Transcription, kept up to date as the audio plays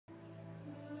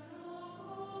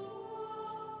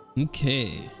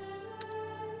Okay.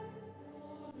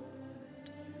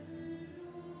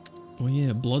 Oh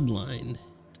yeah, Bloodline.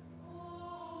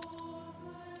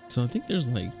 So I think there's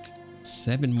like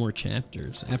 7 more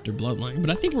chapters after Bloodline, but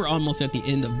I think we're almost at the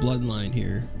end of Bloodline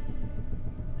here.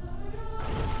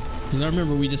 Because I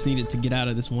remember we just needed to get out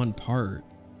of this one part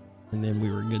and then we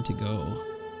were good to go.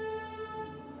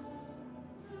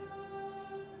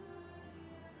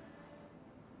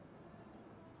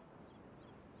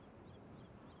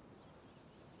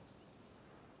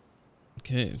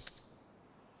 Okay.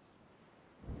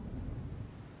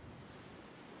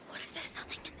 What if there's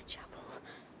nothing in the chapel?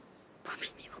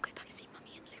 Promise me we'll go back to see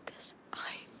Mummy and Lucas.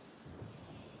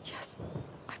 Yes,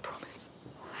 I promise.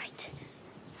 All right.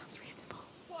 Sounds reasonable.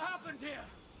 What happened here?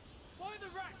 Why are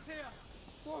the rats here?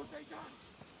 What have they done?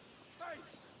 Hey,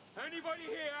 anybody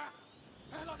here?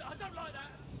 I don't like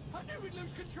that. I knew we'd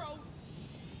lose control.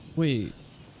 Wait.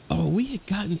 Oh, we had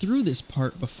gotten through this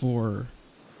part before.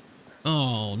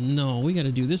 Oh no, we got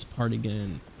to do this part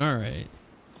again. All right.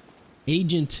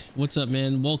 Agent, what's up,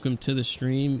 man? Welcome to the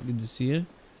stream. Good to see you.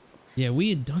 Yeah, we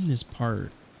had done this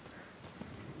part.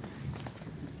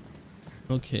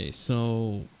 Okay,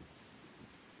 so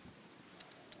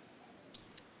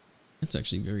that's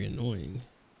actually very annoying.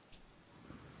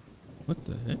 What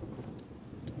the heck?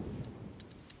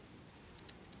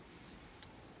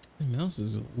 My mouse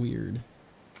is weird.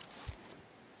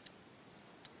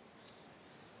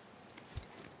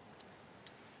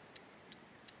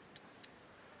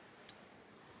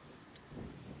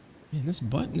 Man, this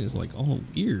button is like all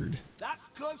weird. That's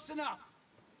close enough.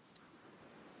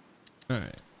 All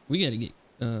right, we gotta get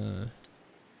okay.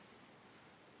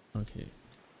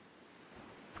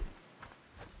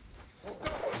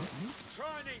 Try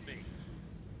and eat me.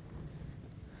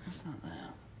 That's not there.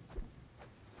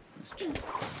 Let's check.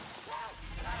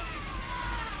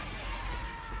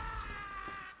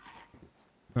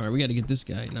 All right, we gotta get this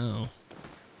guy now.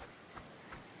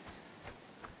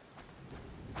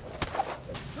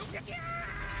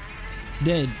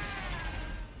 Dead.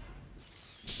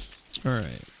 All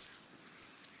right.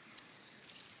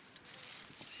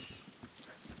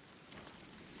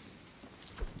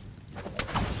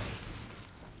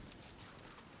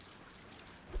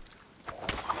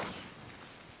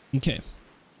 Okay.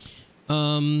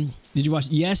 Did you watch?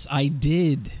 Yes, I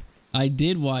did. I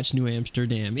did watch New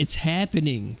Amsterdam. It's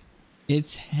happening.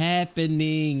 It's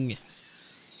happening.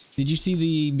 Did you see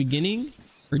the beginning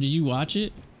or did you watch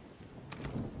it?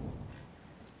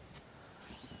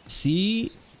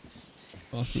 See?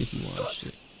 I'll see if you watched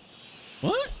it.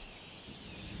 What?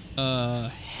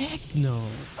 Heck no.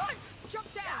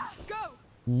 Jump down! Go!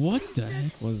 What the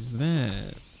heck was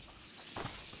that?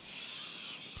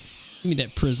 Give me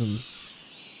that prism.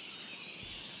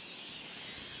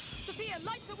 Sophia,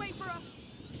 light the way for us!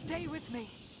 Stay with me.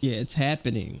 Yeah, it's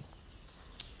happening.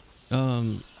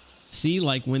 See,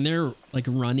 like when they're like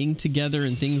running together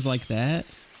and things like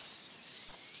that.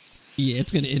 Yeah,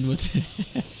 it's gonna end with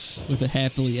with a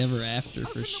happily ever after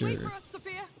for sure. Open the way for us,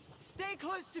 Sophia. Stay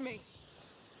close to me.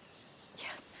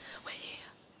 Yes, we're here.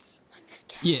 I'm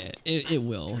scared. Yeah, it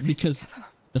will, because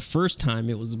the first time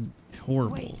it was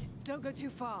horrible. Wait, don't go too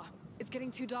far. It's getting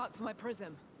too dark for my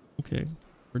prism. Okay,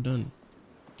 we're done.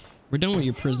 We're done with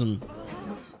your prism.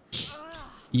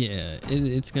 Yeah,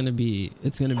 it's gonna be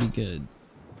good.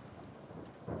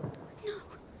 No,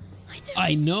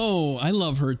 I know. I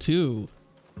love her too.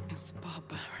 It's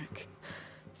barbaric.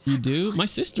 You do? Sacrifice My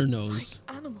sister knows.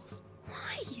 like animals.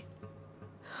 why?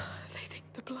 They think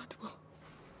the blood will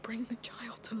bring the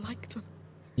child to like them.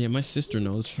 Yeah, my sister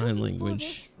knows sign Killed me for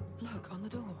language. this. Look on the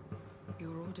door.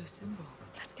 Your order symbol.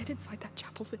 Let's get inside that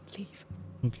chapel and leave.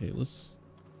 Okay, let's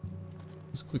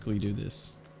quickly do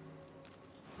this.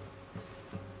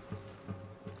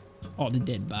 All the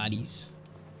dead bodies.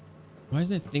 Why is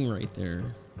that thing right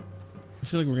there? I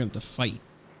feel like we're gonna have to fight.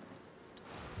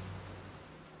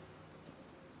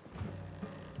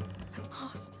 At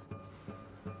last.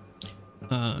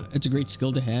 It's a great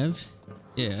skill to have.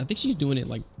 Yeah, I think she's doing it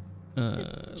like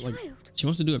Child. she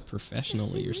wants to do it There's so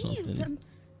professionally or many of something. them.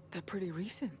 They're pretty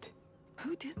recent.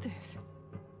 Who did this?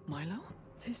 Milo?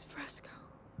 This fresco.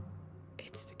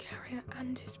 It's the carrier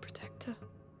and his protector.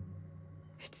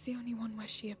 It's the only one where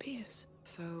she appears.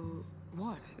 So,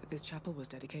 what? This chapel was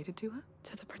dedicated to her?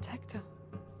 To the protector.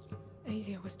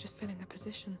 Alia was just filling a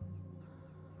position.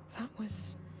 That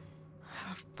was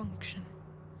her function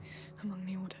among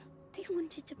the order. They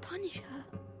wanted to punish her.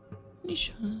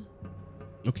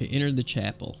 Okay, enter the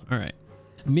chapel. All right.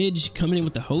 Midge coming in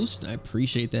with the host. I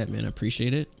appreciate that, man. I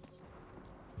appreciate it.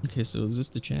 Okay, so is this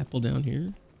the chapel down here?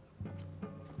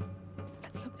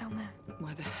 Let's look down there.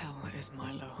 Where the hell is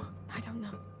Milo? I don't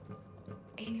know.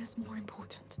 Alia's more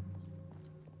important.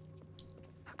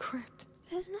 A crypt.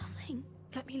 There's nothing.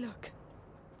 Let me look.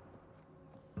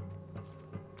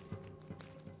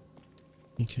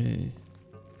 Okay.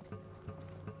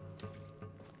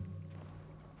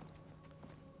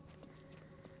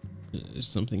 There's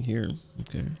something here.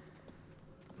 Okay.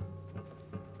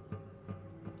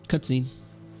 Cutscene.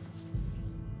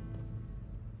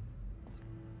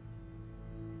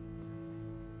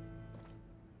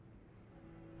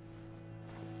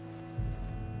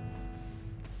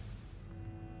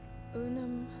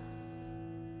 Unum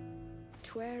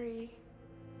tueri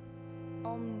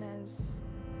omnes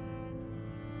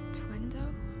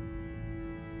tuendo?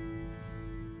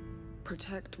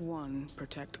 Protect one,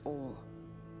 protect all.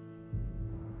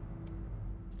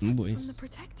 Oh That's boy. from the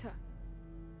Protector.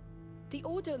 The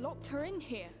Order locked her in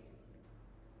here.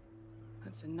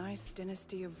 That's a nice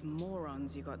dynasty of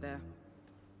morons you got there.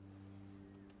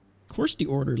 Of course the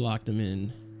Order locked him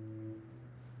in.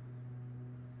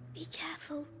 Be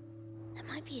careful. There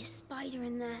might be a spider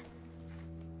in there.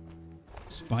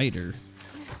 Spider.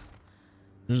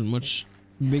 There's much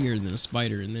bigger than a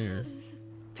spider in there.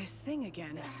 This thing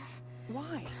again.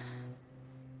 Why?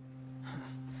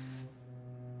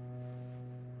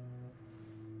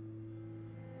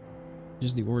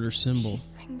 There's the Order symbol. She's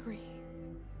angry.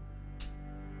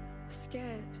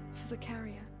 Scared for the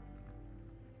carrier.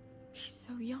 He's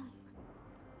so young.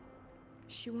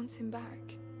 She wants him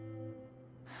back.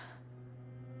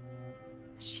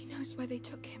 She knows where they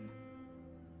took him.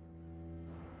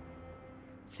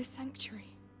 The sanctuary.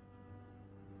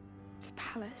 The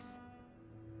palace.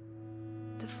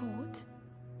 The fort.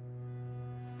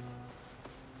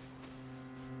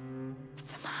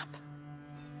 The map.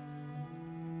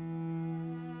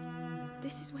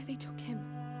 This is where they took him.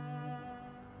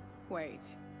 Wait.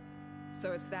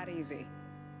 So it's that easy?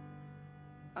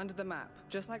 Under the map,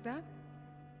 just like that?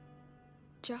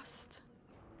 Just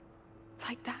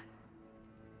like that.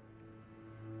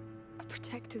 A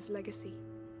protector's legacy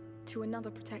to another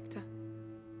protector.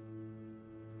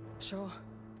 Sure.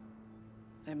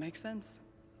 It makes sense.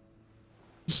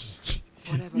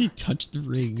 Whatever. He touched the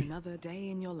Just ring. another day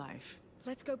in your life.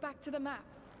 Let's go back to the map.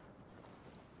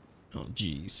 Oh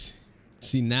jeez.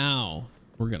 See, now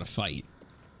we're gonna fight.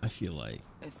 I feel like.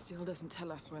 It still doesn't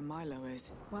tell us where Milo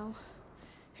is. Well,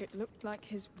 it looked like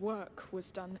his work was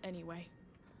done anyway.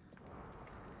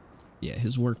 Yeah,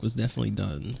 his work was definitely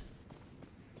done.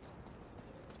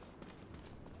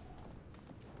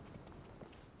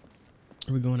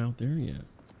 Are we going out there? Yeah.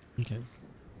 Okay.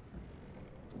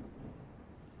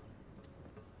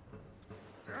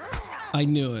 I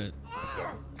knew it.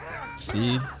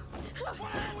 See?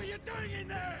 What were you doing in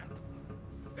there?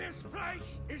 This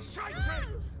place is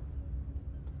sacred!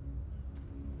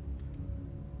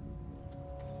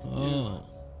 Oh.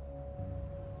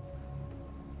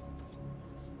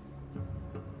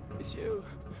 It's you.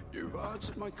 You've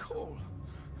answered my call.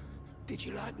 Did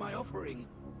you like my offering?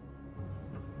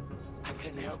 I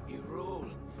can help you rule.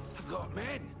 I've got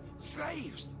men,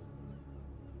 slaves.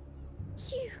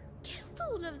 You killed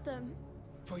all of them.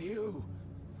 For you.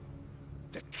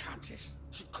 The Countess,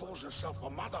 she calls herself a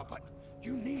mother, but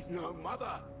you need no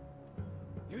mother.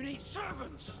 You need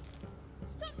servants.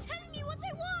 Stop telling me what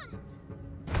I want!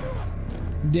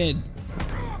 Dead.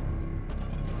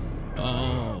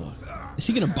 Oh. Is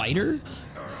he gonna bite her?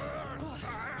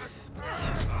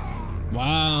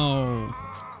 Wow.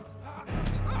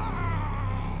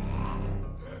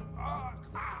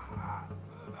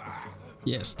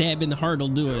 Yeah, stab in the heart will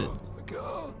do it. The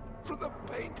girl from the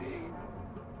painting.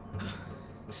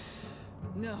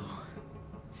 No.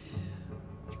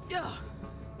 Yeah.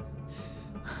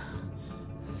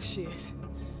 She is.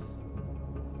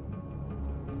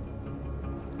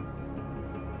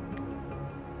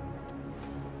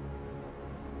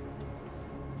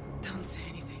 Don't say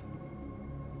anything.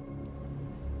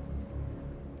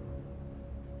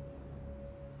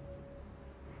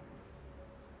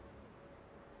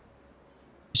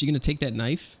 Is she gonna take that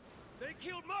knife? They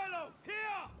killed Milo! Here!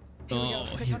 Here we Oh, go.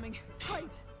 They're here, coming. Hide!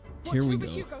 here Watch we over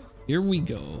go. Hugo. Here we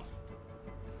go.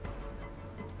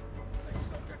 They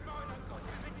stopped at Milo,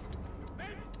 goddammit! Men,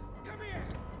 come here!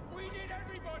 We need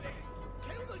everybody!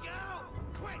 Kill the girl!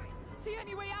 Quick! See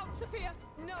any way out, Sophia?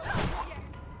 No, not yet.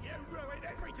 You ruined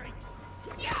everything!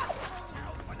 Yeah!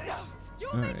 Hell for this!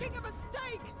 You're All right. making a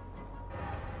mistake!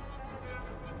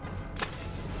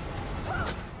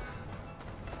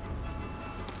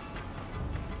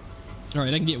 All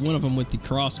right, I can get one of them with the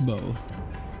crossbow.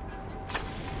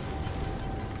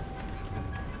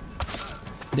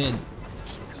 Dead.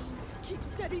 Keep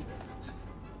steady.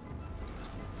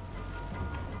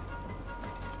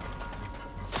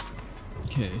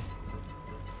 Okay.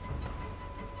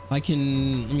 I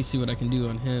can, let me see what I can do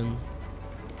on him.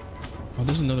 Oh,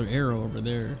 there's another arrow over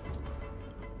there.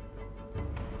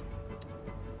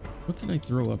 What can I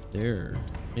throw up there?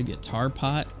 Maybe a tar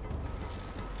pot?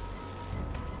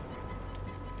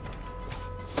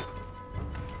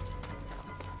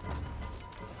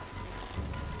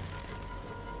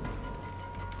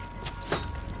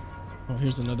 Oh,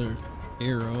 here's another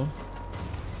arrow.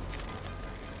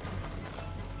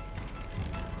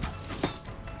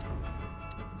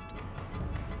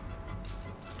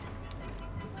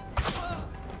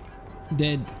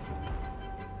 Dead.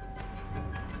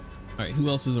 All right, who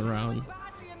else is around?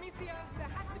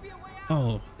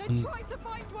 Oh,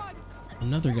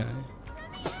 another guy.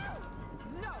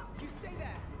 No, you stay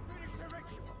there. Finish the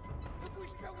ritual. If we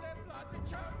spill their blood, the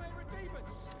child may redeem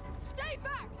us. Stay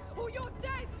back, or you're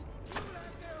dead.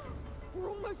 We're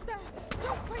almost there.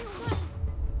 Don't fail now.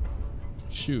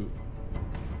 Shoot.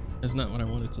 That's not what I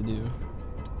wanted to do.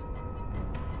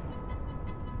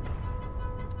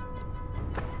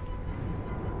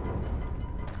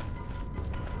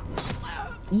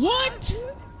 What?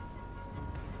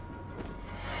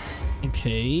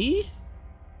 Okay.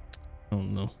 Oh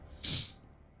no.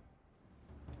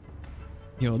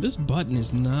 Yo, this button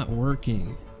is not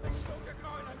working.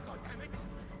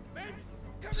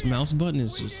 This mouse button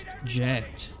is just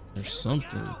jacked or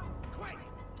something.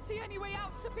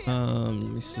 Let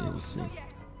me see, let me see.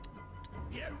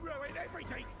 You ruined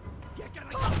everything. You're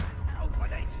gonna go to hell for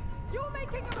this. You're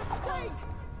making a mistake.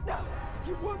 No,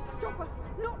 you won't stop us.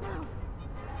 Not now.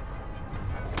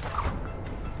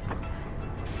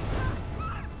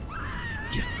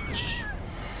 Gosh.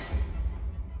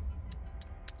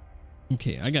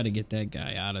 Okay, I gotta get that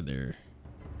guy out of there.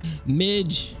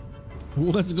 Midge,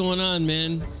 what's going on,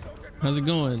 man? How's it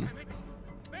going?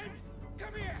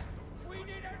 Come here. We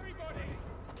need everybody.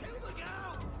 Kill the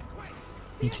girl. Quick.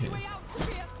 See Okay. any way out,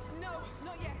 Sophia? No,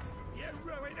 not yet. You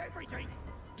ruined everything.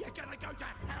 You're gonna go to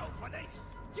hell for this.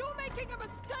 You're making a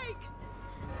mistake.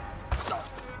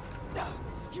 No,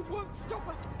 you won't stop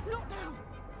us. Not now.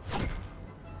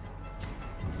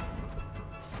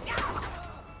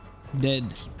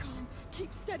 Dead. Keep calm.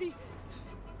 Keep steady.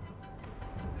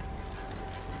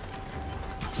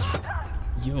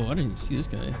 Yo, I didn't even see this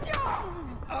guy.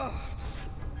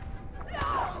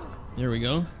 There we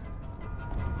go.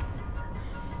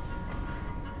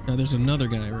 Now there's another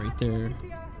guy right there.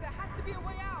 There has to be a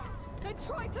way out. Then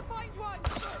try to find one.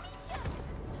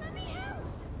 Let me help.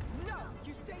 No,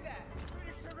 you stay there.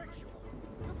 Finish the ritual.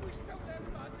 If we spill their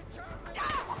blood, the child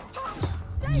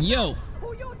may Stay Yo. back,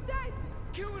 or you're dead.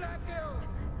 kill that girl.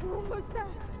 We're almost there.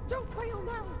 Don't fail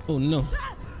now. Oh no.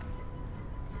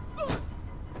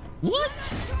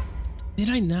 What? Did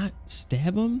I not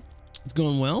stab him? It's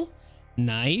going well.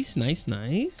 Nice, nice,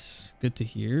 nice. Good to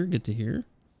hear. Good to hear.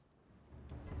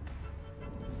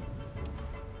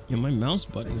 Yo, my mouse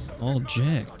button is all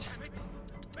jacked.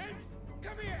 Men,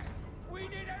 come here. We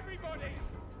need everybody.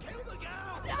 Kill the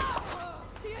girl.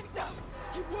 See any? No,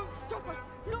 you won't stop us.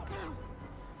 Not now.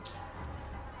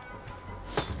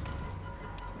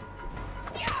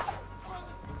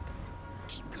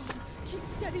 Keep calm. Keep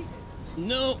steady.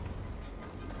 No.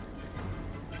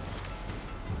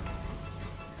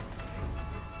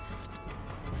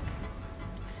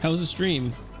 How was the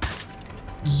stream?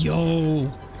 Yo,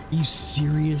 are you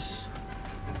serious?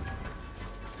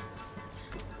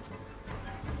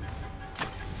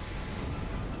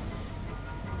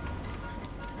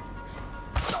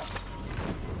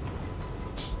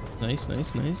 Nice,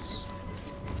 nice, nice.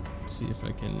 Let's see if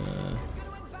I can It's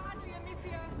gonna end badly,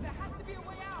 Amicia. There has to be a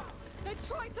way out. Then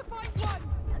try to find one.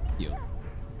 yo. No,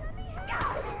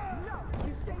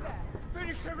 you stay there.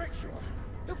 Finish the ritual.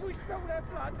 If we spill their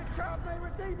blood, the child may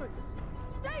redeem us.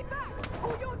 Stay back,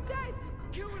 or you're dead.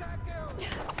 Kill that girl.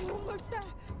 We're almost there.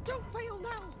 Don't fail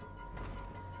now.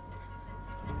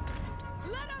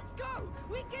 Let us go.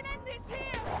 We can end this here.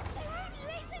 They won't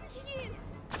listen to you.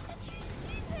 They're too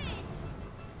stupid.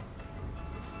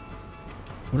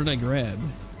 What did I grab?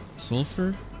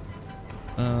 Sulfur?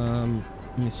 Let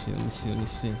me see, let me see, let me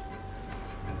see.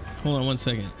 Hold on one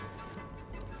second.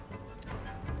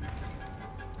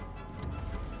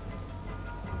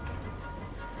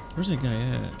 Where's that guy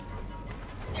at?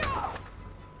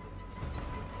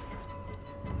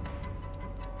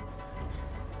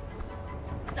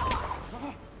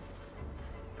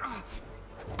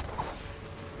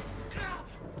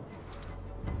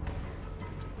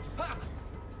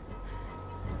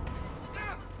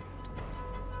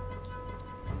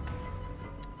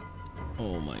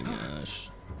 Oh my gosh.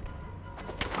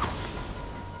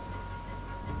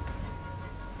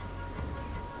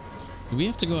 Do we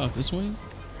have to go out this way?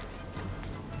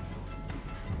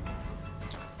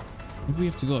 Maybe we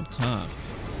have to go up top.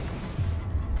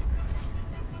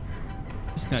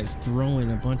 This guy's throwing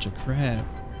a bunch of crap.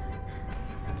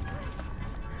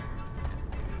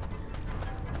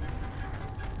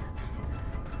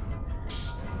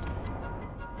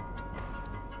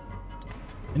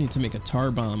 I need to make a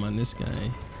tar bomb on this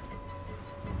guy.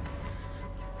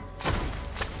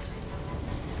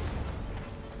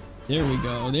 There we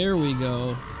go. There we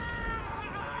go.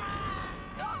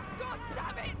 Stop! God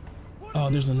damn it! Oh,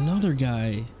 there's another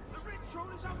guy. The ritual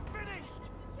is unfinished.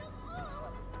 You'll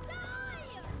all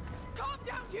die! Calm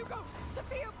down, Hugo!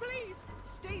 Sophia, please!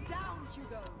 Stay down,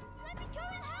 Hugo! Let me go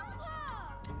and help her!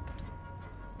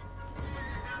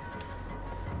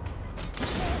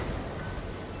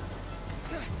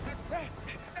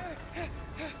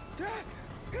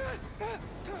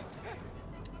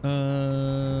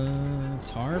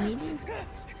 Tar maybe?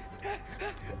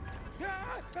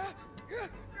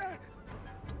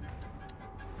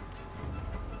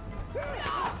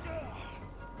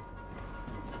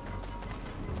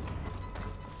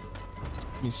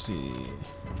 Let me see.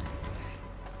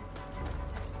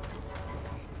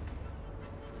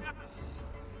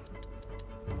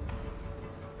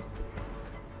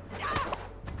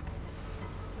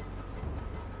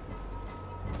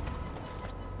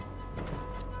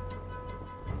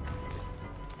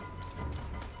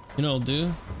 You know,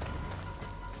 dude.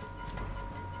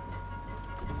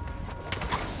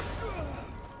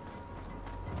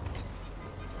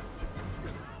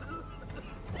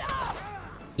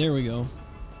 There we go.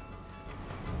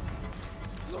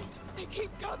 Lord, they keep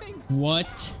coming!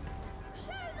 What?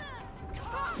 Show them!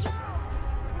 Come!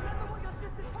 Remember what your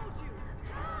sister told you!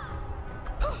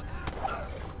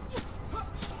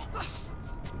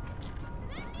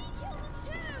 Let me kill them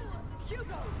too!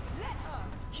 Hugo, let her!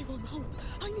 He won't hold.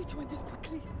 I need to end this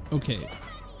quickly. Okay. Honey,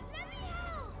 let me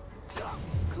help!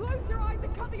 Close your eyes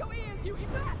and cover your ears, you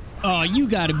idiot! Oh, you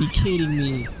gotta be kidding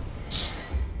me.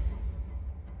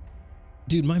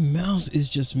 Dude, my mouse is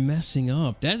just messing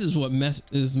up. That is what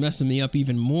is messing me up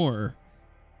even more.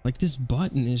 Like, this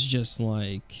button is just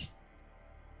like...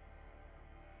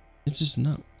 It's just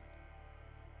not...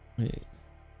 Wait.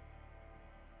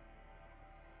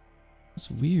 It's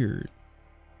weird.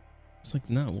 It's like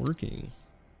not working.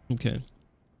 Okay.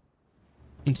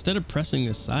 Instead of pressing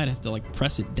this side, I have to like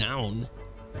press it down.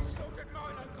 They slaughtered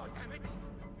Milo, goddammit!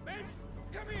 Men,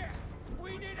 come here!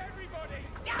 We need everybody!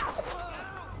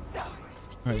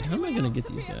 All right, how am I gonna get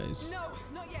these guys? No,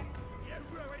 not yet. You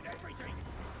ruined everything.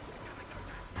 You're gonna go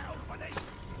to hell for this.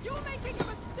 You're making a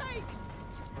mistake!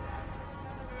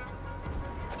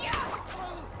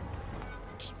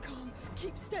 Keep calm,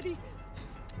 keep steady.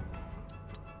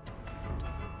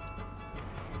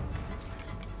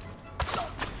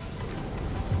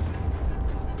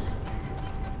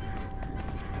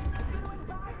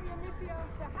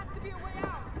 There has to be a way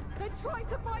out. They're trying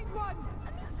to find one.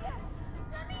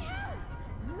 Let me help!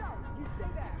 No, you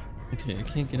stay there. Okay, I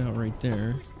can't get out right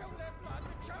there. We spill their blood,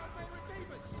 the child may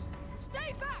redeem us!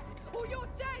 Stay back, or you're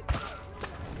dead.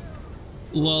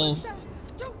 Lol. Almost there.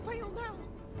 Don't fail now.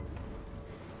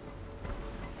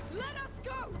 Let us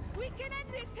go. We can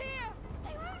end this here.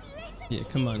 They won't listen Yeah, to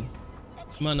come me. on. They're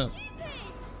too Come on up. stupid.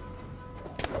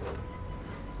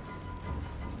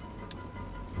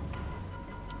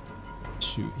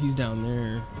 Shoot, he's down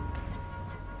there.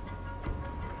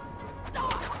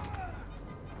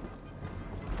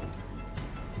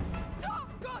 Stop,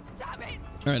 God damn it.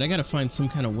 All right, I gotta find some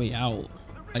kind of way out.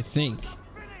 I think. You'll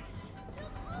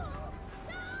all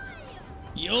die!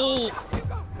 Yo.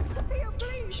 Hugo, Sophia,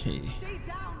 please. Okay. Stay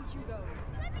down, Hugo.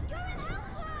 Let me go and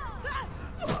help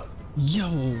her! Yo,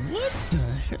 what the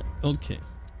heck? Okay.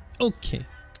 Okay.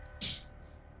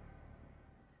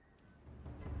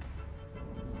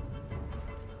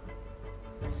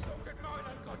 They slaughtered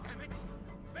Milo, goddammit!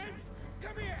 Men,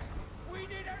 come here! We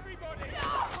need everybody!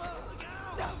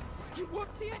 No, you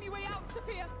won't see any way out,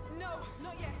 Sophia. No,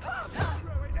 not yet.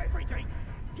 Ruined everything.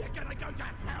 You're gonna go to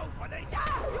hell for this.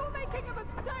 You're making a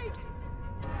mistake.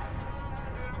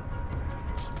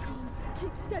 Keep calm,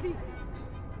 keep steady.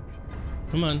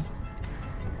 Come on.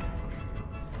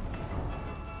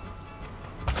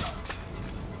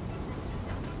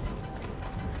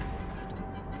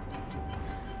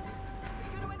 It's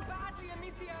going to end badly,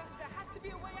 Amicia. There has to be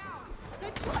a way out.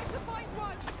 They're trying to find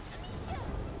one. Amicia,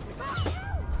 let me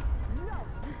help! No,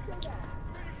 you stay there.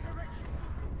 Finish the ritual!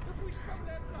 If we spill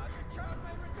their blood, the child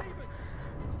may redeem us!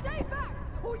 Stay back,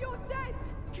 or you're dead.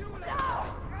 Kill them!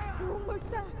 We're almost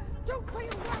there. Don't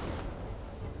fail now.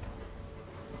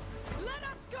 Let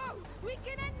us go.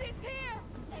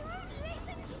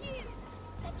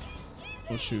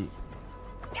 Oh shoot.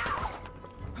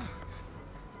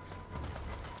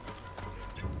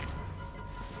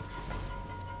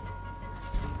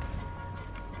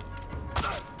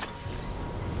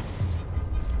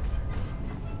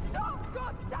 Stop!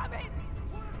 God damn it!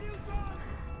 What have you done?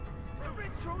 The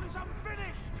ritual is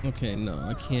unfinished! Okay, no,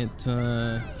 I can't,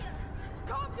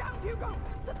 Calm down, Hugo!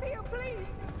 Sophia,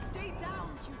 please! Stay down,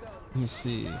 Hugo! let me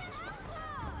see.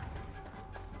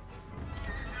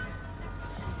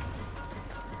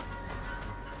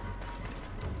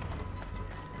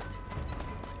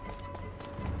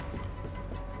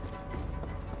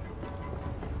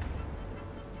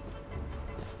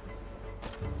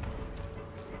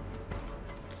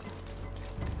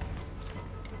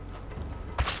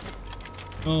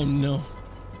 Oh no.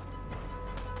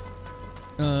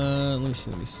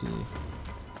 Let me see.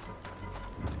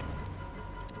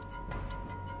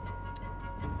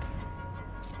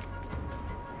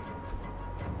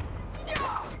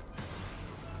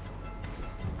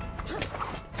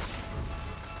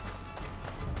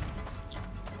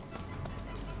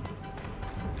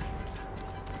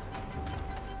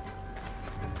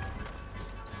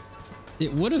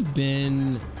 It would have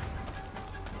been,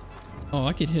 oh,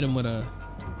 I could hit him with a,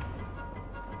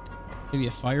 maybe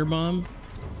a firebomb.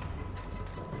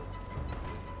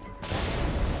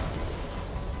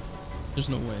 There's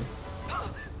no way.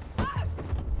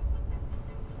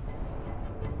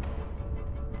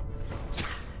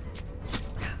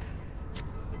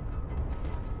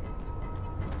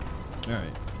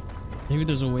 Alright. Maybe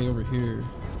there's a way over here.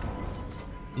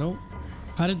 Nope.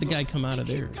 How did the guy come out of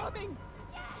there? Coming!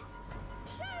 Yes!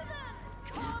 Show them!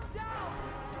 Calm down!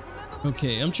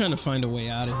 Okay, I'm trying to find a way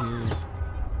out of here.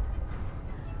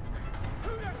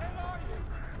 Who the hell are you?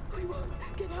 We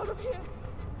won't get out of here!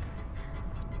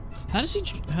 How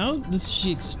does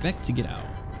she expect to get out?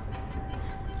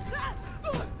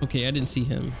 Okay, I didn't see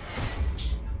him.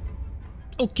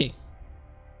 Okay.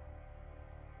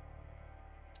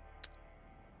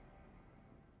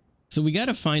 So we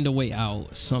gotta find a way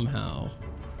out somehow.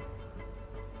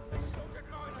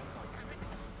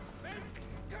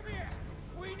 Come here!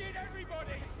 We need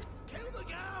everybody! Kill the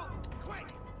girl! Quick!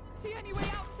 See any way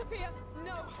out, Sophia?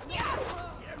 No. You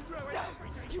ruined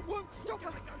everything! You won't stop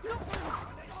us! Not now!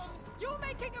 You're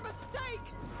making a mistake!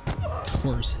 Of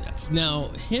course. Now,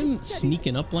 him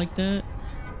sneaking up like that.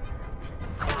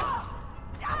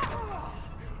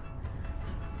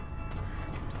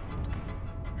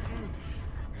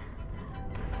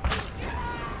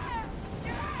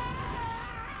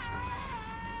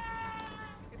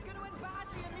 It's gonna end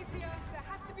badly, Amicia. There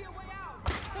has to be a way out.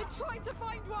 They're trying to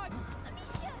find one.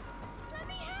 Amicia, let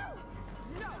me help.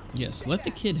 No. Yes, let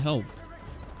the kid help.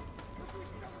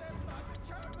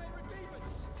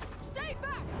 Stay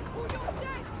back, or you're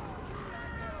dead.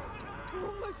 We're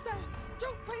almost there.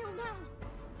 Don't fail now.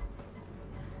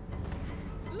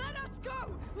 Let us go.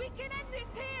 We can end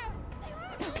this here. They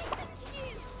won't listen to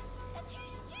you. They're too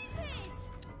stupid.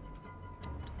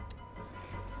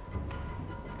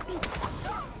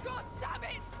 Oh, God damn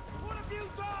it! What have you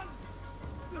done?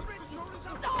 The ritual is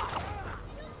up!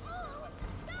 You'll all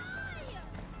die.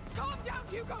 Calm down,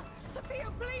 Hugo. Sophia,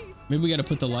 please. Maybe we gotta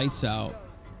put the lights out.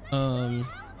 Help her.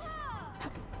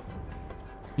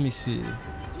 Let me see.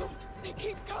 Lord, they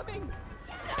keep coming.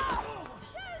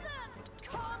 Show them.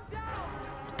 Calm down.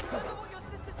 Remember what your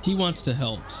sister told He wants to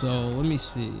help, so let me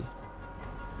see.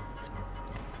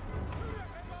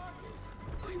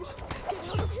 We won't get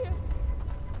out of here.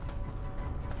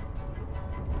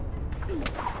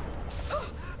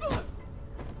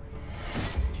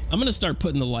 I'm gonna start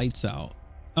putting the lights out.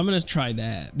 I'm gonna try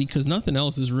that because nothing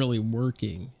else is really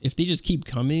working. If they just keep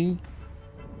coming.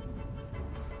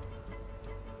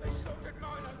 They stopped at 9,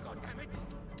 oh goddammit!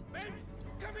 Men,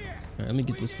 come here! Alright, let me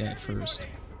get this guy first.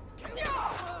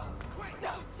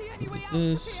 No, see any way out,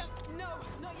 this. Sophia? No,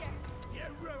 not yet. You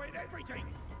ruined everything!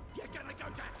 You're gonna go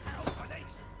to hell for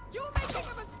this! You're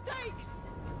making a mistake.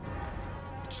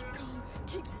 Keep calm.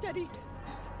 Keep steady.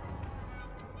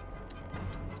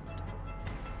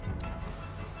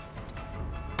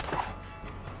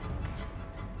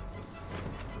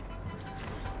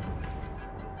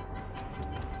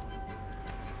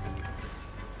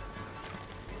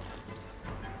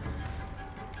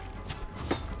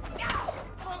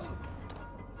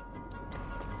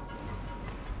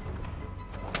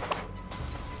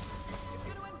 It's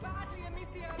gonna end badly,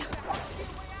 Amicia. There has to be a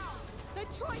way out.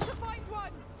 They're trying to find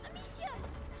one. Amicia,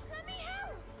 let me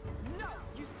help. No,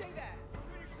 you stay there.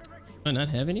 Do I not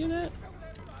have any of that?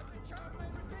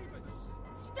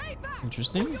 Stay back.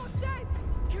 Interesting. Or you're dead.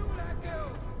 Kill that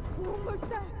girl! We're almost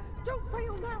there. Don't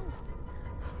fail now.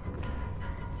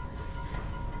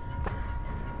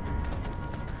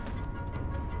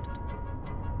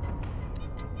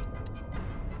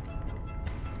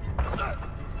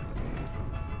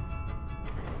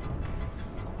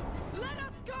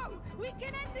 We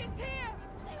can end this here!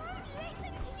 They won't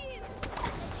listen to you!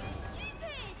 They're too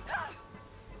stupid!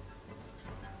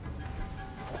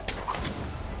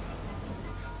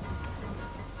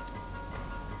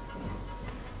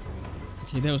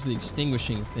 Okay, that was the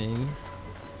extinguishing thing.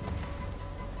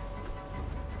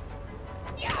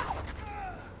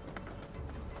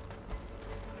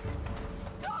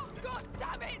 Stop, God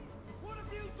damn it! What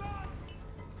have you done?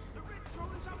 The ritual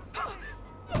is unfinished.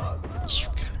 You gotta be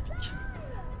kidding.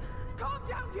 Calm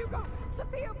down, Hugo!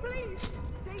 Sophia, please!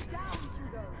 Stay down,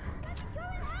 Hugo! Let's go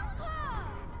and help her!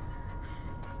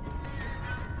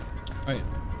 Alright,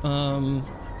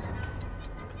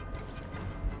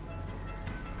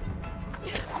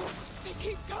 They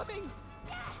keep coming!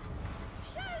 Yes!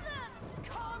 Show them!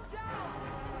 Calm down!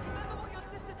 Remember what your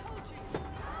sister told you?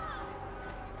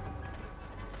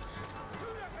 Who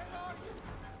the hell are you?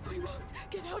 We won't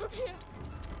get out of here!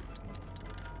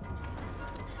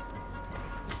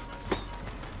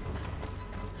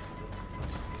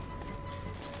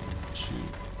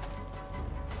 shoot.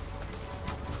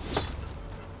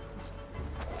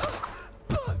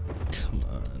 Come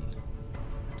on.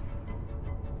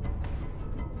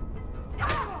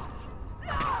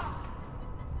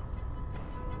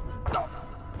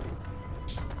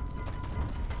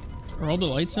 Are all the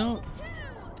lights out?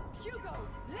 Hugo,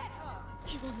 let her!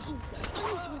 Hugo, no!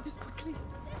 I need to end this quickly.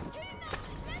 There's too much!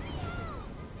 Let me help!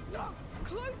 No!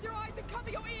 Close your eyes and cover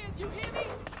your ears, you hear me?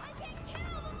 I can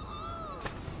kill them all!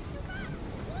 The man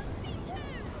wants me to!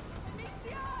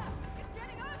 Amicia! It's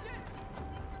getting urgent!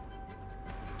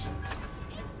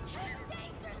 It's too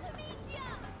dangerous, Amicia!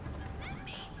 Let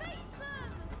me face them!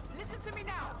 Listen to me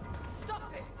now!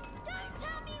 Stop this! Don't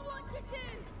tell me what to do!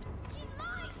 She's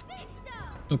my sister!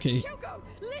 Okay, Hugo,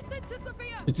 listen to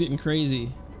Sophia! it's getting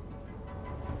crazy.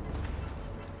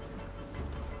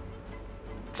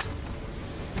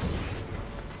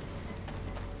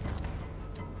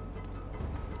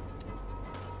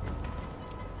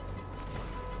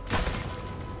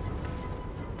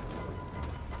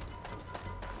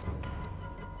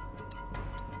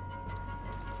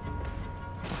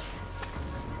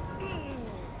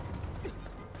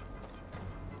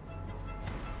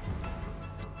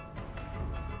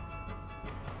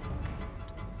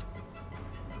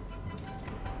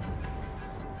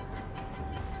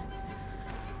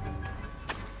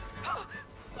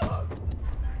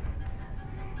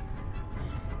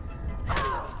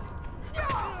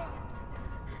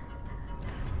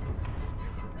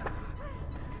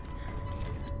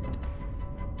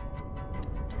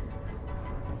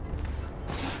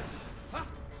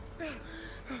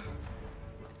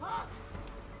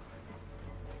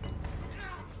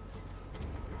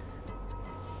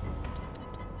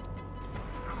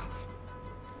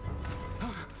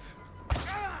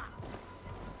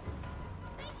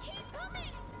 They keep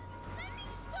coming! Let me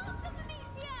stop them,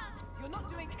 Amicia! You're not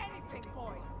doing anything,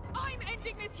 boy! I'm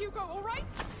ending this, Hugo, alright?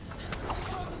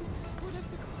 Whatever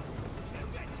the cost. She'll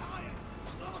get tired.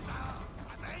 Slaughter.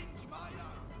 Avenge my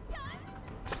own. Don't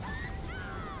touch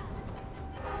her!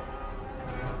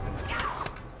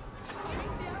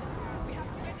 Amicia, we have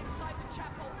to get inside the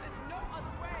chapel. There's no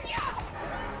other way. Stop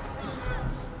them!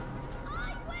 I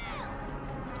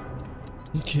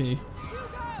will! Okay.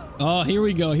 Hugo! Oh, here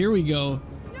we go. Here we go.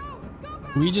 No! Go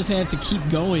back! We just had to keep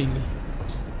going.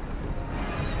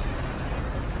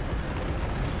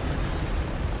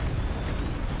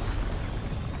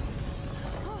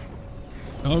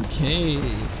 Okay.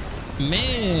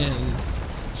 Man.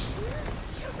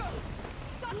 Hugo!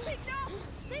 Nothing now!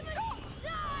 Stop!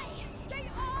 Die! They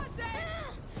are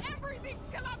dead! Everything's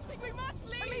collapsing! We must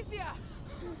leave! Amicia!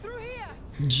 Through here!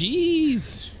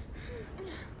 Jeez.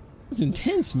 It's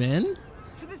intense, man.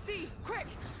 To the sea! Quick!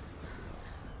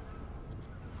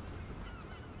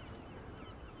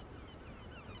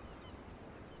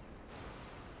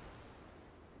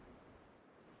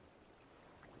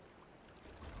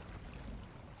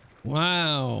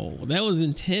 Wow. That was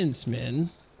intense, man.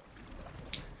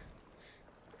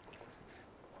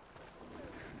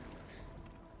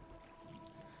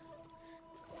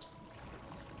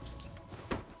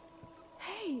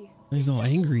 Hey! He's all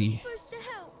angry. Supposed to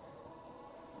help,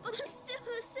 but I'm still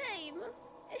the same.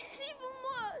 It's even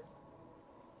worse.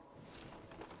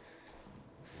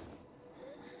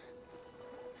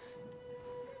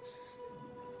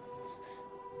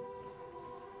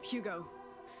 Hugo,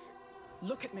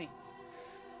 look at me.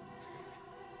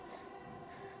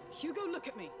 Hugo, look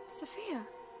at me. Sophia.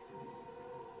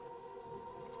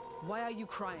 Why are you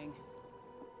crying?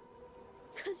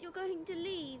 Because you're going to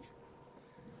leave.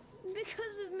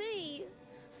 Because of me.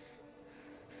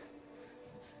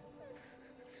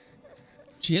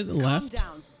 She hasn't Calm left.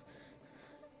 down.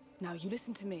 Now you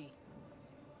listen to me.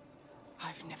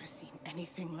 I've never seen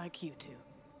anything like you two.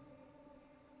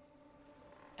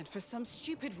 And for some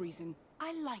stupid reason,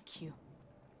 I like you.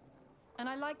 And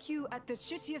I like you at the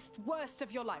shittiest, worst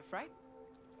of your life, right?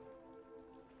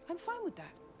 I'm fine with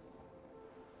that.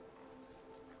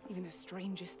 Even the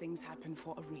strangest things happen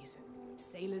for a reason.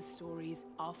 Sailors' stories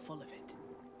are full of it.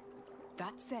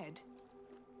 That said,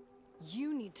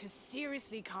 you need to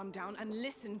seriously calm down and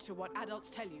listen to what adults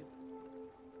tell you.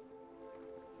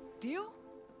 Deal?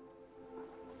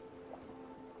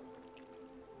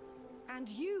 And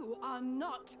you are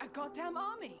not a goddamn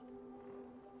army.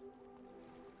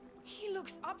 He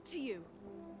looks up to you.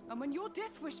 And when your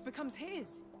death wish becomes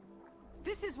his,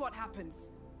 this is what happens.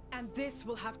 And this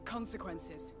will have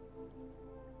consequences.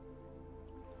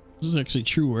 Those are actually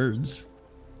true words.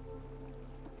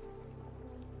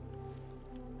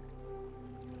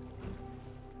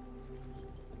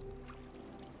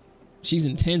 She's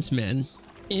intense, man.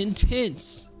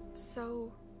 Intense.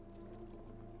 So,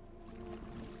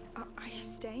 are you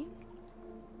staying?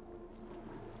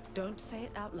 Don't say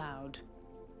it out loud.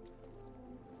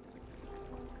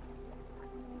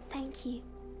 Thank you.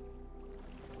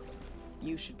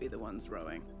 You should be the ones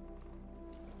rowing.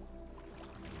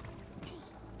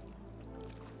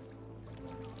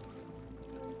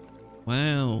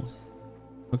 Wow.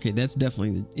 Okay, that's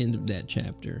definitely the end of that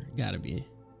chapter. Gotta be.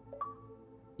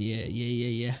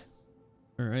 Yeah.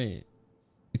 All right.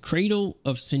 The Cradle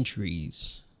of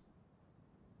Centuries.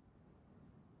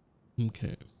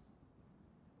 Okay.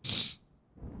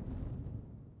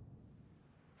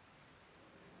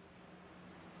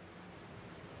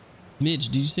 Mitch,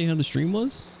 did you say how the stream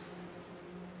was?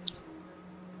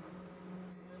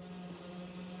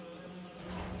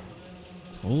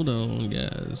 Hold on,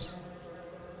 guys.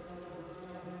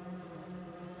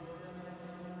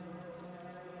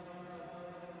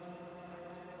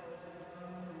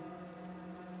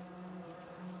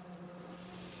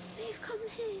 They've come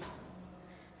here.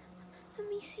 Let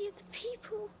me see the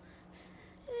people.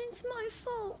 It's my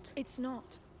fault. It's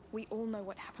not. We all know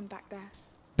what happened back there.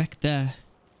 Back there.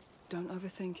 Don't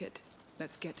overthink it.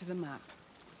 Let's get to the map.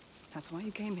 That's why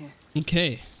you came here.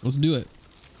 Okay, let's do it.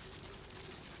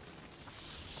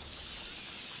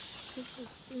 This will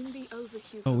soon be over,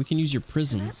 Hugo. Oh, we can use your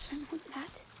prism. That's been want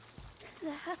that.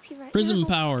 They're happy right Prism now.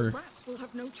 power. The rats will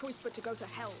have no choice but to go to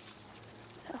hell.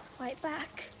 They'll fight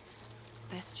back.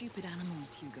 They're stupid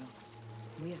animals, Hugo.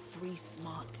 We are 3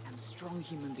 smart and strong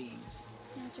human beings.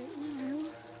 I don't know.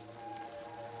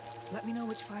 Let me know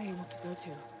which fire you want to go to.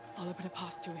 I'll open a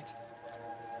path to it.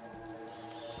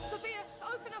 Sophia,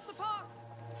 open us a path!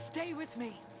 Stay with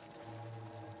me.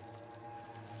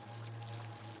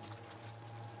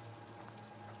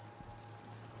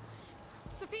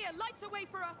 Sophia, light a way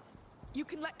for us! You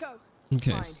can let go.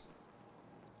 Okay. Fine.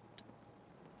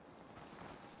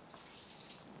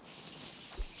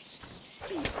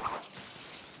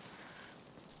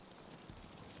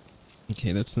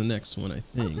 Okay, that's the next one, I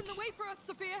think. Open the way for us,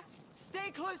 Sophia!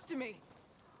 Stay close to me.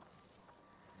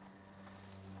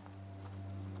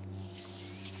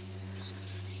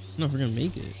 I don't know if we're gonna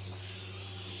make it.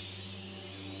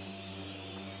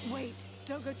 Wait,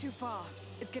 don't go too far.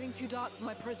 It's getting too dark for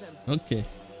my prism. Okay.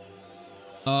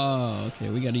 Oh, okay.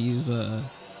 We gotta use we're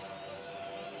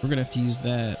gonna have to use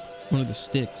that. One of the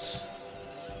sticks.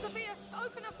 Sophia,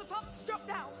 open us a path! Stop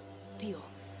now! Deal.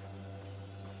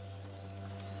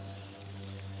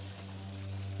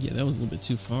 Yeah, that was a little bit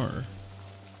too far.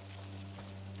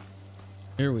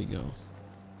 There we go.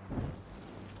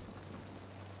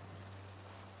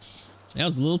 That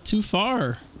was a little too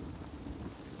far.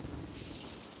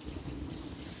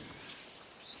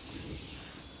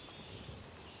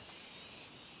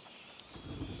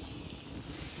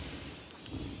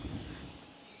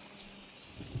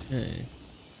 Okay.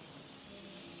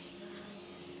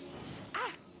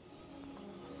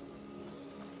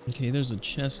 Okay, there's a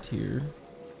chest here.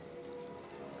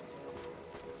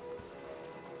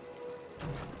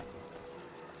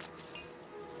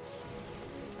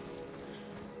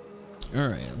 All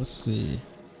right, let's see.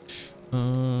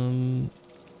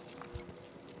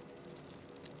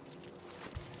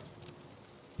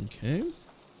 Okay.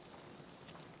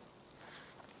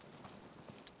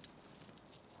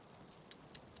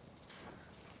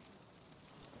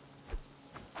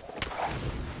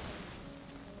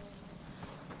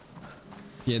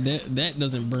 Yeah, that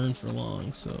doesn't burn for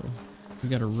long, so we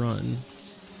gotta run.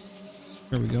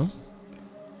 There we go.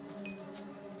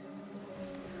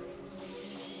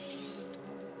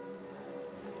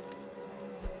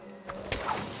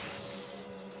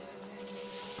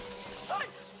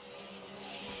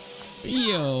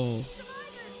 Yo.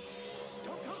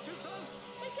 Don't come too close!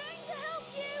 They're going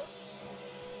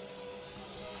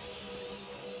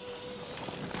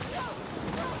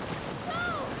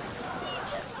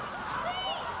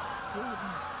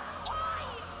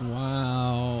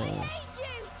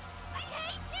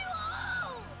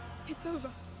It's over.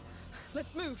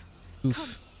 Let's move. Oof. Come.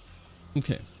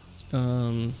 Okay.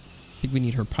 I think we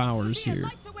need her powers Sophia, here.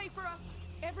 lights away for us.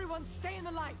 Everyone stay in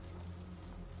the light.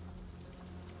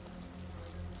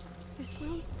 This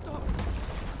will stop.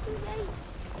 Too late.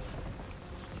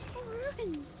 It's all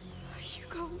ruined.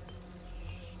 Hugo.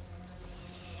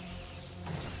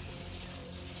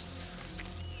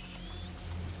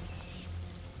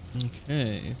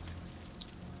 Okay.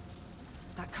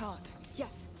 That cart.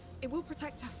 Yes, it will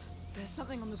protect us. There's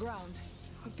something on the ground.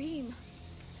 A beam.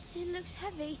 It looks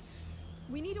heavy.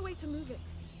 We need a way to move it.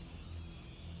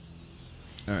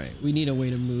 All right, we need a way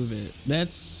to move it.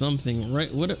 That's something,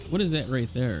 right? What is that right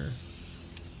there?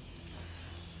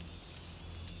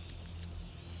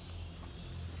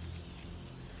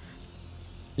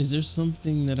 Is there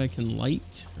something that I can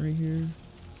light right here?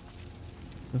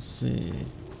 Let's see.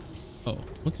 Oh,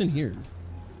 what's in here?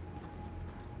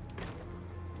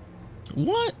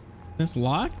 What? That's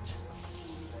locked?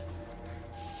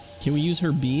 Can we use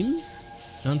her beam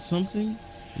on something?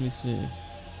 Let me see.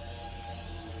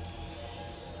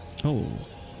 Oh.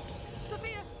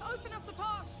 Sophia, open us a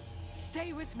path.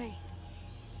 Stay with me.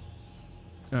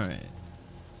 All right.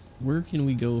 Where can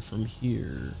we go from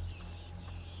here?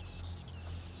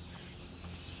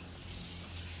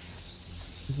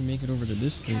 We can make it over to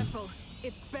this thing. Careful.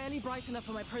 It's barely bright enough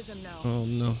for my prism now. Oh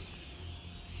no.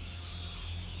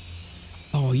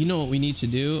 Oh, you know what we need to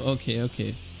do?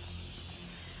 Okay.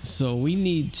 So we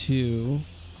need to...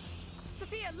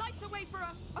 Sophia, light a way for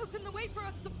us. Open the way for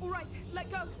us. All right, let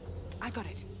go. I got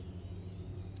it.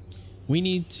 We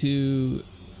need to...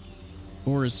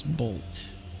 Forest Bolt.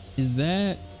 Is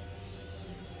that...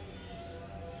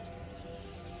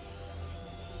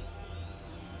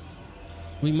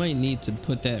 We might need to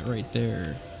put that right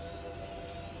there.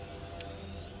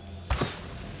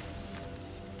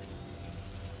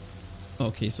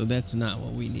 Okay, so that's not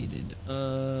what we needed.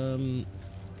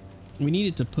 We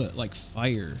needed to put like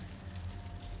fire,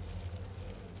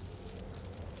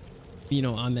 you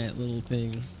know, on that little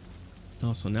thing.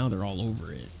 Oh, so now they're all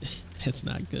over it. That's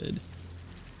not good.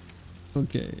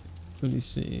 Okay, let me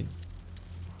see.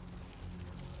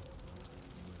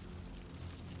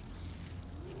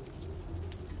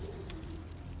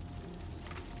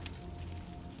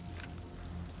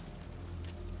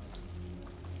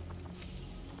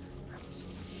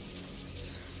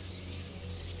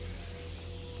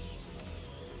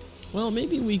 Well,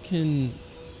 maybe we can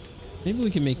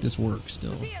make this work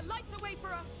still. Sophia, light a way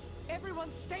for us.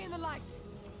 Everyone stay in the light.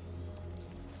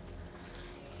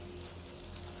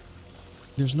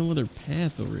 There's no other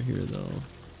path over here though.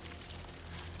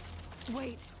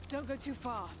 Wait, don't go too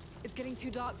far. It's getting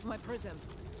too dark for my prism.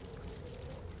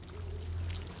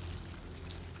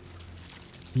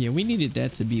 Yeah, we needed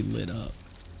that to be lit up.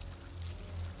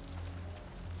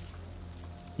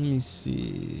 Let me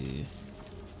see.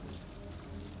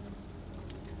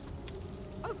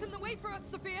 Open the way for us,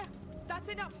 Sophia. That's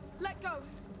enough. Let go.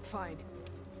 Fine.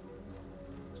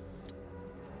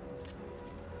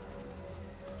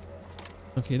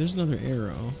 Okay, there's another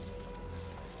arrow.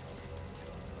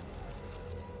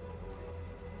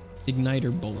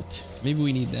 Igniter bolt. Maybe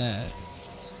we need that.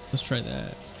 Let's try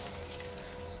that.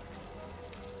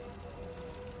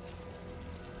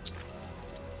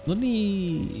 Let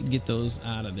me get those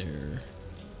out of there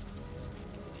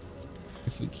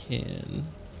if we can.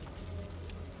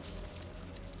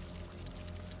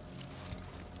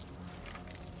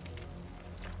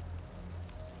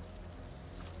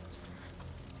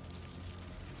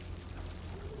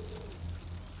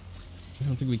 I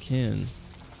don't think we can.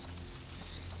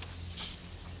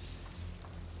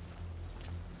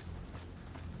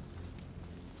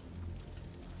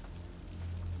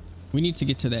 We need to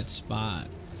get to that spot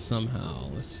somehow.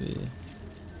 Let's see.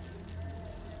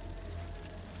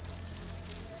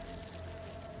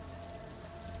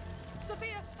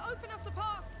 Sophia, open us a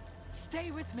path.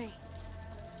 Stay with me.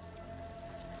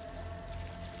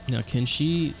 Now, can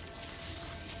she?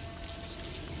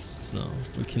 No,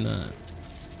 we cannot.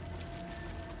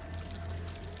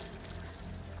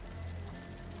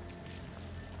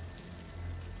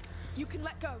 You can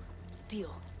let go.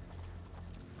 Deal.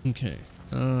 Okay.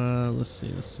 Let's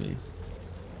see.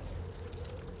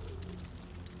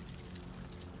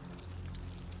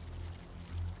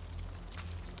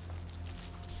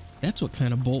 That's what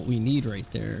kind of bolt we need right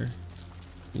there.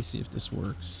 Let me see if this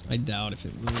works. I doubt if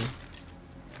it will.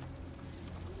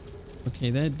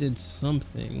 Okay, that did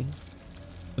something,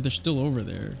 but they're still over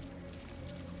there.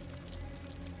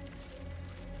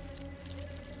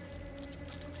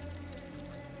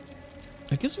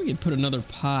 I guess we could put another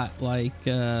pot like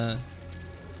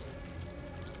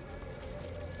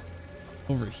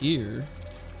over here.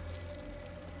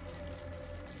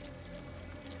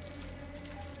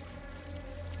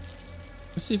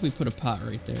 Let's see if we put a pot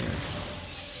right there.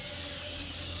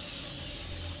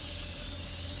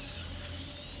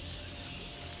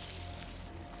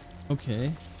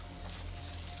 Okay.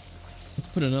 Let's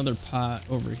put another pot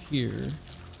over here.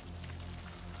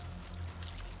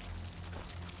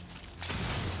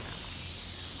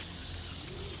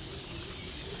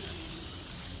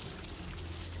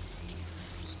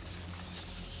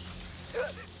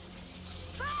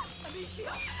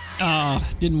 Ah,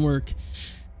 didn't work.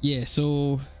 Yeah,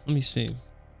 so let me see.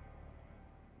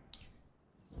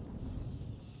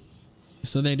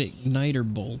 So that igniter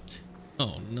bolt.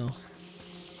 Oh no.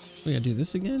 We gotta do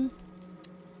this again?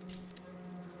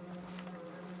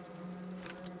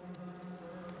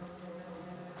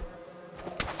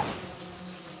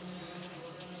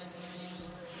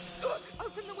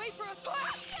 Open the way for us.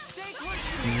 Stay close.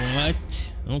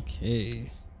 What?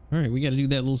 Okay. Alright, we gotta do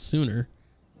that a little sooner.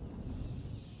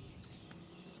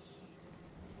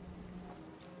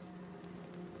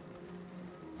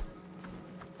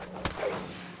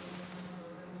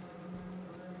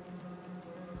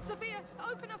 Sophia,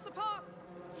 open us a path.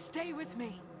 Stay with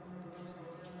me.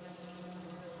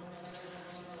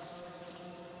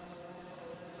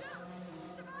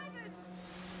 Survivors.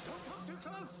 Don't come too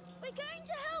close. We're going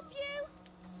to help you.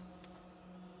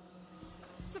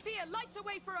 Sophia, light a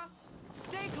way for us.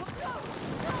 Stay close. No!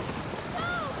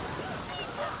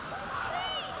 Ethan,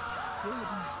 please!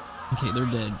 Goodness. Okay, they're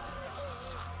dead.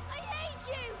 I hate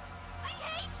you! I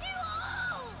hate you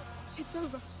all! It's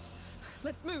over.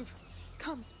 Let's move.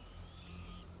 Come.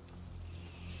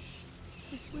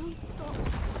 This will stop.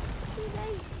 Too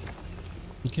late.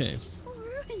 Okay. It's all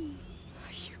ruined.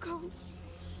 Hugo.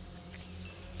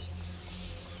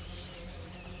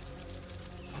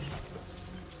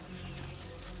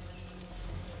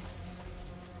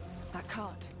 That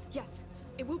cart. Yes,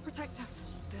 it will protect us.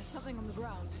 There's something on the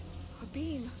ground. A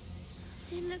beam.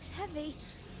 It looks heavy.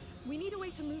 We need a way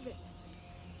to move it.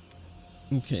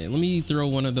 Okay, let me throw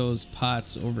one of those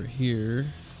pots over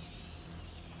here.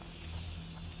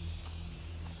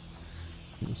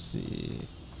 Let's see.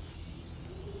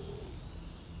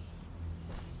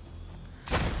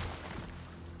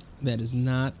 That is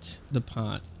not the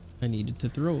pot I needed to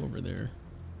throw over there.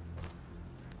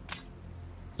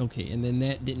 Okay, and then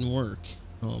that didn't work.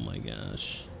 Oh my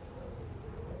gosh.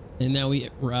 And now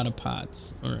we're out of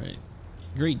pots. All right.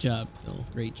 Great job, Phil.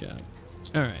 Great job.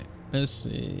 All right, let's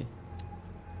see.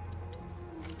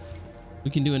 We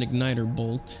can do an igniter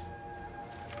bolt.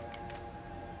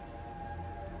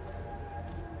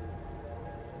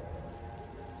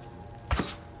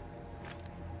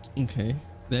 Okay,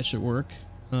 that should work.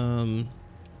 And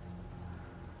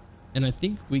I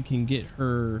think we can get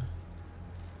her.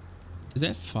 Is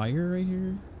that fire right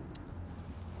here?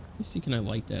 Let me see, can I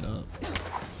light that up?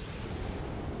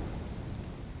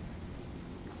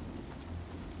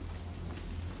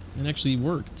 It actually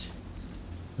worked.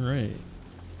 All right.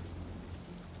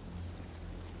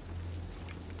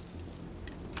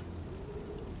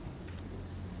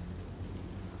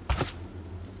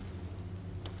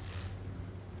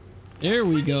 There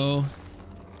we go.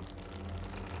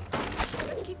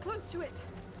 Let's keep close to it.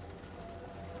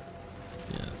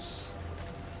 Yes.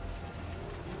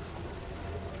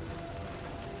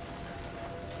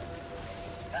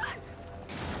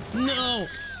 No!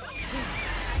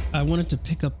 I wanted to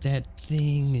pick up that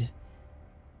thing.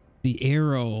 The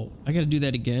arrow. I gotta do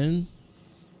that again?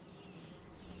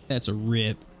 That's a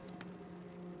rip.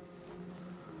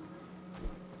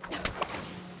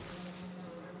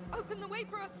 Open the way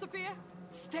for us, Sophia.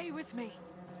 Stay with me.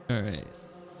 Alright.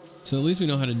 So at least we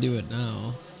know how to do it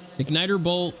now. Igniter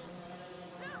bolt.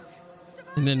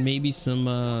 And then maybe some,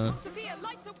 Sophia,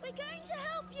 light a... We're going to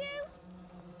help you.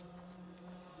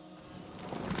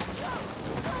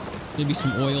 maybe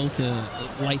some oil to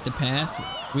light the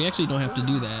path. We actually don't have to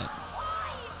do that.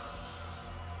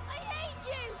 I hate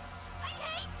you. I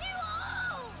hate you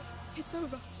all. It's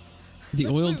over. The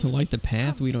Let's oil move. to light the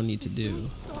path we don't need to This do. will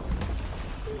stop.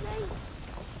 Too late.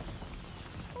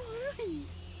 It's all ruined.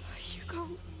 Hugo.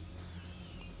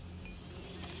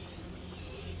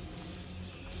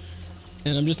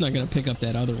 And I'm just not gonna pick up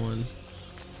that other one.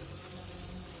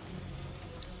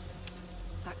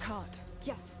 That cart.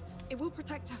 Yes, it will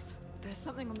protect us. There's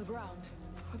something on the ground.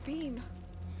 A beam.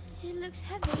 It looks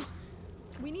heavy.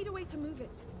 We need a way to move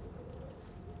it.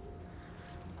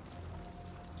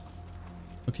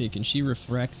 Okay, can she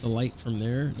refract the light from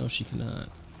there? No, she cannot.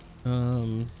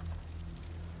 All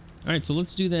right, so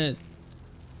let's do that.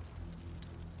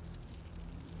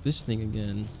 This thing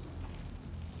again.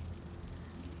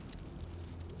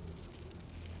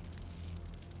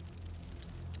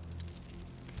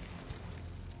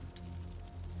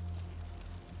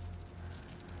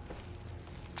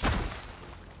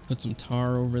 Put some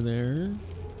tar over there.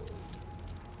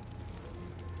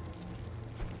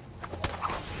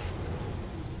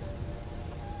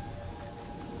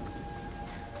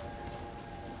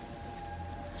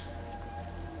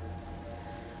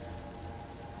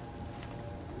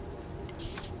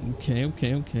 Okay,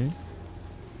 okay, okay.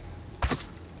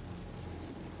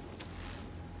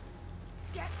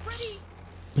 Get ready.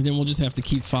 And then we'll just have to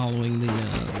keep following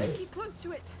the Keep close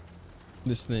to it.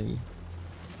 this thing.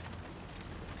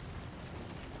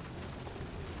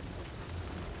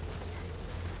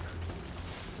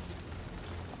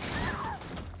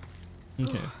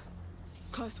 Okay.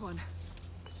 Close one.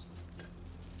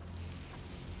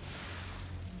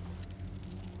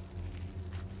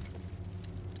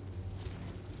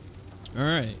 All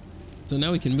right. So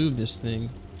now we can move this thing.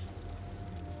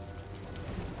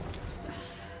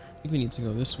 I think we need to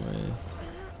go this way.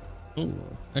 Oh,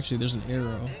 actually, there's an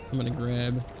arrow. I'm gonna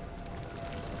grab.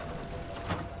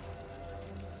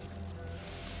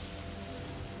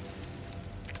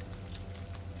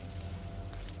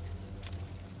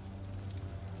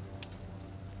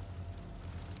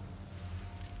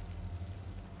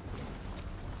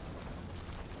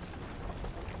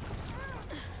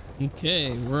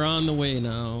 Okay, we're on the way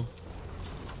now.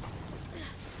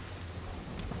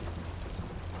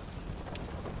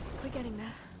 We're getting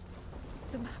there.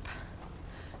 The map.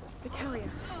 The carrier.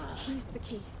 He's the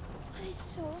key. But it's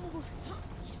so old.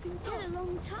 He's been dead a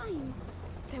long time.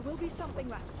 There will be something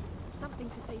left. Something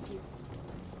to save you.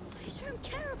 They don't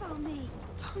care about me.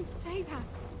 Don't say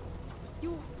that.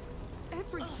 You're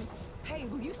everything. Hey,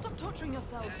 will you stop torturing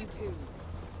yourselves, you two?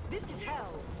 This is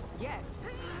hell. Yes.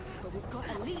 But we've got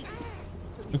a lead.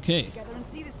 So we Okay. stick together and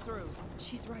see this through.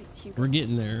 She's right, Hugo. We're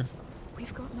getting there.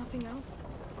 We've got nothing else.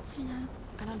 I know.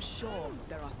 And I'm sure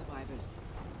there are survivors.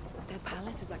 Their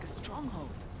palace is like a stronghold.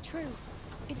 True.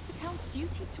 It's the Count's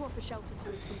duty to offer shelter to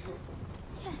his people.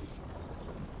 Yes.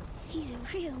 He's a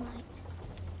real knight.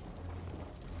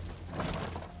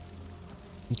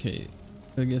 Okay,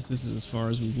 I guess this is as far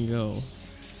as we can go.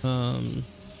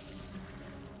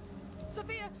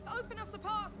 Sophia, open us a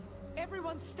path.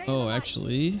 Everyone stay Oh, alive.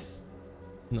 actually,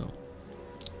 no.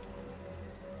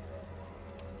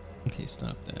 Okay,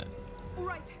 stop that. All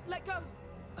right, let go.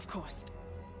 Of course.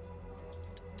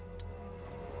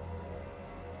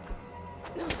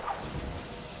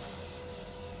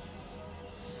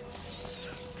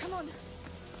 Come on.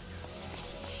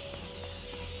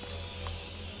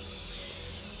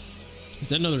 Is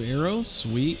that another arrow?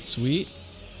 Sweet, sweet.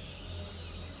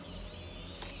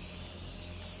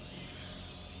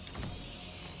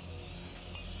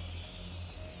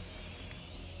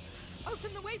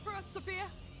 Open the way for us, Sophia.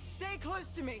 Stay close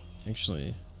to me.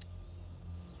 Actually,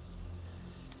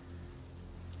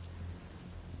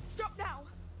 Stop now.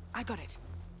 I got it.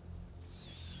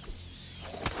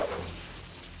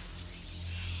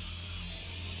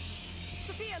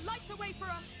 Sophia, light the way for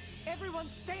us. Everyone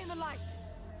stay in the light.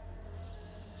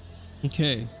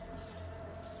 okay.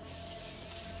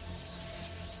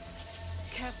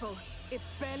 Careful. It's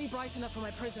barely bright enough for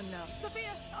my prison now. Sophia,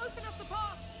 open us a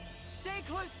path. Stay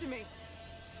close to me.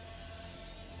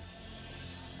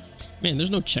 Man, there's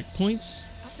no checkpoints.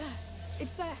 Up there.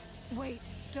 It's there. Wait,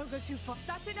 don't go too far.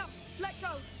 That's enough. Let go.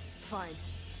 Fine.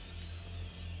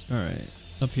 All right,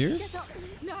 up here. Get up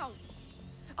now.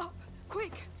 Up,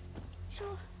 quick.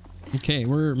 Sure. Okay,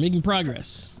 we're making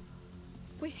progress.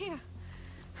 We're here.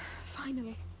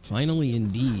 Finally. Finally,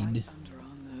 indeed. Under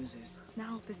our noses.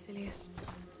 Now, Basilius.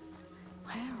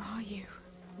 Where are you?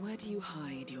 Where do you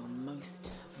hide your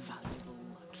most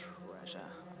valuable treasure?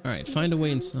 All right, find a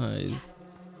way inside. Yes.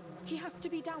 He has to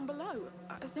be down below.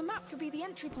 The map could be the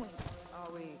entry point.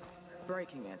 Are we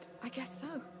breaking it? I guess so.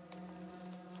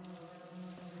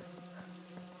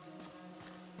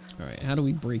 All right, how do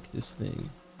we break this thing?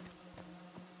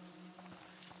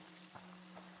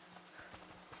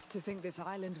 To think this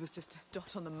island was just a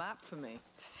dot on the map for me.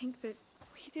 To think that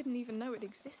we didn't even know it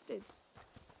existed.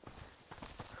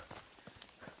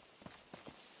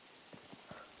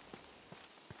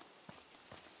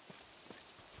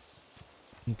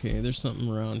 Okay, there's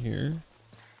something around here.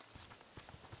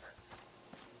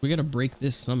 We gotta break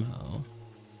this somehow.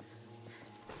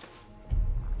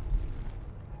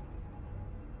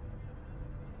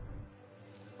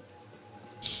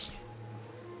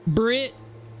 Brit,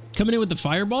 coming in with the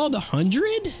fireball, the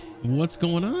 100? What's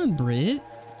going on, Brit?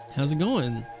 How's it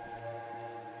going?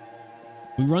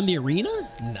 We run the arena?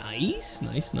 Nice,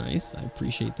 nice, nice. I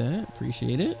appreciate that.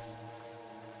 Appreciate it.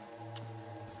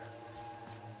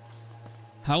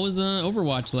 How was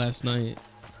Overwatch last night?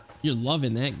 You're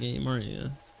loving that game, aren't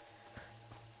you?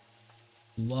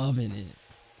 Loving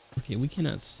it. Okay, we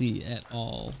cannot see at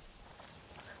all.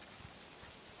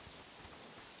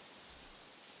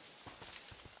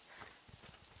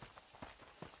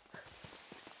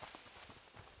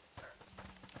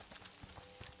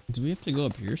 Do we have to go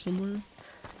up here somewhere?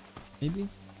 Maybe?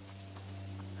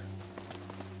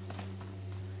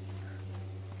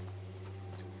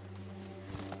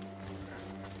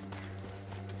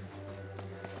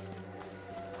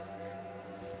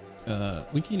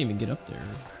 We can't even get up there.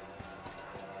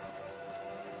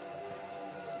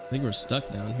 I think we're stuck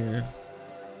down here.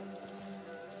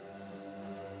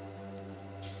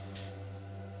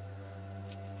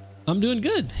 I'm doing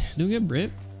good. Doing good,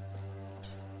 Britt.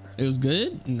 It was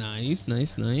good. Nice,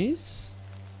 nice, nice.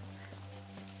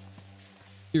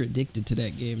 You're addicted to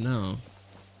that game now.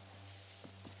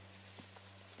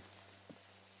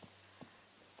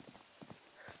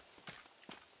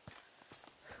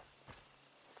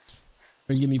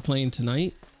 Are you gonna be playing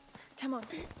tonight? Come on,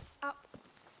 up.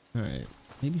 All right,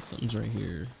 maybe something's right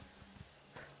here.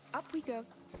 Up we go.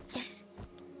 Yes.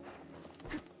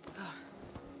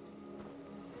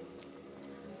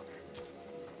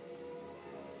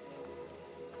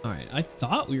 All right, I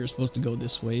thought we were supposed to go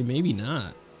this way. Maybe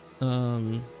not.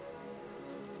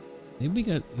 Maybe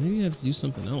we have to do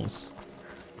something else.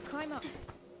 Climb up.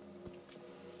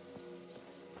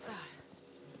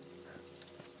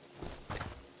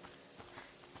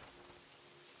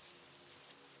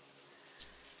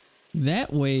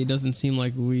 That way doesn't seem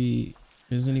like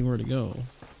there's anywhere to go.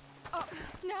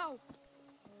 Now.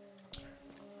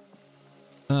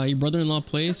 Your brother-in-law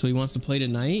plays, so he wants to play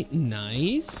tonight.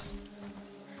 Nice.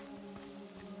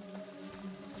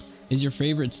 Is your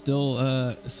favorite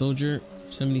still Soldier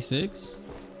 76?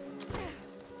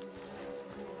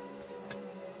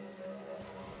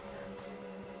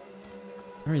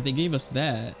 All right, they gave us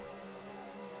that.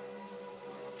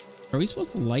 Are we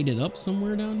supposed to light it up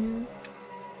somewhere down here?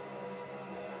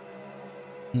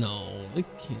 No, we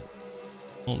can't.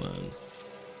 Hold on.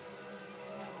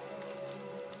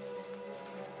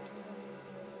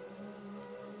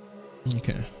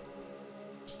 Okay.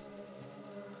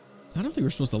 I don't think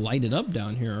we're supposed to light it up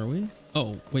down here, are we?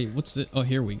 Oh, wait, what's the... Oh,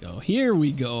 here we go. Here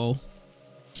we go.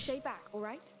 Stay back, all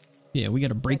right? Yeah, we got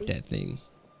to break Ready? that thing.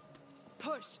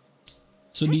 Push.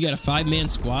 So do you got a 5-man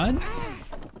squad?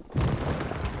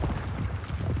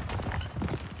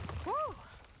 Whoa.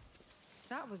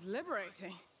 That was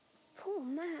liberating. Poor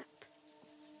map.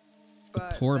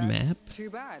 But Poor that's map? too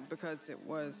bad because it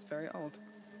was very old.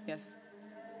 Yes.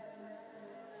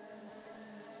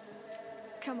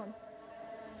 Come on.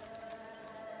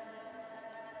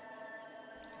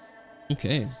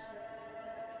 Okay.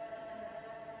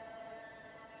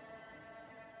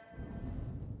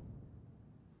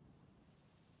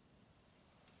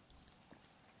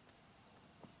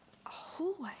 A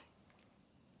hallway.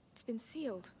 It's been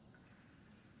sealed.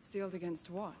 Sealed against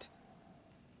what?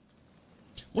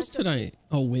 What's tonight?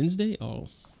 Oh, Wednesday? Oh.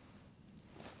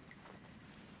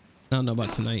 I don't know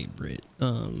about tonight, Britt.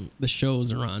 The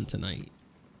shows are on tonight.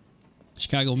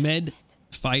 Chicago Med,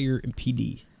 Fire, and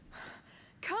PD.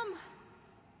 Come.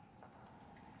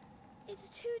 It's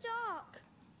too dark.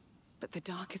 But the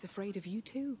dark is afraid of you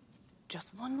too.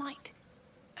 Just one light,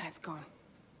 and it's gone.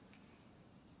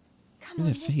 Come Look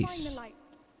on, at we'll that find face. the light.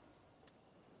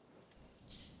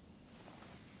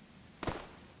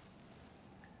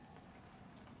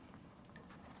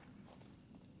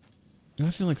 I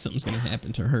feel like something's gonna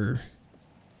happen to her.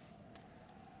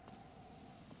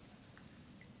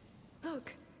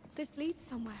 Look, this leads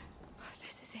somewhere.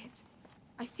 This is it.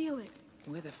 I feel it.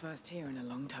 We're the first here in a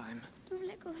long time. Don't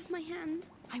let go of my hand.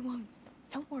 I won't.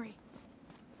 Don't worry.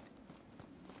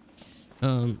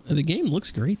 The game looks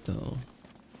great though.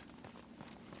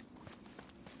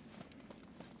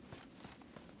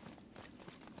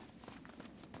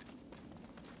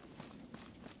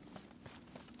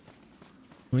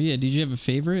 Oh yeah, did you have a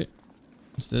favorite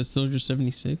instead of Soldier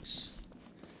 76?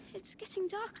 It's getting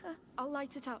darker. I'll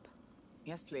light it up.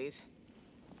 Yes, please.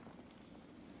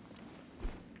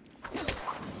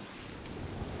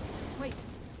 Wait,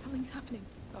 something's happening.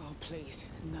 Oh, please,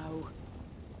 no.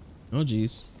 Oh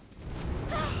geez.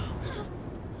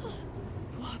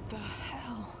 What the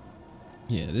hell?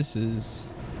 Yeah, this is...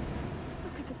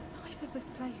 Look at the size of this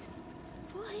place.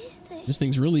 What is this? This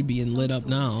thing's really being Some lit up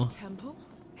sort of now. Temple?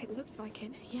 It looks like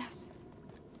it, yes.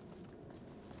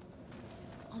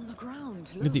 On the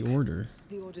ground, Look at the look. order.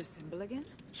 The order symbol again?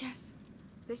 Yes,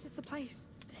 this is the place.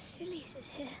 Basilius is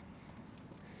here.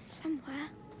 Somewhere.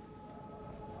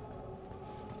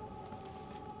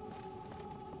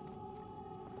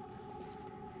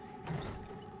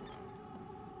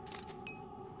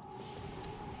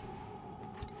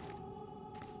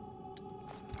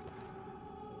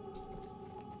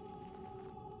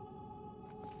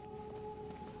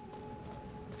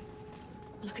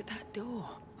 Look at that door.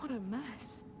 What a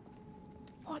mess.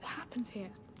 What happened here?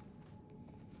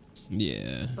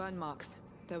 Yeah. Burn marks.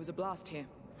 There was a blast here.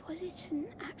 Was it an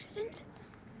accident?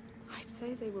 I'd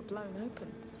say they were blown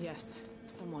open. Yes.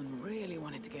 Someone really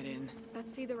wanted to get in.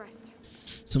 Let's see the rest.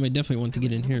 Somebody definitely want to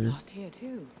get in here. Blast here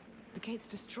too. The gate's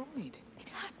destroyed. It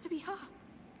has to be her.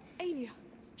 Aelia.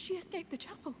 She escaped the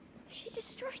chapel. She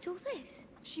destroyed all this.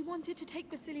 She wanted to take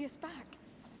Basilius back.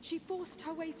 She forced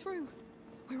her way through.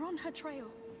 We're on her trail.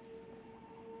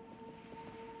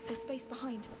 There's space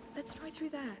behind. Let's try through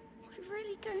there. We're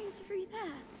really going through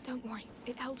there. Don't worry.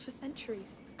 It held for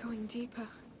centuries. Going deeper.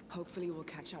 Hopefully we'll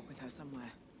catch up with her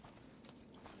somewhere.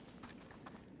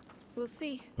 We'll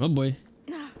see. Oh boy.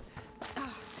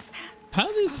 How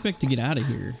do they expect to get out of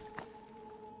here?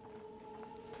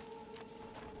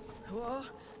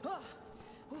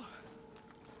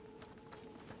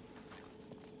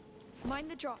 Mind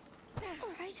the drop. All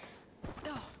right.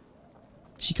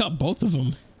 She caught both of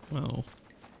them. Wow.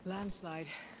 Landslide.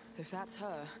 If that's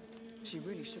her, she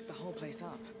really shook the whole place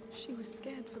up. She was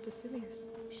scared for Basilius.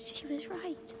 She was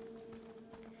right.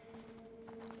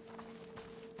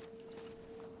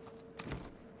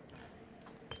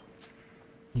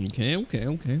 Okay, okay,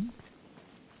 okay.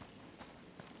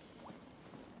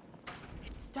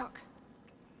 It's stuck.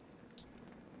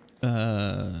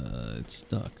 It's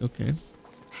stuck. Okay.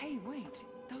 Hey, wait.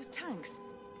 Those tanks.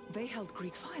 They held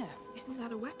Greek fire. Isn't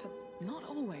that a weapon? Not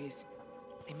always.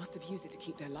 They must have used it to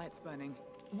keep their lights burning.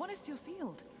 One is still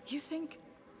sealed. You think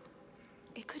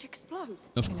it could explode?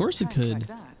 Of In a course it tank could. like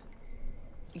that.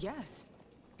 Yes.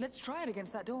 Let's try it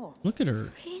against that door. Look at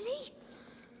her. Really?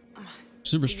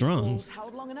 Super These strong. walls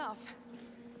held long enough.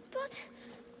 But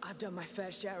I've done my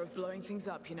fair share of blowing things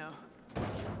up, you know.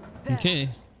 There. Okay.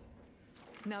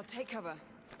 Now take cover.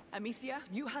 Amicia,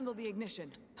 you handle the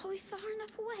ignition. are we far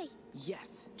enough away?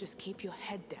 Yes, just keep your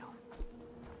head down.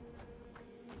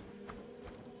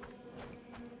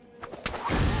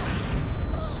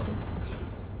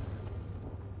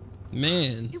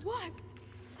 Man. It worked.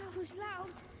 That was loud.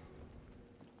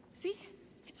 See?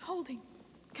 It's holding.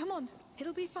 Come on.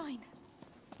 It'll be fine.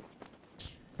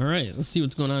 All right, let's see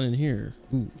what's going on in here.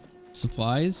 Ooh,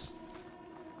 supplies.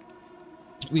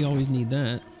 We always need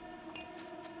that.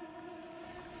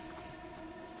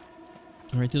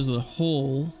 All right, there's a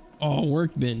whole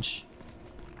workbench.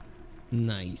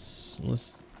 Nice.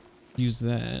 Let's use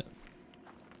that.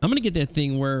 I'm gonna get that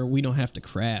thing where we don't have to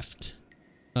craft.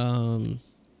 Oh,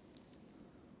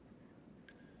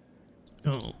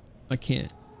 I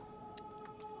can't.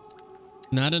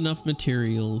 Not enough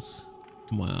materials.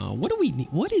 Wow. What do we need?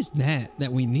 What is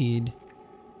that we need?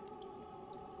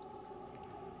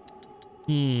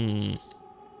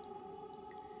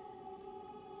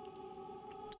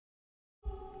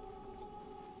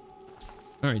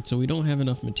 All right, so we don't have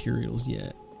enough materials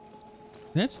yet.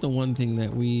 That's the one thing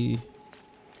that we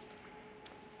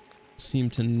seem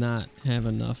to not have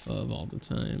enough of all the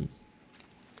time.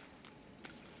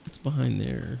 What's behind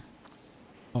there?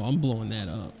 Oh, I'm blowing that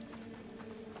up.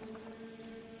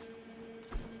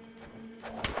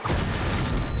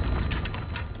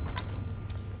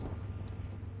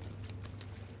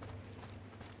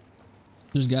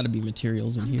 There's got to be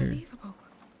materials in here, Unbelievable.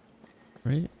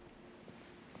 right?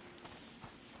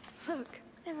 Look.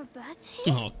 There are birds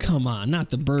here. Oh, come on, not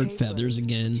the bird Cave feathers birds.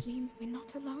 again. Which means we're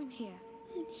not alone here.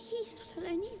 And he's not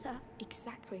alone either.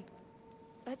 Exactly.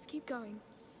 Let's keep going.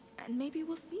 And maybe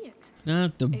we'll see it.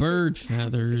 Not the If bird it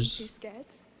hasn't been feathers. Too scared?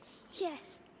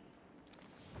 Yes.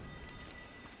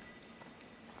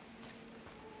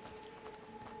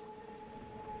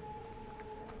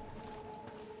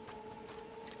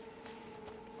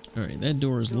 All right, that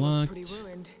door is Door's locked. pretty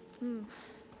ruined.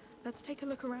 Let's take a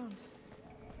look around.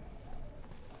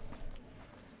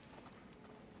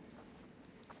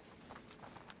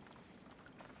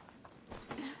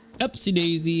 Upsy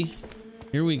daisy.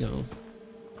 Here we go.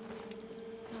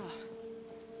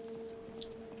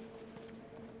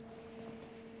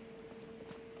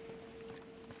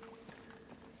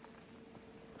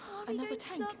 Are we Another going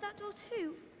tank. to blow up that door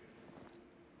too?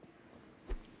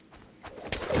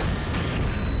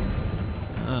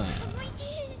 Ah, Oh my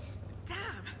ears! Damn!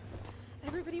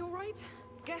 Everybody all right?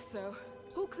 Guess so.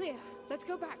 All clear. Let's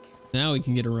go back. now we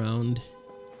can get around.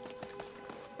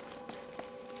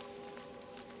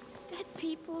 Dead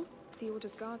people. The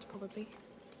Order's guard, probably.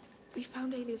 We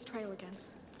found Alia's trail again.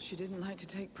 She didn't like to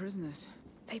take prisoners.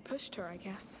 They pushed her, I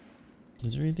guess.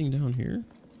 Is there anything down here?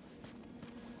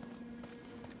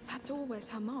 That door wears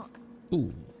her mark.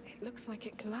 Ooh, It looks like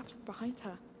it collapsed behind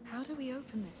her. How do we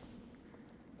open this?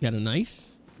 got a knife?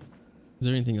 Is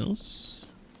there anything else?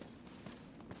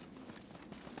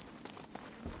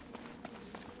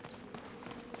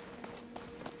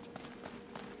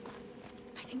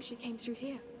 think she came through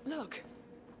here. Look,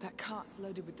 that cart's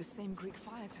loaded with the same Greek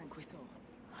fire tank we saw.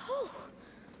 Oh,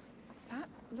 that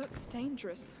looks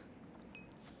dangerous.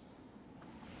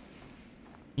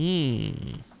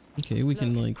 Okay, we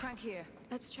can like... Crank here.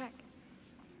 Let's check.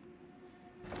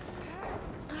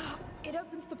 It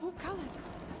opens the portcullis.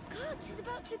 Guards is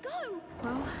about to go.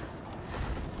 Well,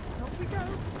 off we go.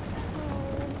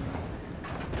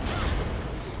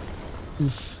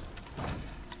 Oof.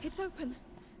 It's open,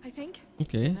 I think.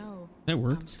 Okay, No, that I'm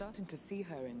worked. starting to see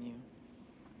her in you.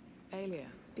 Aelia,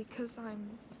 Because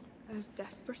I'm as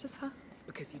desperate as her?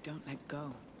 because you don't let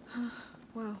go.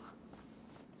 Well,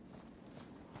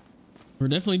 We're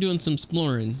definitely doing some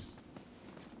exploring.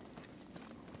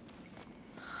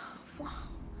 wow.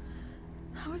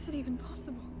 How is it even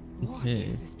possible? What Okay.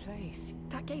 is this place?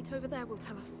 That gate over there will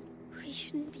tell us. We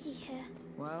shouldn't be here.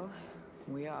 Well,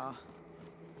 we are.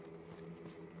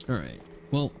 All right.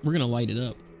 Well, we're gonna light it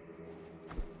up.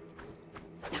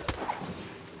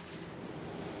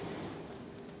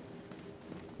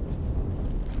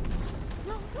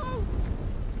 No, no!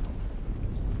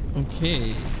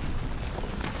 Okay.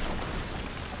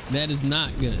 That is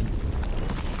not good.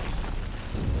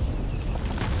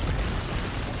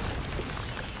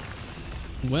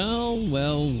 Well,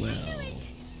 well, well.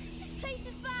 This place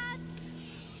is bad.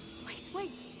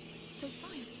 Wait. Those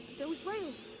fires, those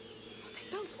rails.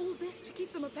 They built all this to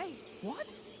keep them at bay.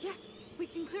 What? Yes, we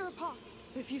can clear a path.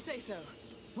 If you say so.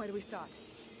 Where do we start?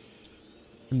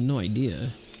 I have no idea.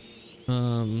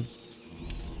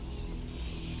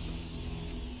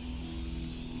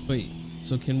 Wait,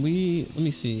 so can we... Let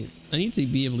me see. I need to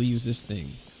be able to use this thing.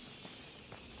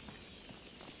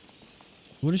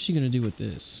 What is she gonna do with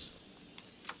this?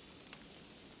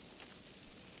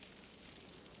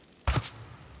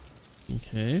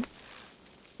 Okay.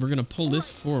 We're gonna pull this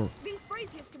forward These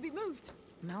braziers can be moved.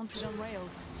 Mounted on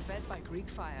rails, fed by Greek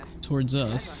fire. towards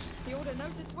us. The Order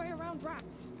knows its way around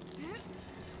rats.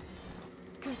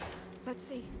 Good. Let's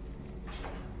see.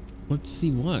 Let's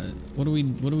see what? What are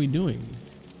we doing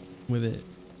with it?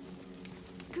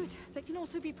 Good. They can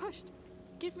also be pushed.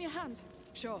 Give me a hand.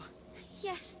 Sure.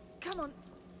 Yes. Come on.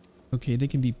 Okay, they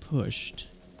can be pushed.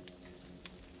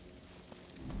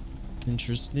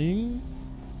 Interesting.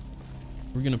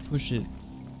 We're gonna push it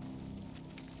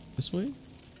this way?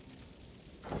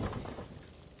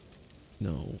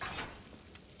 No.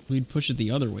 We'd push it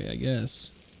the other way, I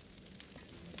guess.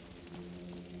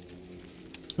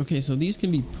 Okay, so these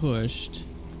can be pushed.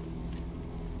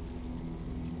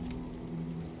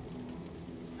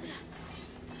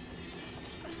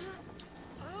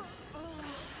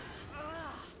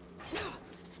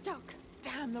 Stuck.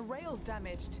 Damn, the rail's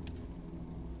damaged.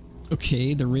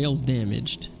 Okay, the rail's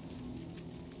damaged.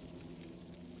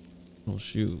 Oh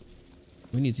shoot.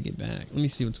 We need to get back. Let me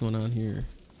see what's going on here.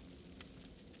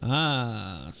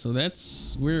 Ah, so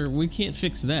that's where we can't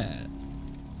fix that.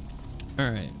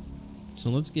 Alright. So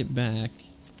let's get back.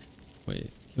 Wait,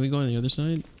 can we go on the other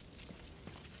side?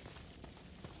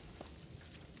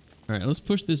 Alright, let's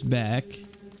push this back.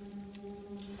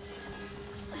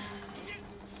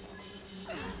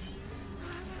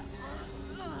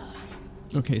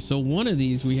 Okay, so one of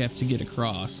these we have to get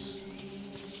across.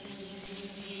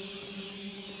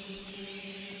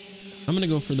 I'm gonna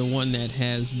go for the one that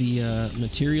has the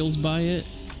materials by it.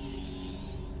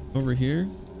 Over here.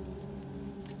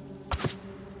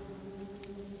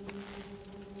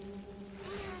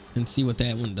 And see what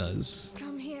that one does.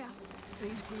 Come here. So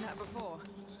you've seen that before?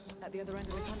 At the other end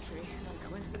of the country? No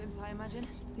coincidence, I imagine?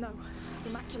 No, the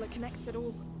macula connects it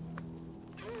all.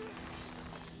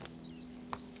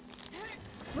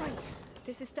 Right.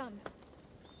 This is done.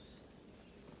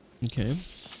 Okay.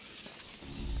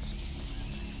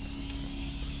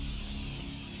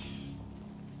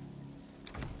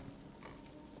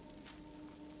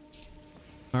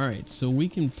 Alright, so we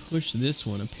can push this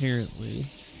one apparently.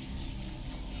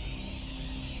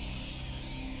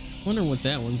 Wonder what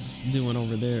that one's doing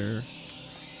over there.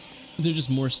 Is there just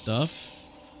more stuff?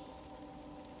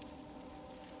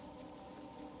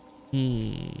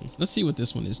 Let's see what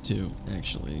this one is too,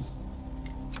 actually.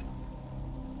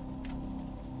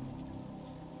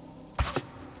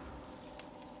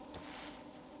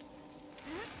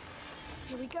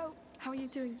 Here we go. How are you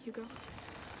doing, Hugo?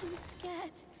 I'm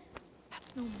scared.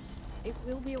 That's normal. It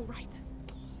will be all right.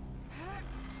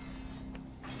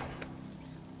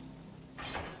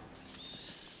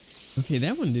 Okay,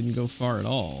 that one didn't go far at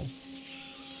all.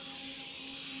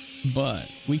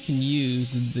 But we can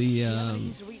use the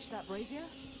Anything to reach that brazier?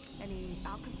 Any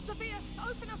alchemy? Sophia,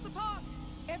 open us apart!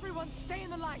 Everyone stay in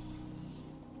the light!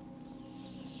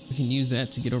 we can use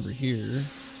that to get over here.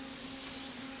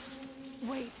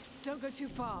 Wait. Don't go too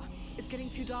far. It's getting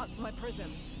too dark for my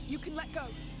prism. You can let go.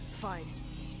 Fine.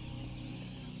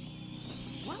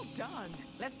 Well done.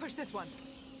 Let's push this one.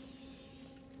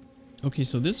 Okay,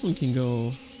 so this one can go.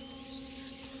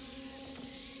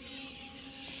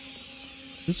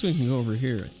 This one can go over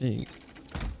here, I think.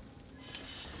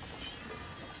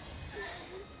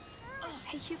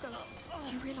 Hey Hugo,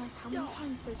 do you realize how many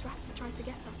times those rats have tried to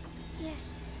get us?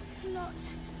 Yes, a lot.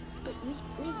 But we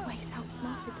always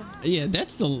outsmarted them. Yeah,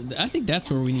 that's the. I think that's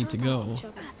where we need to go.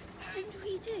 And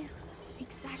we do.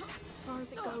 Exactly, that's as far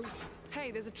as it goes. Hey,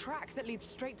 there's a track that leads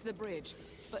straight to the bridge,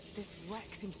 but this wreck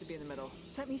seems to be in the middle.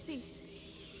 Let me see.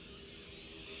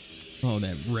 Oh,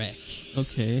 that wreck.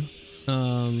 Okay.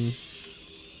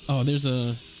 Oh, there's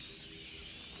a.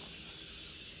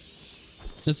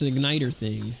 That's an igniter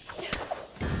thing.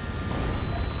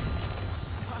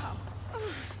 Wow.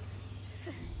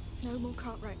 No more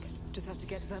cart wreck. Just have to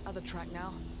get to that other track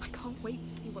now. I can't wait to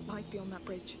see what lies beyond that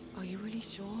bridge. Are you really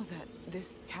sure that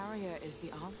this carrier is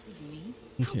the answer you need?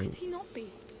 How could he not be?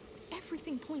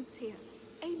 Everything points here.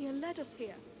 Alia led us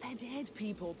here. They're dead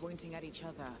people pointing at each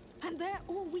other. And they're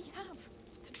all we have.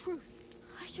 The truth.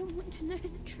 I don't want to know the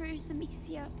truth,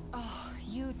 Amicia. Oh,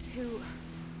 you too.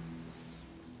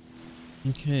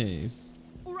 Okay.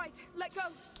 All right, let go.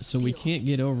 So we can't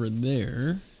get over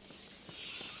there.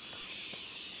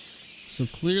 So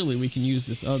clearly we can use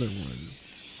this other one.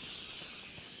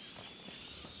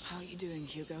 How are you doing,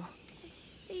 Hugo?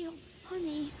 I feel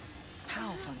funny. How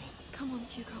funny? Come on,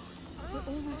 Hugo. We're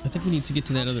almost I think we need to get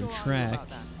to that other Sure are you track. about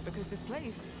that? Because this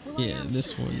place. Well, I Yeah, am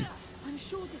this sure. one. I'm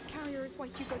sure this carrier is why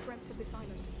Hugo dreamt of this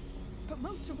island. But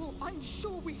most of all, I'm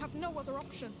sure we have no other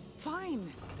option.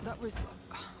 Fine. That was.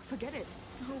 Forget it.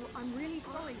 No, I'm really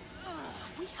sorry.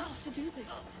 We have to do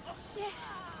this.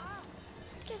 Yes.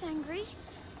 Get angry.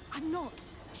 I'm not.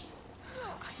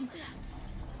 I'm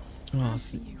Oh,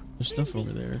 sassing you. there's stuff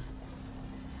over there.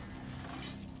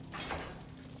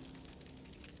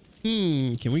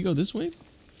 Can we go this way?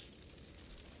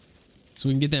 So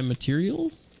we can get that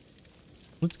material?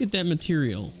 Let's get that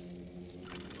material.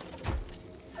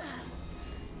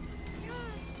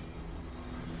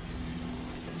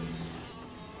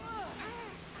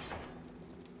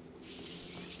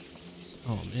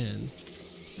 Oh man.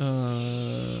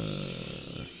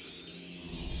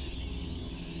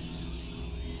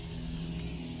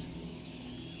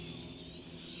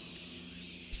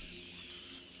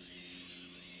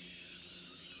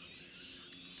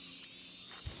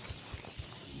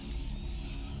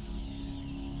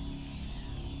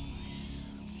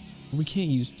 We can't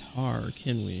use tar,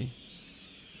 can we?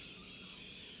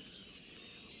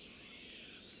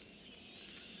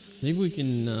 Maybe we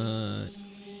can,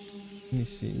 let me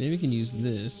see. Maybe we can use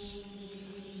this.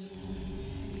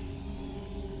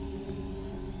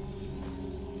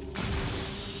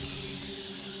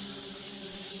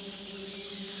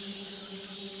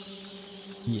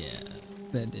 Yeah,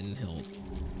 that didn't help.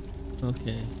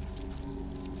 Okay.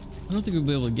 I don't think we'll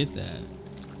be able to get that.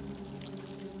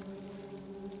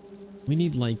 We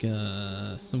need like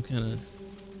some kind of.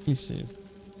 Let me see.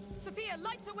 Sophia,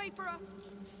 light a way for us.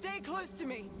 Stay close to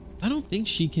me. I don't think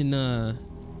she can. I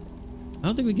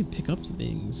don't think we can pick up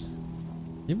things.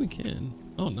 Maybe we can.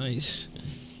 Oh, nice.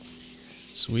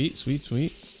 Sweet, sweet,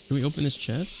 sweet. Can we open this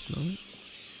chest? No.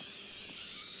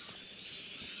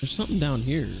 There's something down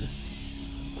here.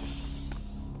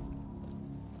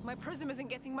 My prism isn't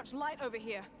getting much light over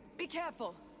here. Be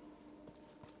careful.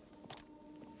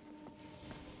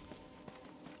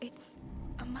 It's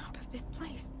a map of this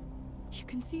place. You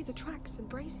can see the tracks and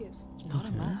braziers. Not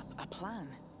a map, a plan.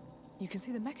 You can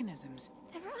see the mechanisms.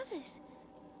 There are others.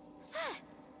 There.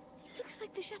 It looks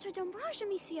like the Chateau d'Ombrage,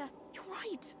 Amicia. You're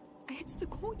right. It's the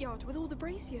courtyard with all the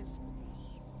braziers.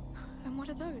 And what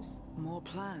are those? More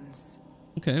plans.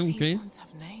 Okay, okay. These ones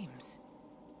have names.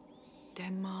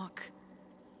 Denmark,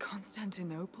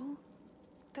 Constantinople.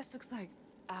 This looks like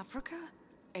Africa,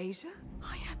 Asia.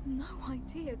 I had no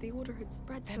idea the order had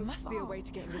spread so There must be a far. way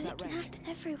to get into Well, that it can wreck. happen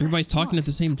everywhere. Everybody's talking at What?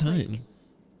 the same A plague?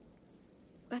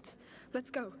 time. Let's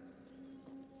go.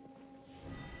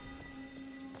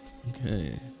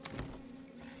 Okay.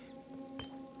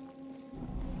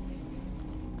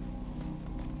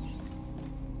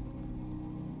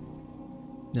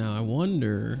 Now I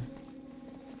wonder.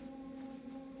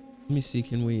 Let me see.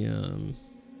 Can we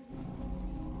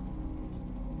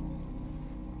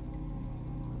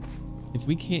if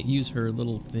we can't use her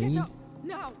little thing? Get up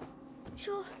now.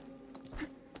 Sure.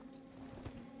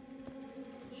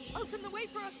 Open the way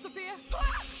for us, Sophia.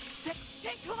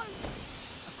 Stay close.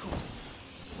 Of course.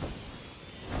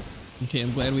 Okay,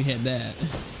 I'm glad we had that.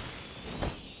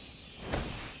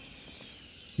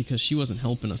 because she wasn't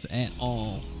helping us at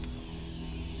all.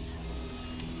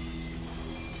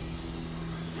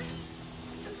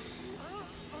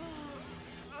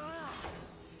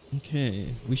 Okay,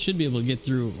 we should be able to get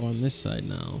through on this side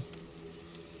now.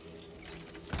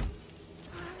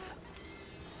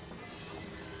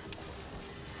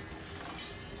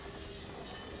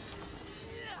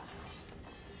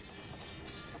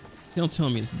 Don't tell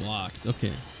me it's blocked. Okay,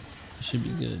 it should be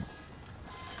good.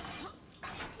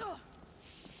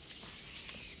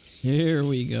 Here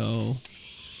we go.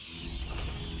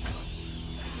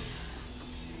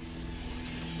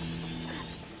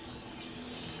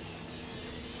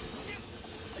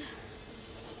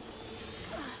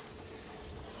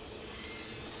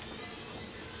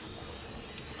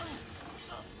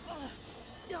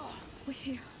 We're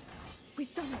here.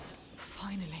 We've done it.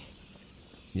 Finally.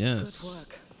 Yes. Good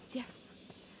work. Yes.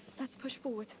 Let's push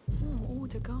forward. More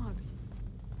Order guards.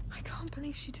 I can't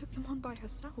believe she took them on by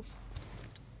herself.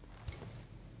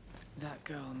 That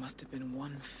girl must have been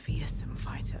one fearsome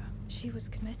fighter. She was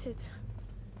committed.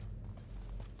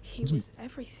 He was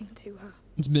everything to her.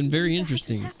 It's been very What the heck was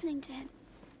interesting. happening to him?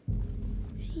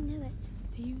 She knew it.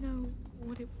 Do you know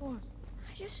what it was?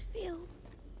 I just feel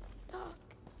dark.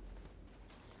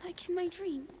 Like in my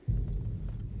dream.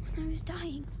 When I was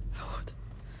dying. Lord,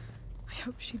 I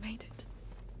hope she made it.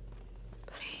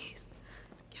 Please,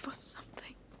 give us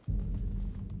something.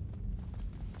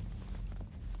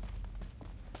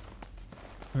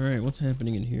 All right, what's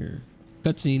happening in here?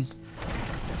 Cutscene.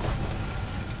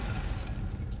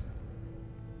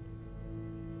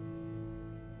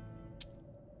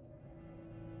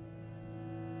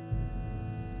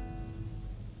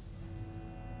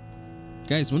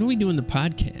 Guys, when are we doing the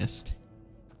podcast?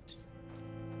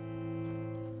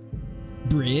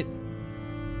 Brit,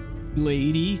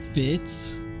 Lady,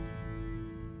 Fitz,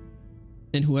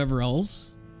 and whoever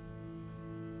else.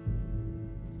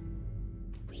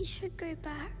 We should go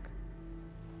back.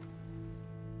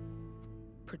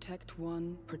 Protect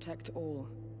one, protect all.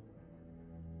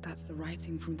 That's the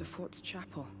writing from the fort's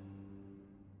chapel.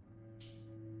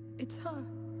 It's her.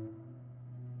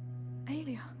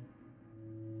 Aelia.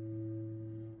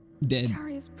 Dead.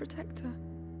 Carrier's protector.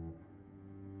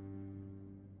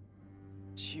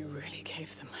 She really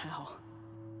gave them hell.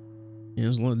 Yeah,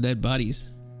 there's a lot of dead bodies.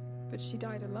 But she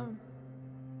died alone.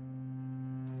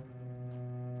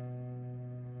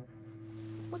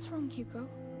 What's wrong, Hugo?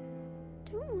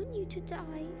 Don't want you to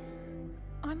die.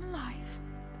 I'm alive.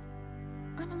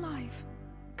 I'm alive.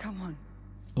 Come on,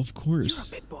 Of you're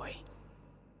course. a big boy.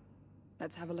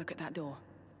 Let's have a look at that door.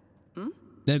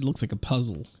 That looks like a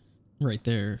puzzle right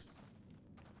there.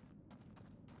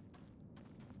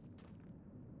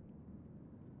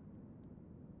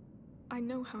 I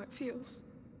know how it feels.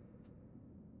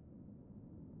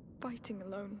 Fighting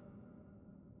alone.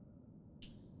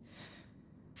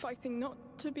 Fighting not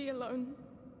to be alone.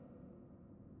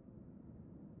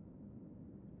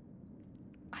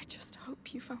 I just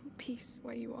hope you found peace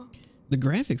where you are. The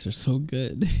graphics are so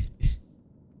good.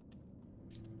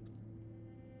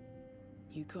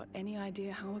 You got any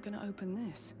idea how we're gonna open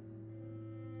this?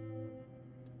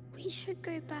 We should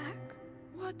go back.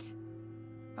 What?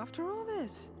 After all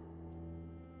this?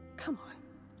 Come on.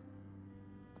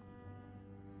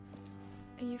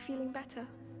 Are you feeling better?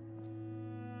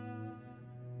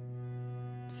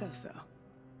 So-so.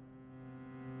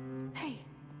 Hey,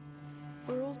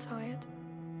 we're all tired,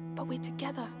 but we're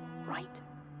together, right?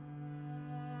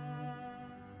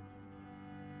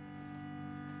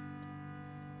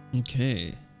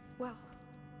 Okay. Well,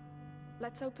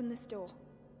 let's open this door.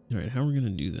 All right, how are we gonna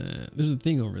do that? There's a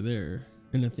thing over there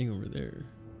and a thing over there.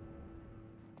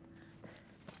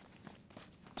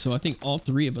 So I think all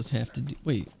three of us have to do.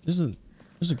 Wait, there's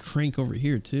a crank over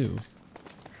here too.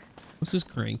 What's this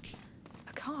crank?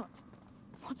 A cart.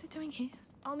 What's it doing here?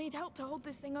 I'll need help to hold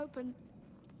this thing open.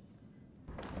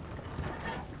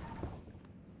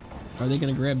 Are they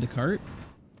gonna grab the cart?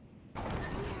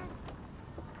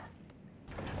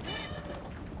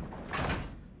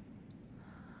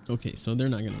 Okay, so they're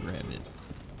not gonna grab it.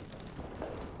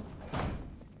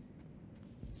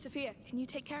 Sophia, can you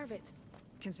take care of it?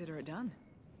 Consider it done.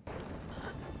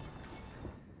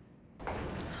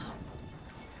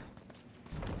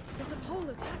 There's a pole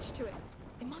attached to it.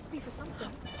 It must be for something.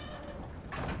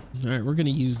 All right, we're gonna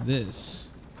use this.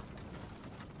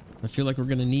 I feel like we're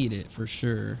gonna need it for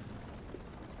sure.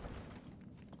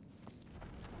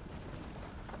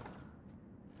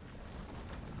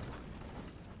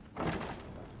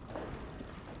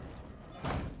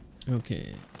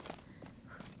 Okay.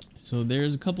 So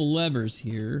there's a couple levers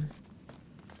here.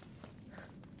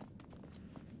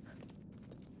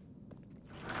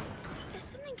 There's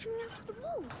something something coming out of the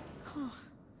wall. Huh.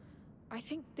 I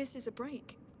think this is a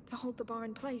break to hold the bar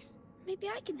in place. Maybe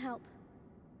I can help.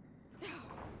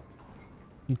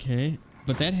 Okay,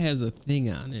 but that has a thing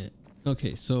on it.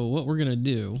 Okay, so what we're gonna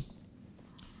do,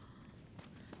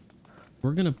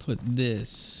 we're gonna put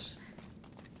this.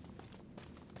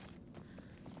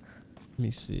 Let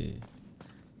me see.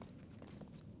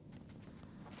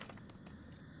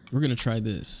 We're gonna try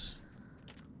this.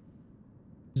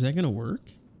 Is that gonna work?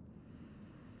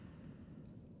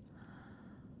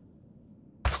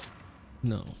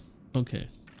 No. Okay.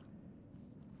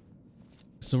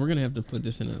 So we're gonna have to put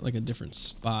this in like a different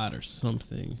spot or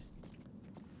something.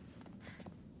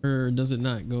 Or does it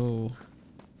not go?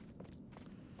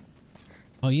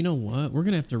 Oh, you know what? We're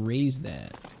gonna have to raise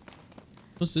that.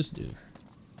 What's this do?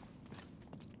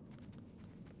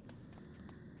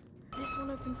 This one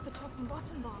opens the top and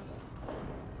bottom bars.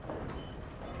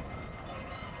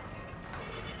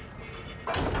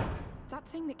 That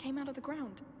thing that came out of the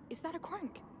ground, is that a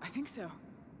crank? I think so.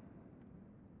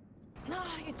 Nah,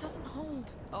 it doesn't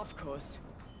hold. Of course.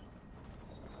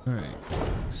 All right.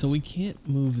 So we can't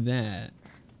move that.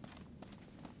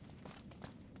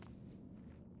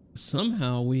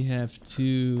 Somehow we have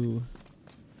to.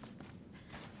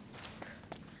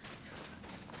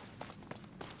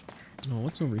 Oh,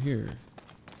 what's over here?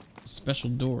 A special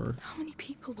door. How many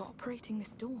people were operating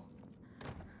this door?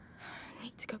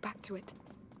 Need to go back to it.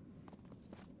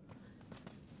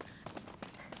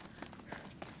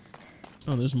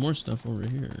 Oh, there's more stuff over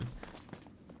here.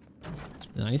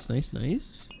 Nice, nice,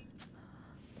 nice.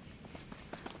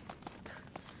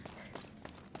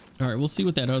 All right, we'll see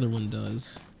what that other one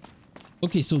does.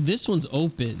 Okay, so this one's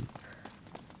open.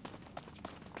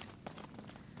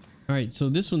 All right, so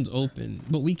this one's open,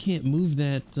 but we can't move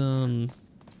that.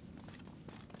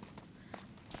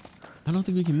 I don't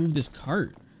think we can move this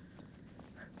cart.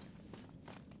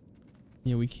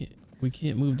 Yeah, we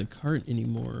can't move the cart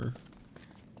anymore.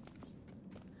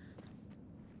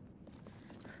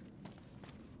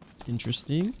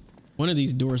 Interesting. One of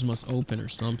these doors must open or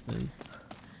something.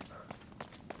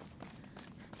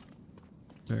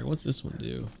 All right, what's this one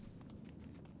do?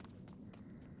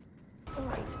 All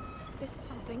right, this is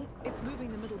something. It's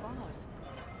moving the middle bars.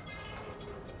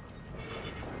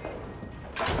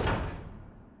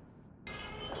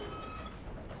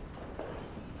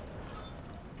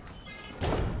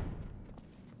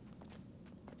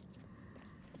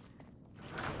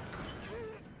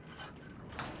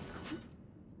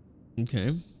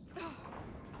 Okay.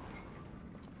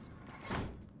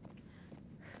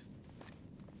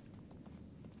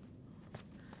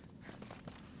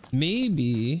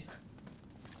 Maybe.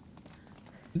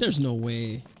 There's no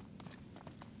way.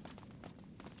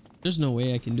 There's no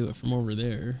way I can do it from over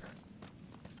there.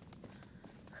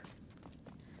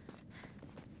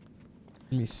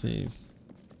 Let me see.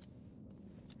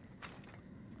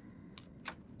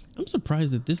 I'm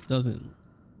surprised that this doesn't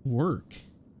work.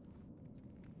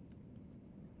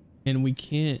 And we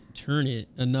can't turn it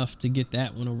enough to get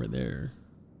that one over there.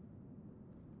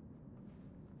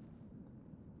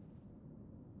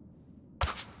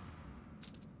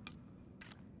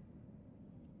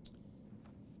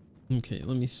 Okay,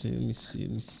 let me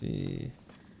see.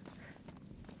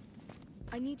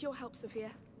 I need your help, Sophia.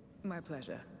 My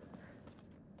pleasure.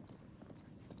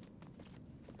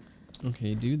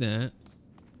 Okay, do that.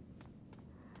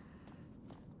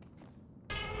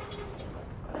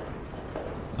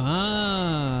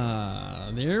 Ah,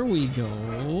 there we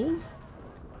go.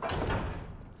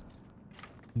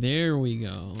 There we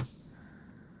go.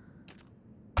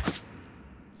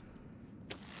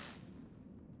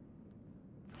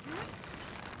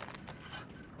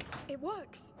 It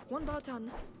works. One bar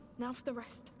done. Now for the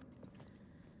rest.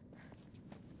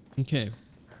 Okay.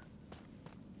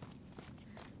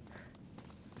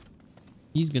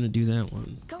 He's gonna do that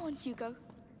one. Go on, Hugo.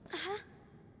 Uh-huh.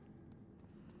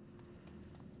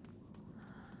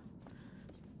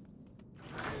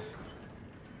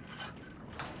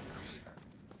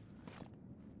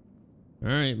 All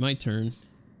right, my turn.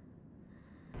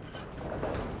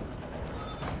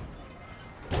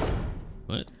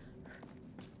 What?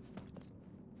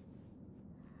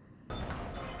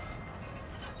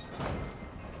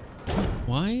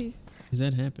 Why is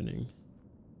that happening?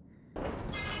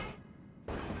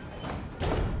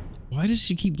 Why does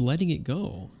she keep letting it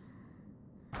go?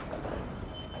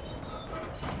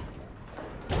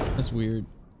 That's weird.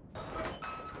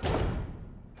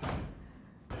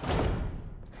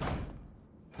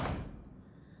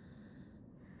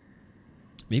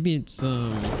 Maybe it's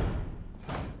I'm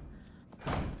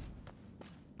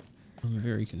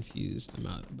very confused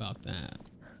about that.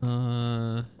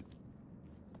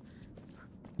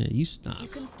 Yeah, you stop. You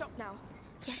can stop now.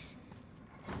 Yes.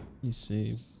 Let me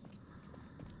see.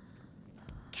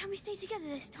 Can we stay together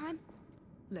this time?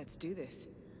 Let's do this.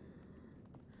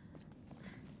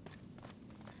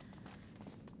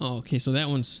 Oh, okay, so that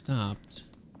one stopped.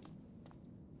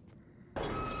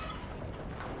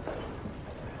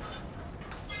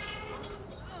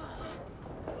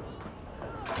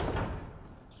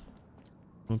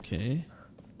 Okay.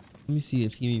 Let me see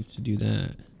if he needs to do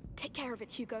that. Take care of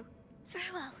it, Hugo. Very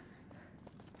well.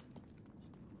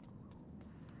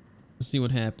 Let's see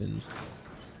what happens.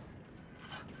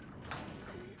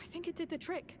 I think it did the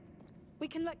trick. We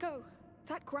can let go.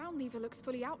 That ground lever looks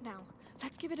fully out now.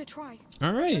 Let's give it a try.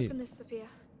 All Let's right. open this, Sophia.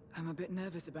 I'm a bit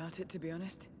nervous about it, to be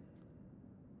honest.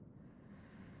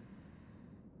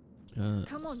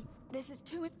 Come on. This is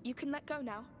too... You can let go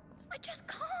now. I just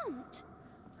can't.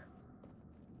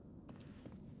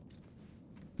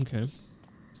 Okay.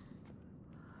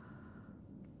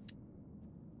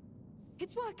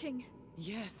 It's working.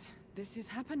 Yes, this is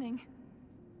happening.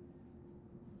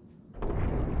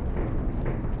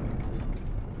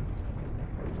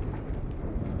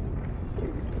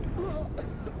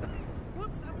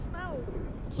 What's that smell?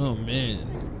 Oh man.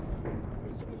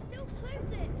 We can still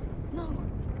close it. No.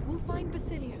 We'll find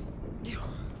Basilius.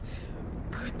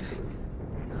 Goodness.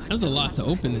 There's a lot to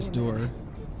open this door.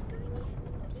 It's going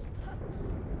even deeper.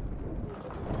 We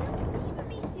can still leave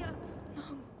Amicia.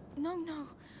 No.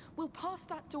 We'll pass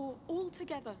that door all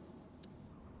together.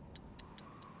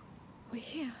 We're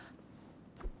here.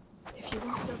 If you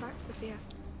want to go back, Sophia,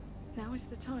 now is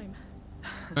the time.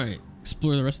 All right.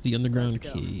 Explore the rest of the underground Let's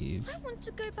go. cave. I want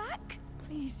to go back.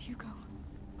 Please, Hugo.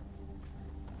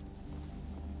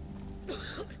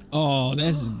 Oh,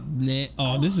 that's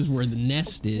oh, this is where the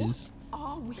nest is.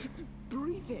 Are we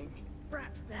breathing?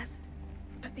 Rat's nest.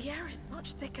 But the air is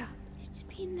much thicker. It's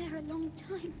been there a long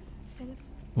time.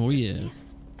 Since... Oh yeah.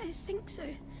 Basilius. I think so.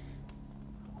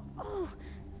 Oh,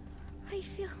 I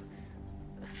feel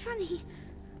funny.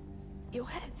 Your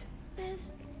head.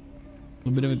 There's A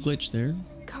little bit of a glitch there.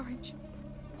 Courage.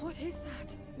 What is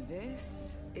that?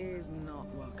 This is not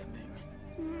welcoming.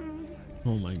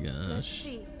 Oh my Let's gosh.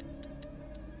 see.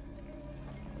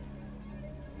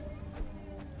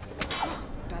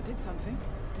 That did something.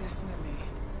 Definitely.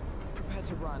 Prepare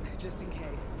to run, just in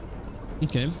case.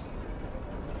 Okay.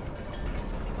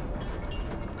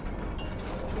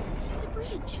 it's a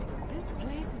bridge. This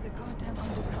place is a goddamn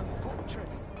underground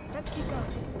fortress. Let's keep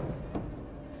going.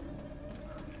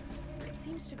 It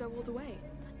seems to go all the way.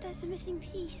 But there's a missing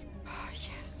piece.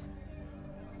 Yes.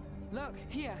 Look,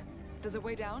 here. There's a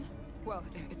way down. Well,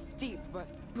 it's steep, but...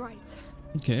 Right.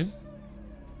 Okay.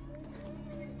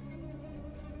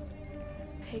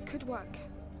 It could work.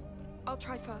 I'll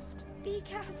try first. Be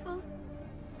careful.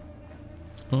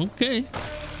 Okay.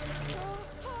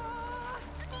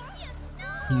 Amicia,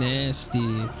 no!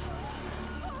 Nasty.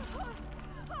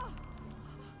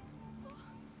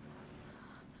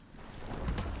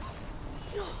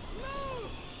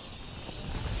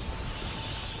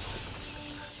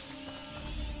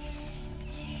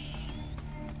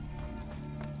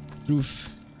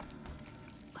 Oof.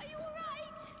 Are you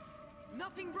alright?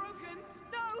 Nothing broken.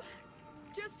 No.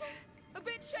 Just a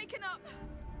bit shaken up.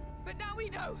 But now we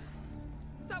know.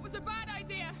 That was a bad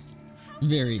idea.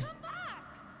 Very. Come back!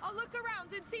 I'll look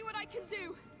around and see what I can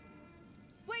do.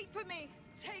 Wait for me.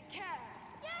 Take care.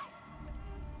 Yes!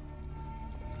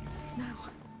 Now.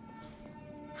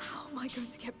 How am I going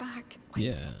to get back? Wait.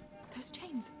 Yeah. Those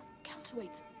chains.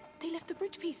 Counterweights. They left the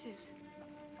bridge pieces.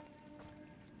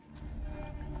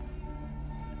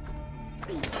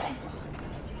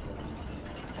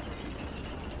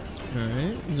 All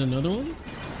right. There's another one.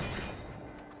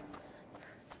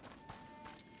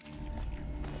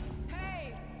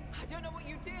 Hey! I don't know what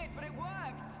you did, but it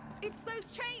worked. It's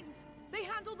those chains. They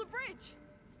handle the bridge.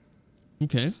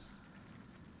 Okay.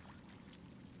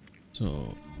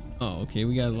 So, oh, okay.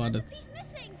 We got a lot of Piece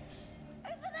missing!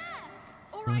 Over there!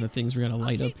 All a right. lot of things we gotta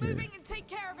light I'll up keep here. moving and take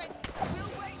care of it.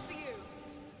 We'll wait for you.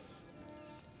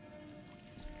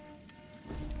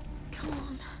 Come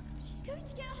on. She's going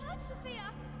to get hurt,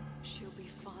 Sophia! She'll be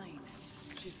fine.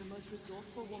 She's the most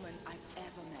resourceful woman I've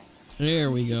ever met. There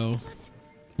we go. But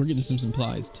We're getting some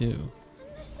supplies too.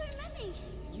 and there's so many!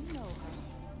 You know her.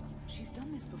 She's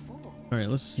done this before. All right.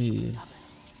 Let's see. Stubborn.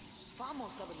 Far more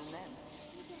stubborn than them.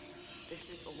 This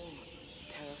is all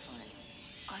terrifying.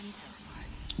 I'm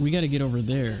terrified. We got to get over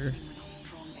there. We're not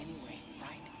strong anyway,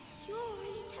 right? You're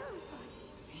really terrified.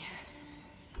 Yes.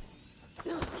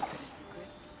 Keep it a secret.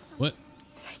 What?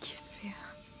 Thank you, Sophia.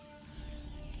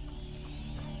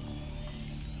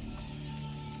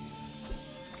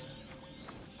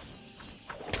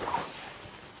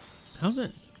 How's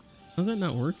that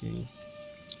not working?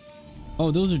 Oh,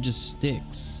 those are just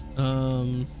sticks.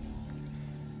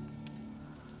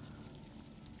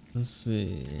 Let's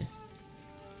see.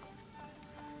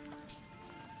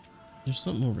 There's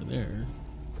something over there.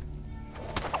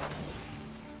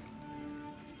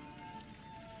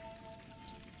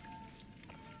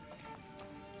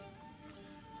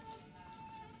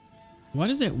 Why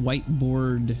does that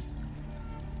whiteboard...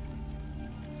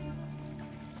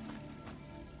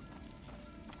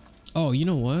 Oh, you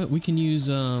know what? We can use,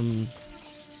 we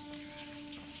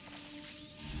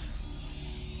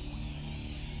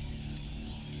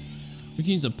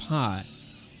can use a pot.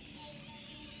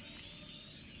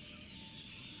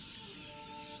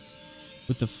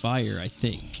 With the fire, I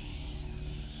think.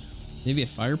 Maybe a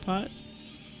fire pot?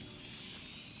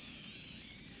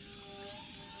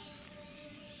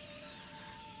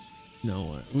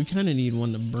 No, we kind of need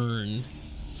one to burn.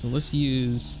 So let's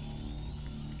use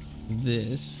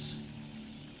this.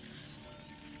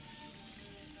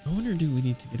 I wonder, do we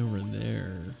need to get over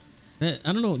there? That,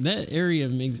 I don't know, that area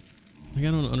makes... Like,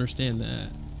 I don't understand that.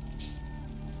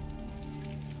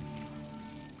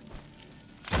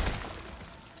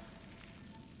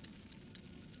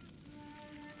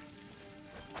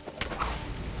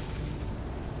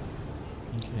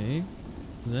 Okay.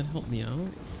 Does that help me out?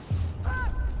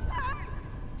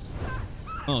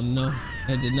 Oh no,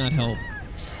 that did not help.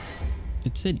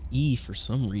 It said E for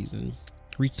some reason.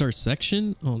 Restart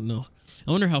section? Oh no.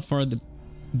 I wonder how far the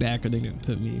back are they gonna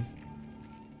put me?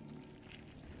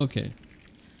 Okay.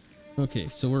 Okay,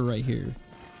 so we're right here.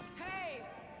 Hey!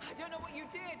 I don't know what you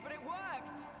did, but it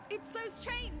worked! It's those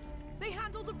chains! They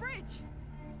handle the bridge!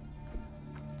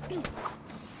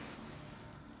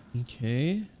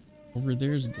 Okay. Over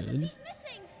there's There's another good. piece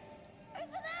missing.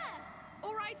 Over there.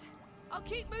 Alright, I'll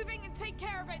keep moving and take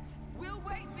care of it. We'll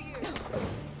wait for you.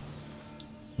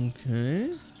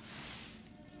 Okay.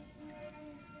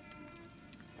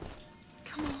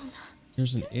 Come on.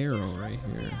 There's an arrow right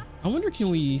here. I wonder, can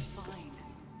we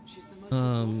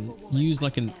use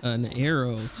like an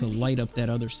arrow to light up that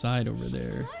other side over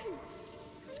there? No.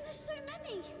 There's so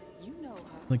many. You know her.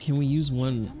 Like, can we use She's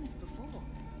one? done this before.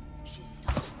 She's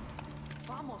stubborn.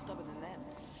 Far more stubborn than them.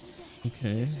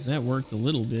 Okay, that worked a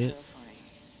little bit. Terrifying.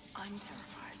 I'm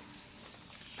terrified.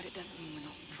 But it doesn't mean we're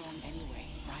not strong anyway,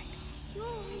 right? You're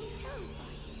really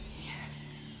terrified. Yes.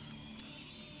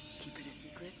 Keep it a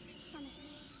secret.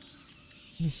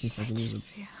 Let me see if I can use a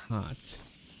pot.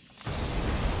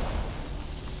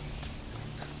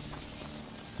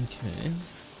 Okay,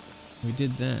 we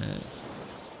did that.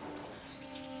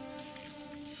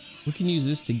 We can use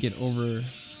this to get over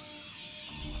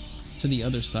to the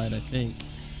other side, I think.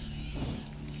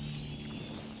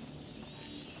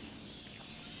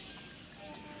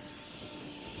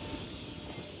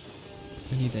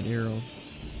 I need that arrow.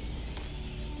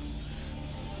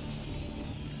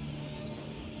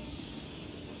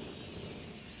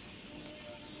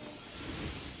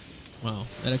 Wow,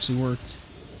 that actually worked.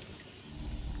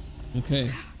 Okay.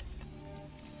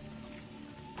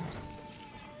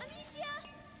 Amicia,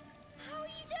 how are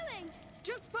you doing?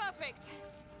 Just perfect.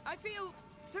 I feel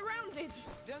surrounded.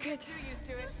 Don't get too used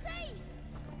to You're it. safe.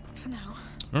 For now.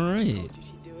 All right. Told you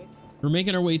she'd do it. We're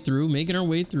making our way through, making our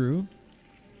way through.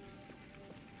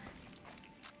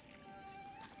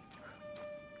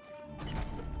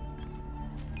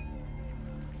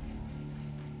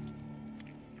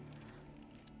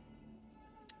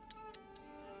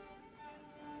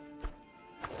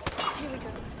 Here we go.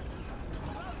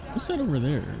 What's that over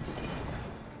there?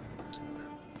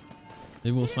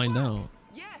 Maybe we'll find out.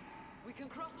 Yes, we can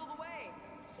cross all the way.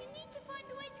 You need to find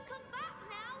a way to come back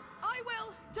now. I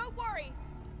will. Don't worry.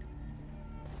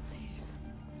 Please.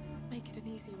 Make it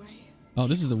an easy way. Oh,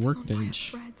 this is a Wire workbench.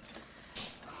 thread.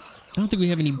 I don't think we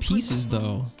have any pieces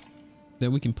though that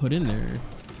we can put in there.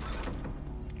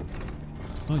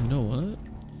 Oh, you know what?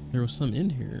 There was some in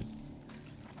here.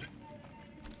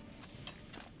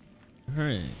 All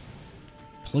right.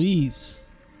 Please.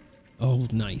 Oh,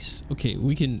 nice. Okay,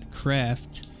 we can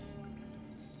craft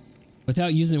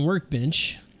without using a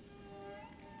workbench.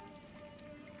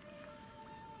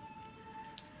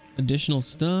 Additional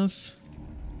stuff.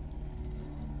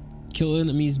 Kill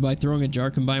enemies by throwing a jar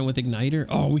combined with igniter.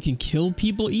 Oh, we can kill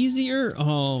people easier?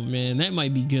 Oh, man, that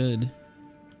might be good.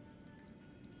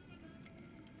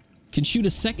 Can shoot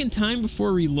a second time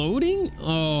before reloading?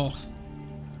 Oh.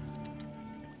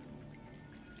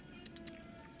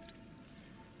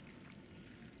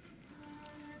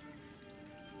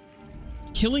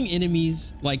 Killing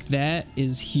enemies like that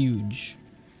is huge.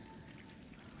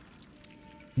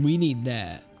 We need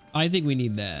that. I think we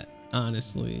need that,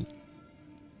 honestly.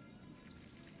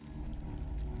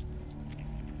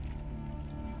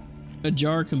 A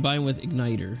jar combined with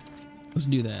igniter. Let's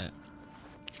do that.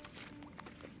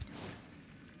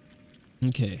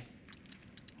 Okay.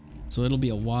 So it'll be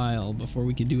a while before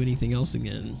we can do anything else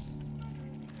again.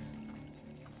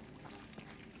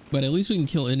 But at least we can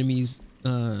kill enemies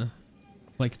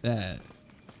like that.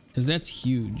 Because that's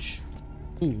huge.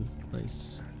 Ooh,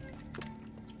 nice.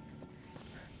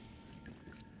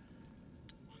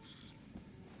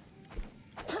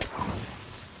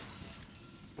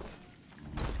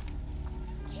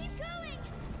 Keep going!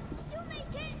 You'll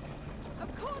make it!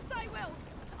 Of course I will!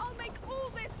 I'll make all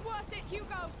this worth it,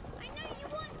 Hugo! I know you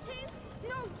want to!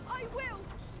 No, I will!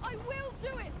 I will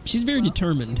do it! She's very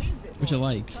determined, She means it, which I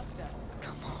Lord. like. Trust her.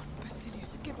 Come on,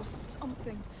 Basilius, give us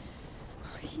something.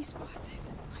 He's worth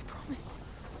it, I promise.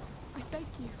 I beg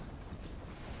you.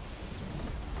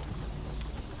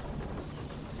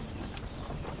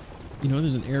 You know,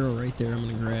 there's an arrow right there I'm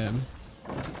gonna grab.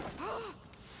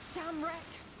 Damn wreck!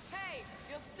 Hey,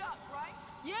 you're stuck, right?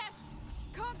 Yes!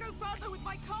 Can't go further with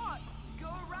my cart! Go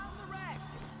around the wreck!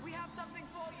 We have something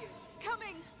for you!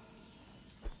 Coming!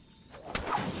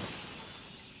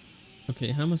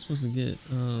 Okay, how am I supposed to get,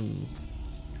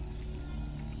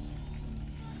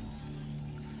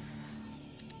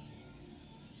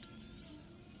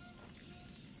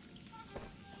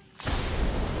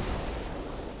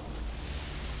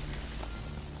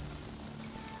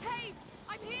 Hey!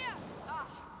 I'm here! Ah,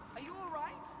 are you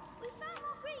alright? We found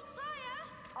more Greek fire!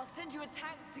 I'll send you a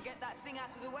tank to get that thing out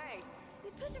of the way. We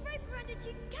put a rope around it so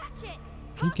you can catch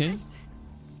it! okay.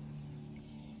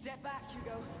 Step back,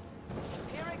 Hugo.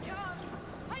 Here it comes!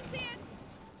 I see it!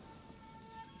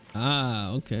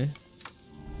 Ah, okay.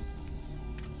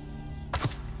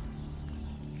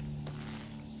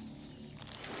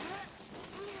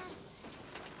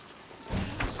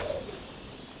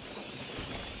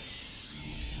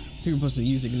 I think we're supposed to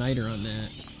use igniter on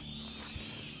that.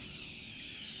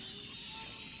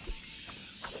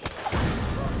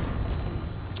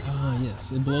 Ah,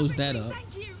 yes, it blows that up.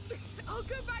 Thank you! I'll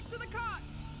go back to the cart!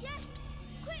 Yes!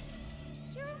 Quick!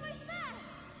 You're almost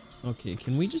there! Okay,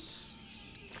 can we just...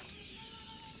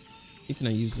 Hey, can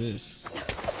I use this?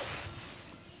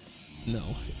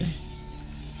 No.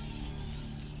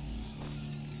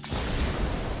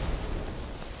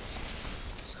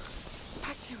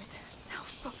 Back to it. Now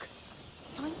focus.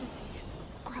 Find Basilius.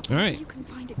 Grab All whatever right, you can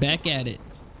find it. back at it.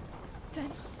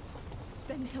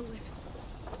 Then he'll live.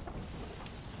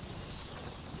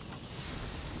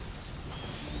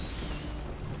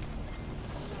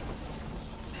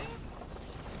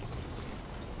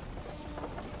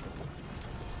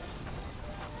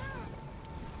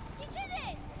 You did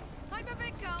it! I'm a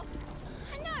big girl!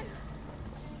 I know!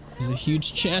 There's a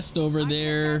huge chest over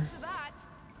there. After that,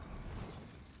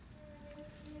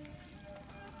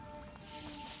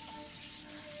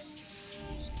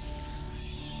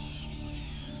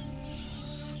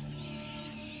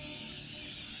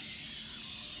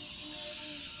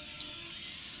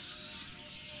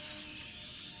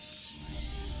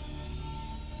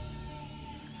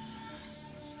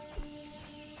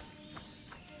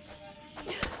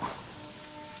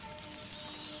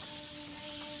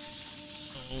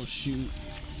 Oh shoot.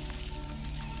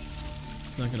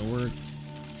 It's not gonna work.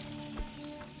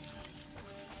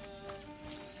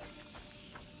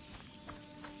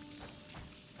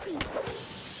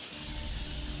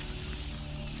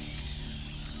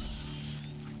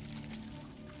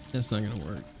 That's not gonna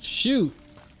work. Shoot!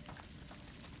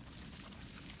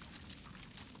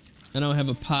 I don't have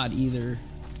a pot either.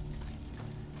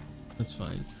 That's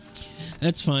fine.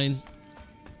 That's fine.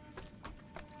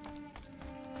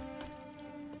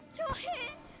 You're here!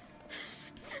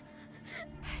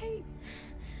 Hey!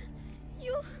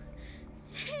 You're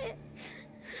here!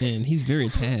 And he's very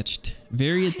attached.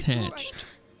 Very It's all right. attached.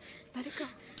 Let it go.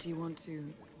 Do you want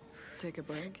to take a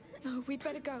break? No, we'd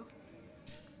better go.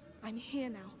 I'm here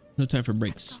now. No time for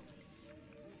breaks.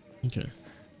 Okay.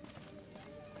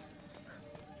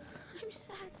 I'm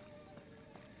sad.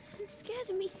 I'm scared,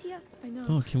 Amicia. I know.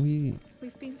 Oh, can we...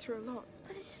 We've been through a lot.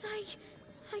 But it's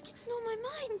like it's not my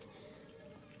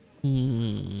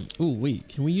mind. Oh, wait.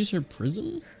 Can we use her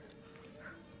prism?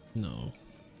 No.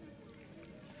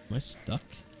 Am I stuck?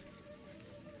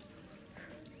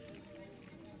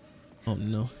 Oh,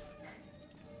 no.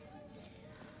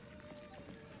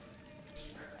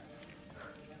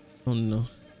 Oh, no.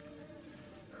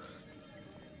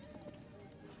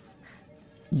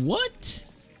 What?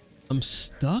 I'm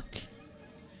stuck?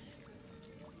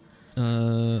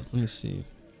 Let me see.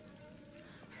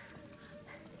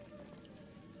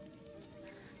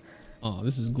 Oh,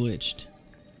 this is glitched.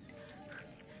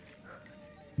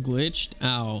 Glitched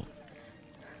out.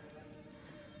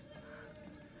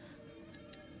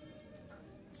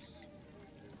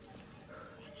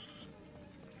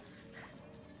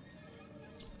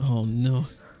 Oh no.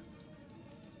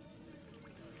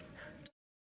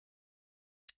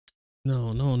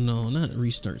 No, no, no, not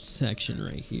restart section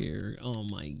right here. Oh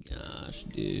my gosh,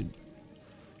 dude.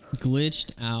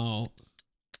 Glitched out.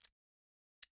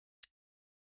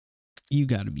 You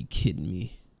gotta be kidding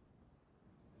me.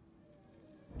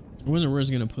 I wonder where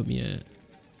it's gonna put me at.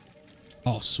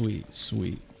 Oh, sweet,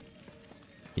 sweet.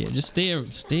 Yeah, just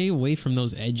stay away from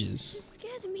those edges. I'm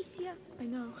scared, Amicia. I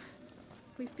know.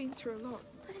 We've been through a lot.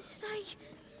 But it's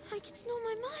like it's not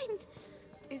my mind.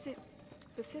 Is it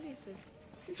Basilius's?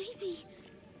 Maybe.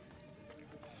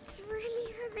 It's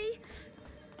really heavy.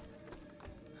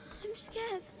 I'm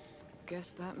scared.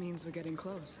 Guess that means we're getting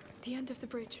close. The end of the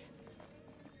bridge.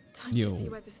 Time Yo, to see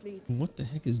where this leads. what the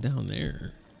heck is down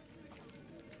there?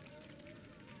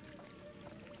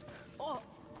 Oh,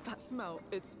 that smell.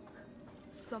 It's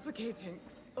suffocating.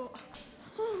 Oh.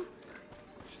 Oh,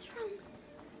 it's wrong.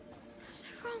 So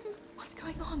wrong. What's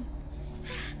going on? It's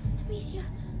there, Amicia.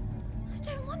 I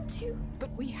don't want to.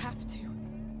 But we have to.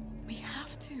 We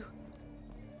have to.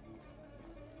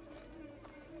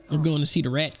 We're going to see the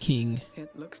Rat King.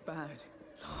 It looks bad.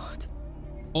 Lord,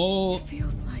 Oh, it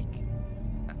feels like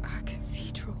a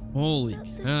cathedral. holy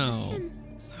Felt this cow. for him.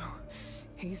 So,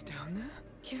 he's down there?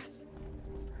 Yes.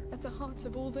 At the heart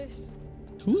of all this,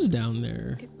 Who's down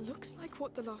there? it looks like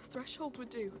what the last threshold would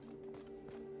do.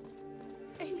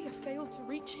 Aelia failed to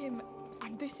reach him,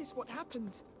 and this is what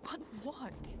happened. But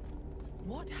what?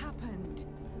 What happened?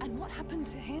 And what happened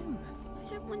to him? I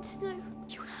don't want to know.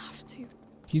 You have to.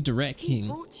 He's the Rat He King.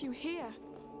 brought you here.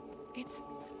 It's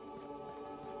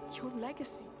your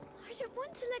legacy. I don't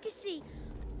want a legacy.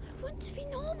 I want to be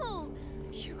normal.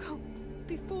 Hugo,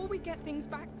 before we get things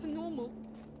back to normal,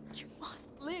 you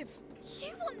must live.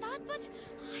 You want that, but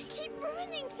I keep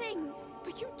ruining things.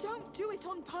 But you don't do it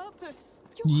on purpose.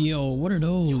 Yo, what are You're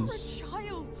those? a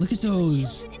child. Look at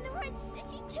those. Children in the Red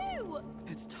City too.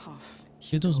 It's tough.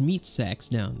 Look at those meat sacks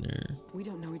down there. We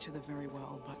don't know each other very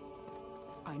well, but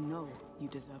I know you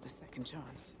deserve a second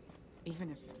chance. Even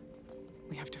if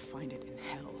we have to find it in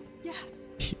hell. Yes.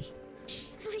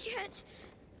 My head.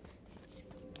 It's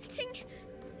getting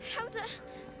louder.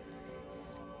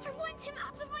 I want him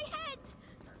out of my head.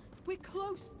 We're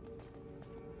close.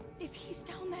 If he's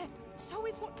down there, so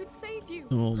is what could save you.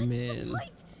 Oh What's the man.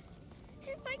 point?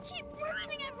 If I keep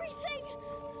ruining everything.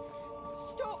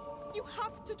 Stop. You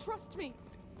have to trust me.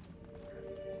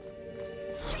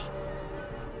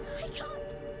 I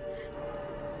can't.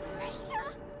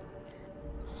 Marissa.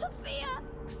 Sophia.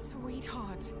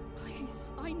 Sweetheart. Please,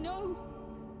 I know.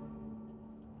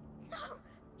 No,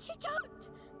 you don't.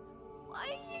 Why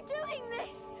are you doing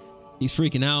this? He's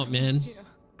freaking out, man. Lucia,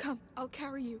 Come, I'll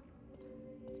carry you.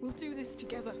 We'll do this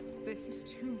together. this is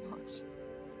too much.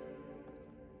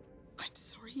 I'm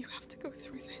sorry you have to go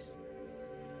through this.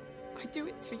 I do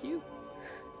it for you.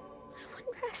 I want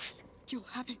rest. You'll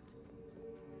have it.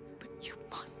 But you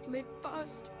must live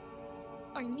first.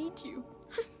 I need you.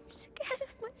 I'm scared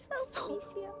of myself, Stop.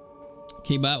 Alicia.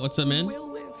 K-Bot, what's up, man? We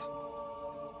will live.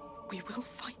 We will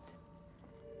fight.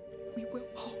 We will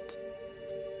hold.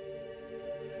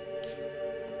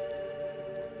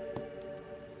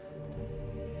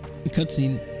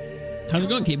 Cutscene. How's it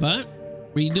going, K-Bot?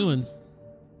 What are you doing?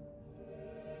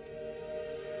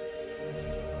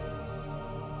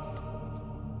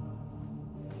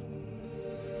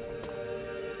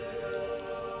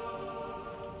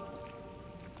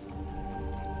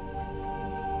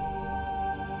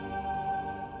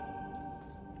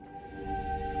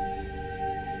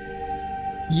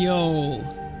 Yo.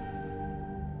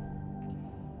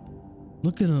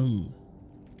 Look at him.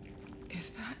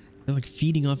 Is that? They're like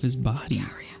feeding off his body.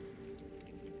 Carrier.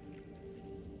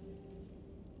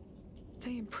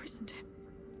 They imprisoned him.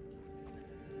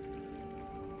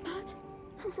 But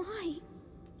why?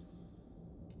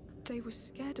 They were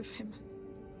scared of him.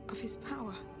 Of his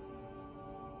power.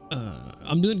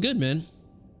 I'm doing good, man.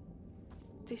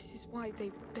 This is why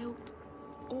they built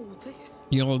all this.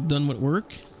 Y'all done with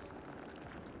work?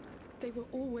 They were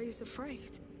always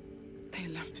afraid. They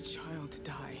left a child to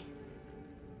die.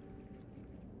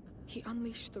 He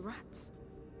unleashed the rats.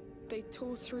 They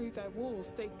tore through their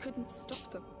walls. They couldn't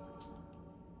stop them.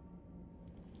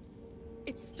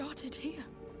 It started here.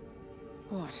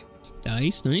 What?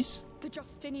 Nice, nice. The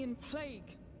Justinian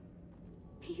plague.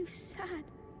 He was sad.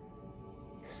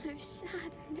 So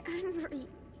sad and angry.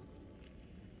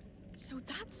 So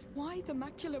that's why the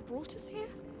macula brought us here?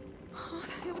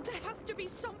 There has to be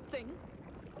something.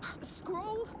 A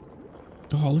scroll?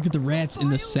 Oh, look at the rats in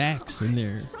the File? sacks in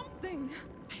there. Something.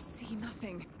 I see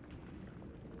nothing.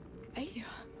 Aelia.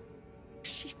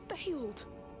 She failed.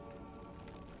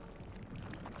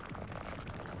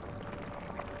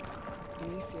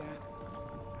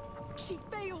 She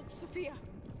failed, Sophia.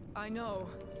 I know.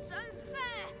 It's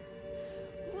unfair.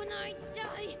 When I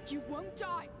die, You won't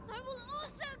die. I will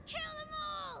also kill them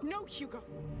all! No, Hugo.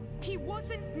 He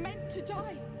wasn't meant to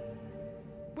die.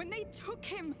 When they took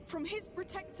him from his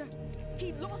protector,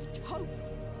 he lost hope.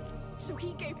 So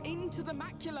he gave in to the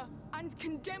macula and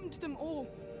condemned them all.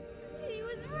 He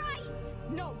was right!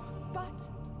 No, but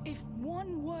if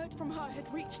one word from her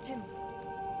had reached him,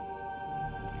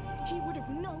 he would have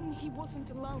known he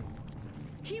wasn't alone.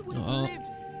 He would have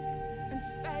lived and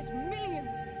spared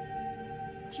millions.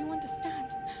 Do you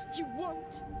understand? You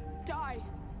won't die.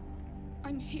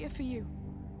 I'm here for you,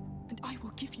 and I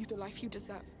will give you the life you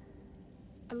deserve.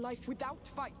 A life without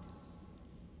fight.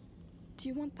 Do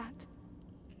you want that?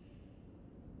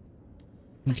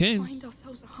 Okay. Let's find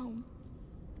ourselves a home.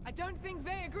 I don't think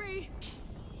they agree.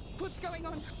 What's going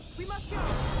on? We must go.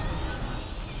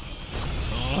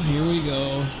 Oh, here we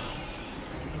go.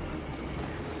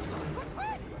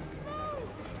 Quick! Move!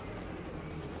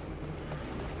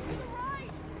 To the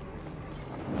right!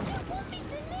 You want me to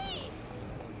leave?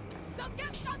 They'll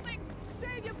get nothing!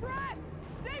 Save your breath!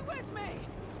 Stay with me!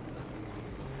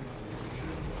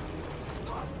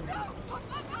 Oh, no!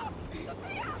 Up!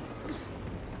 Sophia!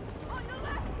 On your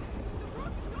left! The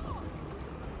front door!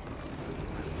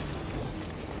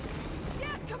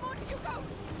 Yeah, come on, Hugo!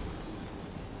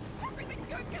 Everything's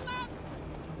going to collapse!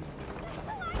 They're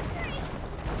so angry!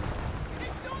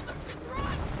 Ignore them, just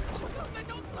run! Oh no, they're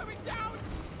not slowing down!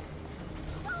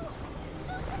 So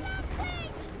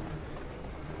collapsing!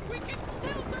 We can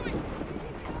still do it!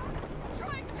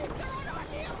 Try and take her on our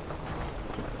heels!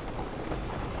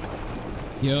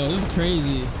 Yo, this is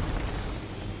crazy.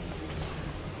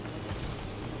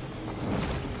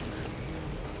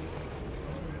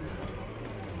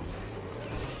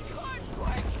 Come on,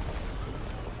 quick!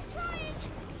 Trying!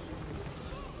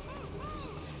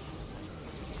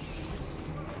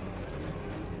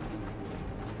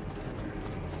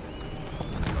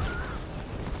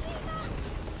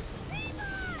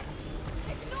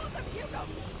 Ignore them, Hugo!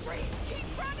 Breathe! Keep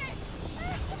running!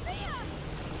 Sophia!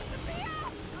 Sophia!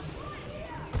 I'm right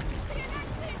here! See an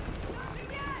exit! Nothing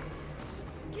yet!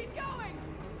 Keep going!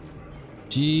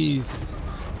 Jeez.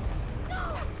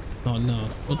 Oh no.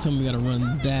 Don't tell me we gotta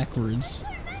run backwards. So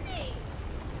many!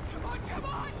 Come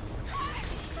on!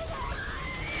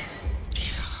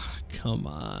 Come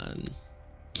on.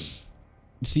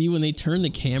 See, when they turn the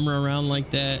camera around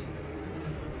like that.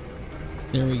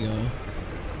 There we go.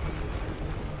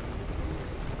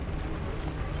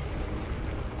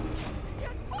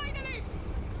 Yes, finally!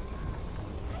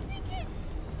 I think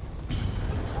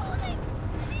it's falling!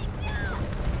 Amicia!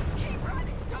 Keep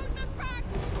running! Don't look back!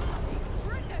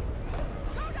 Brutus!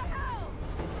 Go to hell!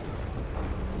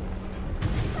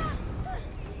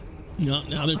 No,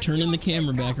 now they're turning the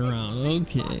camera back around.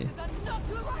 Okay. Not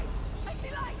to the right! I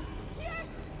see light! Yes!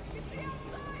 It's the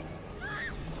outside!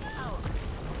 No!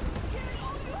 Give it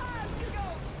all you have, Hugo!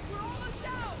 We're almost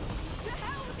down! To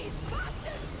hell with these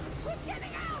bastards! Who's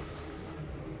getting out?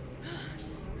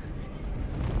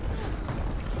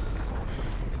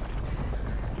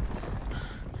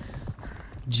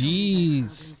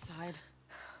 Jeez. Inside.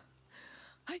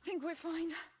 I think we're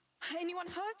fine. Anyone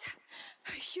hurt?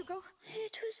 Hugo?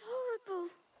 It was horrible.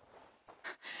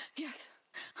 Yes.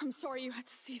 I'm sorry you had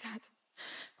to see that.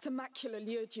 The macula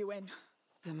lured you in.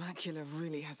 The macula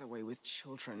really has a way with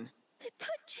children. They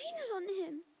put chains on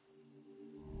him.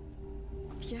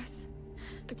 Yes,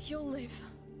 but you'll live.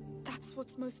 That's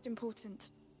what's most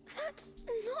important. That's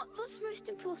not what's most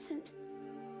important.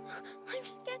 I'm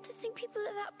scared to think people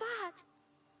are that bad.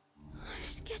 I'm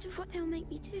scared of what they'll make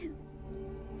me do.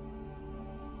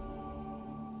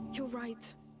 You're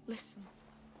right. Listen.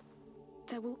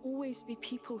 There will always be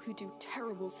people who do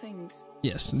terrible things.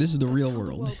 Yes, this is the That's real how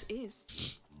world. The world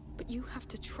is. But you have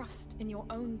to trust in your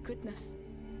own goodness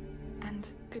and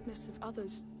goodness of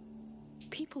others.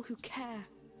 People who care,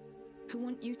 who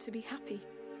want you to be happy.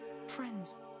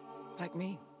 Friends. Like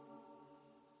me.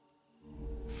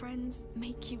 Friends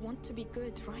make you want to be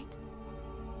good, right?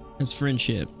 That's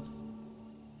friendship.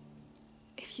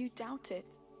 If you doubt it,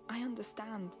 I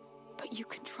understand. But you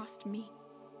can trust me.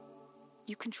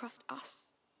 You can trust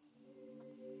us.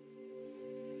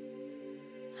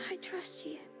 I trust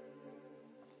you.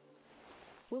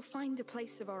 We'll find a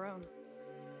place of our own.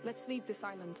 Let's leave this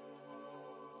island.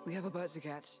 We have a boat to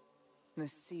catch, and a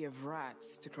sea of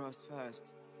rats to cross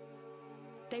first.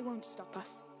 They won't stop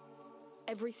us.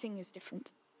 Everything is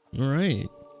different. All right.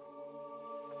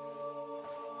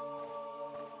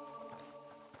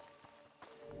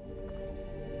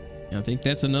 I think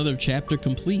that's another chapter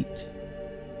complete.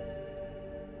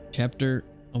 Chapter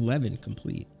 11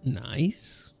 complete.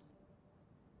 Nice.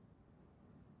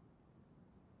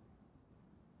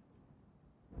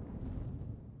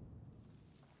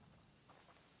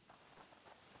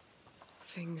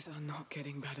 Things are not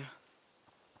getting better.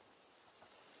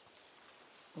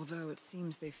 Although it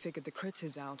seems they figured the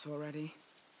critters out already.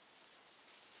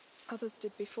 Others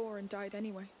did before and died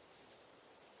anyway.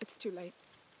 It's too late.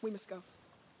 We must go.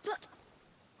 But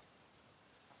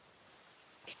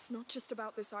It's not just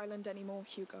about this island anymore,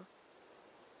 Hugo.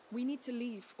 We need to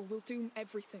leave or we'll doom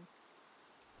everything.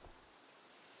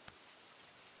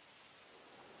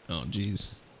 Oh,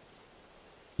 jeez.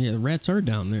 Yeah, the rats are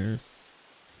down there.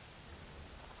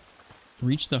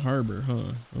 Reach the harbor,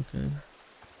 huh? Okay.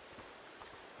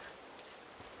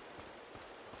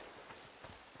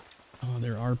 Oh,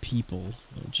 there are people.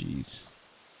 Oh, jeez.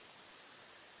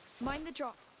 Mind the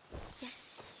drop. yes,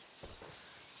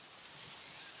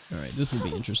 All right, this will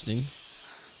be interesting.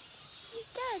 he's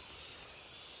dead.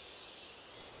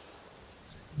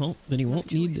 Well, then he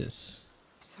won't need choice. this.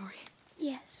 Sorry.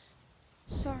 Yes.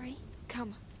 Sorry.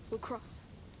 Come, we'll cross.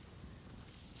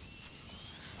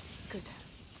 Good.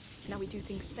 Now we do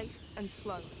things safe and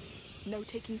slow. No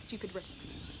taking stupid risks.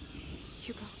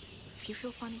 Hugo, if you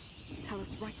feel funny, tell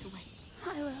us right away.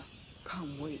 I will.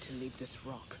 Can't wait to leave this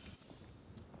rock.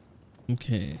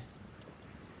 Okay.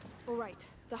 All right,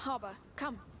 the harbor.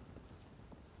 Come.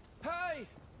 Hey,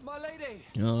 my lady!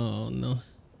 Oh, no.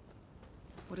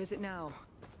 What is it now?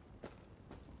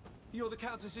 You're the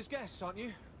Countess's guests, aren't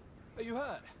you? Are you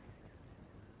hurt?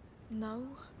 No.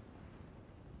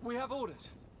 We have orders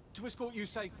to escort you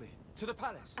safely to the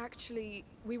palace. Actually,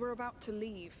 we were about to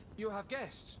leave. You have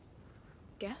guests.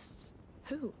 Guests?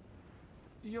 Who?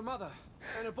 Your mother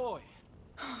and a boy.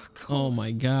 Of course. Oh,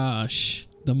 my gosh.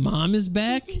 The mom is Do you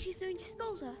back? think she's going to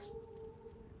scold us?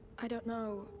 I don't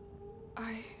know.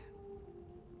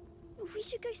 We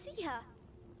should go see her.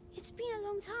 It's been a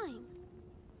long time.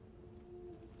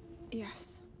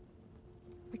 Yes.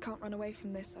 We can't run away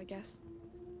from this, I guess.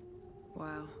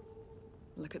 Wow.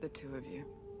 Look at the two of you.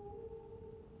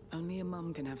 Only a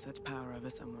mum can have such power over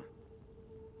someone.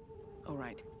 All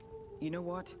right. You know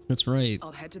what? That's right.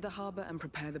 I'll head to the harbor and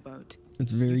prepare the boat.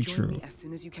 That's very You join true. me as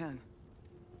soon as you can.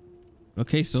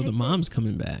 Okay, so the Take mom's this.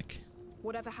 coming back.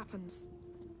 Whatever happens,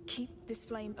 keep this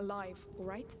flame alive, all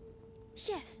right?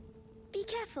 Yes. Be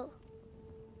careful.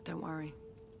 Don't worry.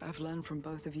 I've learned from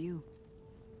both of you.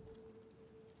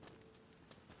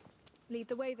 Lead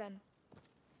the way then.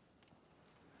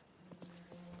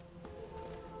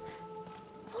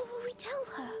 What will we tell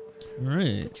her? All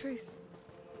right. The truth.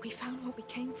 We found what we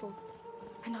came for,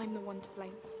 and I'm the one to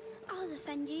blame. I'll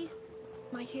defend you.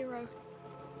 My hero.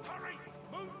 Hurry!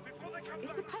 Move before they come Is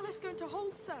back! the palace going to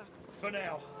hold, sir? For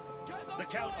now. The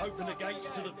Count opened the gates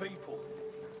to the people.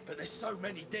 But there's so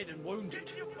many dead and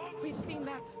wounded. We've seen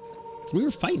that. We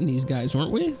were fighting these guys,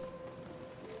 weren't we?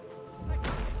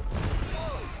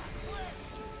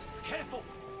 Careful!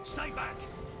 Stay back!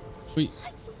 Wait, It's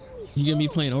like the one we you gonna be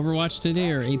saw. playing Overwatch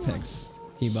today or Apex?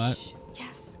 K-Bot?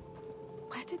 Yes.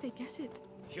 Where did they get it?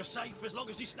 You're safe as long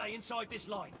as you stay inside this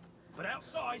line. But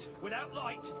outside, without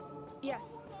light...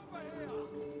 Yes.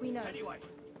 We know. Anyway,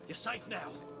 you're safe now.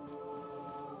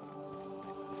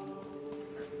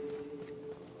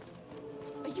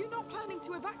 Are you not planning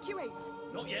to evacuate?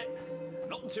 Not yet.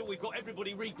 Not until we've got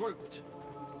everybody regrouped.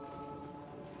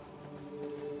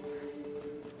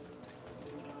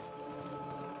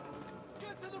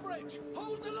 Get to the bridge!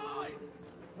 Hold the line!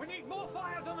 We need more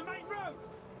fires on the main road!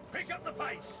 Pick up the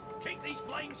pace. Keep these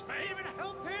flames fed. Even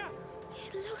help here?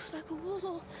 It looks like a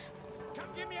war. Come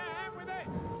give me a hand with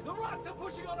this! The rats are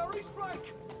pushing on our east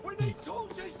flank! We need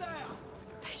torches there!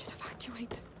 They should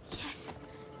evacuate. Yes.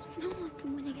 No one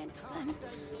can win against them.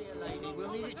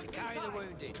 We'll need it to carry the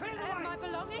wounded. Clear the way! My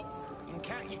belongings?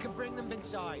 You can bring them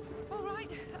inside. All right,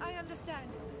 I understand.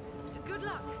 Good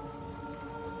luck.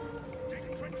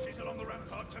 Dig trenches along the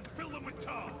ramparts and fill them with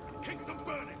tar. Keep them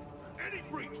burning. Any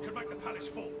breach could make the palace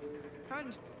fall.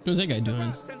 And What's that guy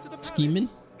doing? Scheming?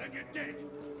 Then you're dead.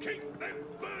 Keep them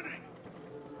burning.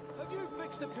 have you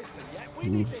fixed the piston yet? We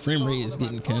Ooh, need this frame car rate on is the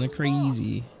getting kind of ramparts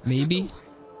crazy. Maybe?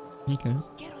 Okay.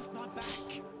 Get off my back.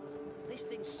 This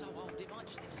thing's so old it might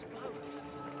just explode.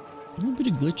 A little bit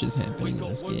of glitches happening We've in got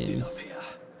this wounded game. up here.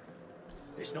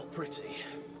 It's not pretty.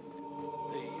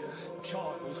 The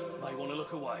child may want to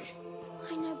look away.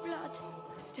 I know blood.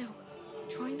 Still,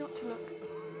 try not to look.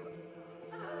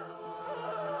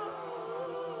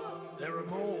 There are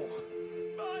more.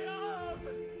 My arm!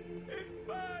 It's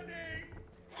burning!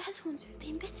 They're the ones who've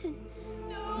been bitten.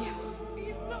 Yes.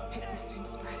 It will soon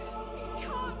spread.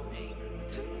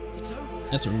 It's over.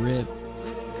 That's a rip.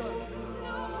 Let him go.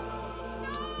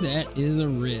 That is a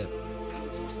rip. Come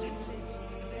to your senses.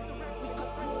 We've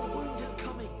got more wounded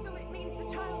coming. So it means the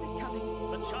child is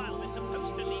coming. The child is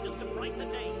supposed to lead us to brighter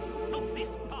days, not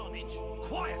this carnage.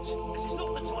 Quiet! quiet! This is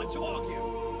not the time to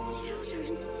argue!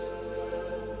 Children.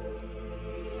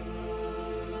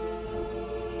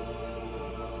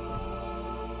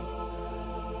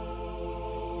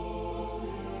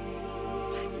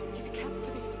 I didn't need a camp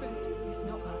for this food. It's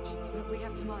not much, but we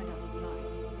have to mind our supplies.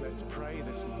 Let's pray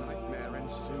this nightmare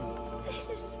ends soon. This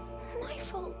is my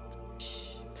fault.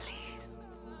 Shh, please.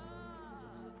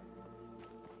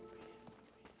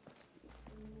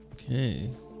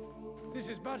 Okay. This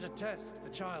is but a test, the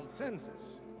child's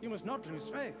senses. You must not lose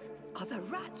faith. Are the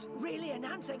rats really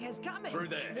announcing his coming? Through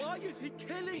there! Why is he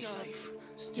killing us? Safe.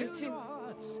 Still your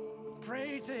hearts.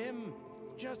 Pray to him.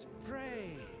 Just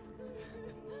pray.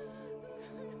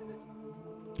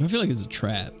 I feel like it's a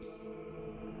trap.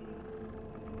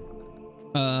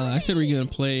 I said we're gonna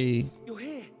play. You're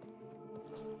here.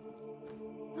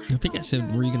 I think I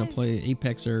said we're gonna play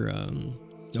Apex or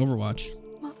Overwatch.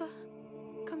 Mother,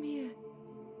 come here.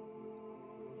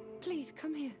 Please,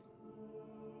 come here.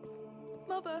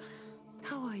 Mother,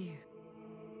 How are you?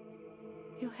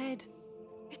 Your head.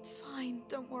 it's fine,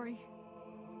 don't worry.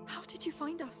 How did you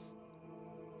find us?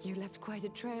 You left quite a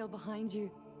trail behind you.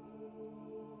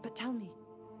 But tell me,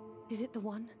 is it the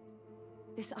one?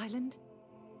 This island?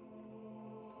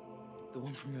 The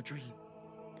one from your dream.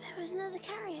 There was another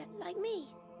carrier, like me.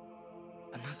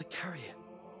 Another carrier.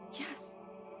 Yes.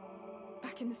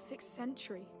 Back in the 6th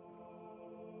century.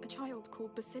 A child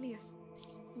called Basilius.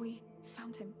 We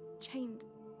found him, chained,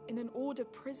 in an order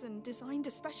prison designed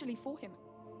especially for him.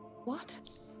 What?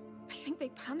 I think they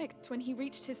panicked when he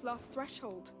reached his last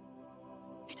threshold.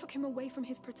 They took him away from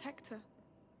his protector.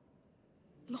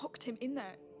 Locked him in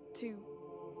there to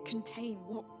contain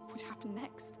what would happen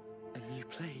next. A new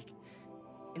plague.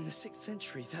 In the 6th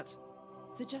century, that's...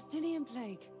 The Justinian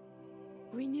plague.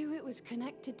 We knew it was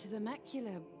connected to the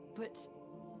macula, but...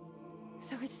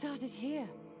 So it started here,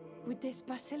 with this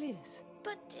Basilius.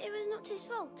 But it was not his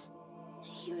fault.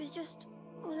 He was just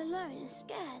all alone and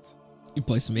scared. You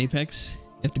play some Apex?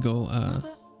 You have to go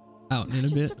Mother, out in a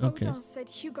bit? Magister Okay. Vaudin said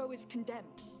Hugo is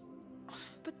condemned.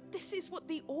 But this is what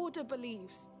the Order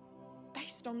believes,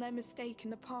 based on their mistake in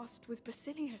the past with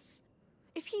Basilius.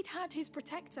 If he'd had his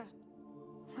protector,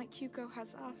 like Hugo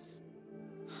has us,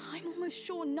 I'm almost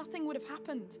sure nothing would have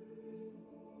happened.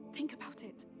 Think about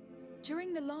it.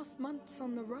 During the last months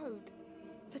on the road,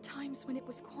 the times when it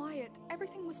was quiet,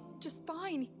 everything was just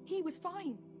fine. He was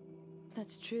fine.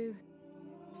 That's true.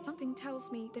 Something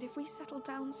tells me that if we settle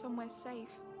down somewhere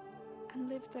safe and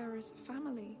live there as a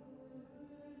family,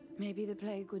 Maybe the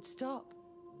plague would stop,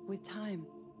 with time.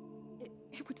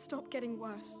 it would stop getting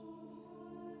worse.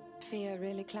 Fear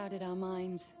really clouded our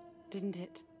minds, didn't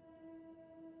it?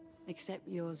 Except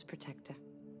yours, Protector.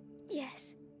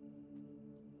 Yes.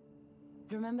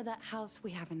 Remember that house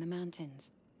we have in the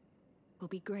mountains? We'll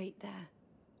be great there.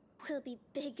 We'll be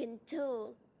big and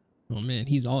tall. Oh man,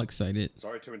 he's all excited.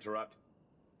 Sorry to interrupt.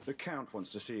 The Count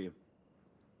wants to see you.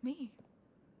 Me?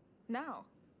 Now?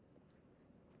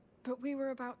 But we were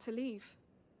about to leave.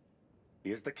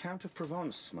 He is the Count of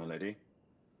Provence, my lady.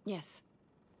 Yes.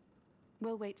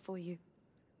 We'll wait for you.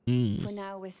 Mm. For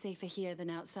now, we're safer here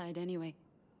than outside anyway.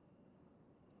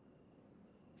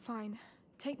 Fine.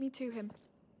 Take me to him.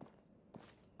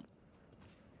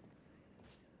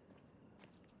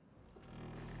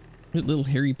 Little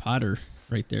Harry Potter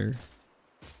right there.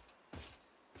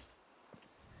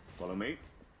 Follow me.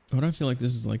 Why do I feel like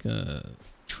this is like a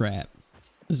trap?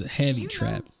 This is a heavy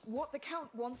trap. What the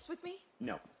Count wants with me?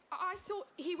 No. I thought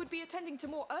he would be attending to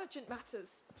more urgent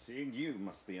matters. Seeing you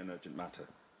must be an urgent matter.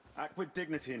 Act with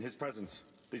dignity in his presence.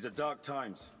 These are dark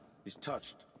times. He's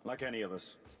touched, like any of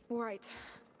us. All right.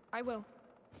 I will.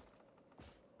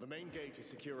 The main gate is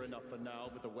secure enough for now,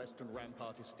 but the western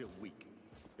rampart is still weak.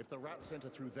 If the rats enter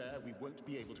through there, we won't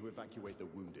be able to evacuate the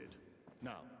wounded.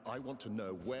 Now, I want to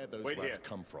know where those rats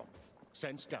come from.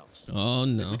 Send scouts. Oh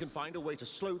no. If we can find a way to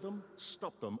slow them,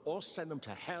 stop them, or send them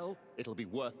to hell, it'll be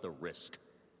worth the risk.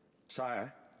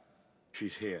 Sire,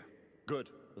 she's here. Good.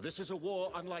 This is a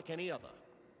war unlike any other.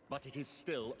 But it is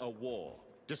still a war.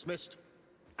 Dismissed?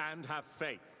 And have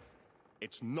faith.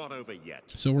 It's not over yet.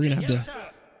 So we're gonna have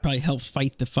to probably help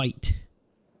fight the fight.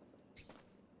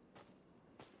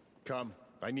 Come,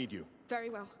 I need you. Very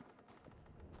well.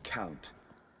 Count.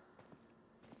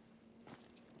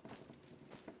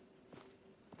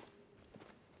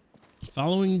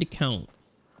 Following the Count.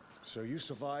 So you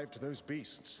survived those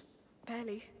beasts?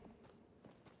 Barely.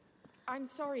 I'm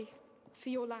sorry for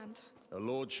your land. A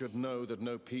lord should know that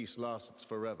no peace lasts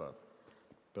forever.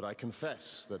 But I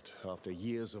confess that after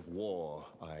years of war,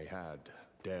 I had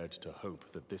dared to hope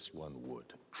that this one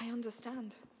would. I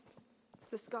understand.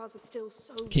 The scars are still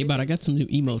so. Okay, but I got some new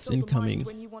emotes They fill the mind incoming.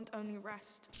 when you want only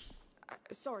rest.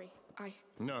 Sorry,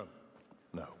 No.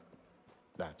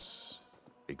 That's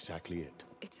exactly it.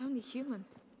 It's only human.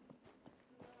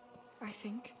 I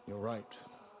think. You're right.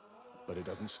 But it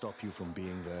doesn't stop you from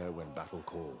being there when battle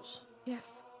calls.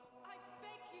 Yes. I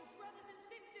beg you, brothers and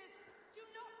sisters, do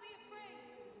not be afraid.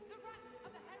 The rats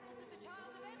are the heralds of the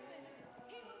Child of Endless.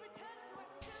 He will return to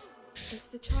us soon. Is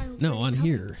the child No, really on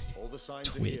coming? here. All the signs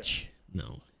Twitch. are here.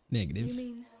 No, negative. You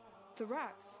mean the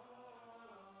rats?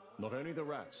 Not only the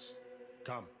rats.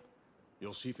 Come.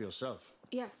 You'll see for yourself.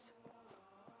 Yes.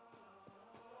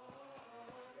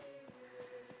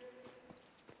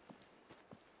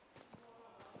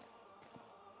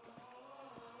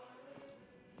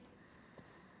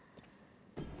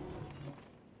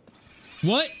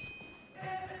 What?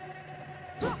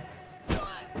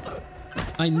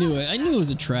 I knew it. I knew it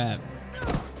was a trap.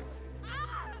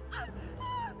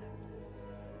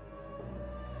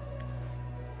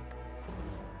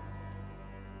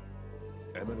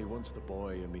 Emily wants the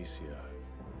boy, Amicia.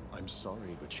 I'm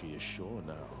sorry, but she is sure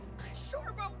now. Sure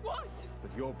about what?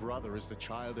 That your brother is the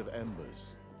Child of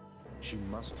Embers. She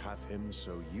must have him,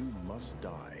 so you must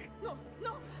die. No,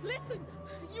 listen!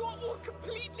 You are all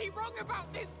completely wrong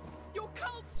about this! Your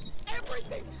cult,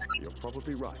 everything! You're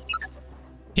probably right.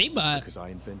 Hey, bot. Because I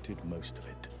invented most of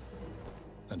it.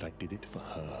 And I did it for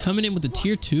her. Coming in with a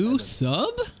tier 2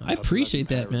 sub? I appreciate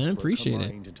that, man. I appreciate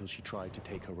it. Until she tried to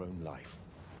take her own life.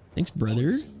 Thanks,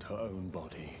 brother. Poisoned her own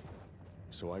body.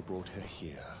 So I brought her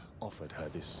here, offered her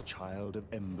this Child of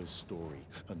Embers story,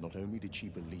 and not only did she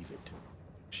believe it,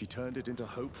 she turned it into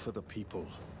hope for the people.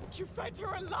 You fed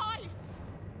her a lie!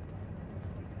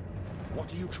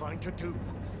 What are you trying to do?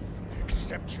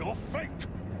 Accept your fate!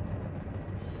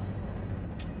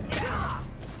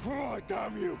 Oh,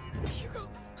 damn you! Hugo,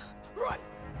 run!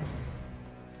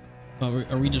 Oh,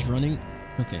 are we just running?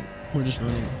 Okay, we're just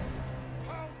running.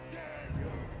 How dare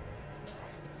you!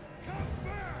 Come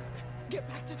back! Get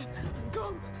back to them!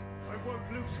 Go! I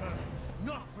won't lose her.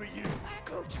 Not for you.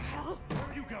 Go to hell! Where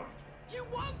are you going? You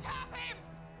won't have him!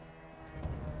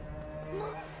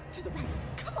 Move to the right!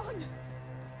 Come on!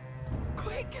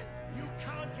 Quick! You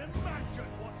can't imagine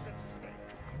what's at stake.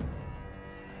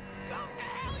 Go to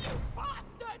hell, you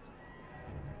bastard!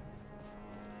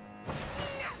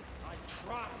 I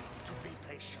tried to be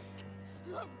patient.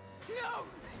 No!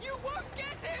 You won't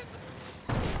get him!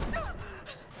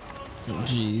 Oh,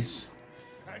 jeez.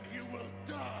 And you will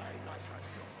die like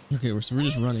a dog. Okay, we're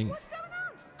just running. What's going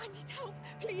on? I need help.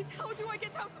 Please, how do I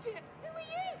get out of here? Who are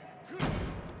you?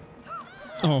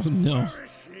 Oh, no. Where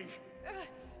is she?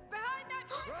 Behind that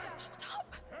tractor! Shut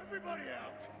up! Everybody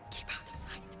out. Keep out of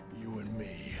sight. You and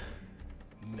me.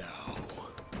 Now.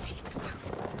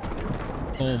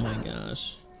 Oh my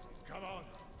gosh. Come on.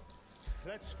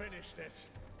 Let's finish this.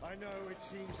 I know it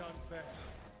seems unfair,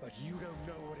 but you don't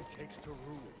know what it takes to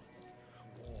rule.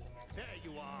 War. There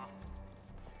you are.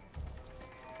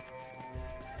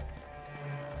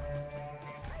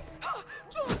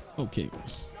 Okay.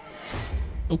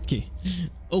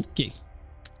 Okay.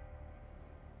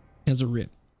 Has a rip.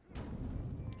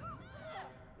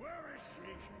 Where is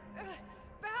she?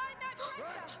 Behind that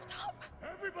tractor! Shut up!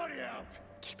 Everybody out.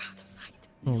 Keep out of sight.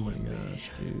 Oh my gosh,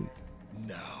 dude.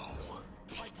 Now.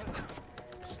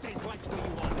 Stay right where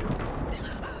you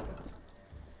are.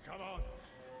 Come on.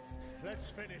 Let's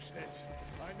finish this.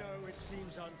 I know it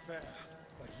seems unfair,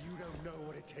 but you don't know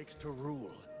what it takes to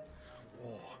rule.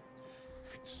 War.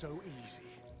 It's so easy.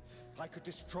 I could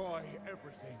destroy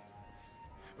everything.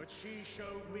 But she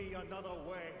showed me another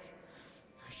way.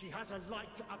 She has a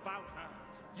light about her.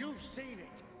 You've seen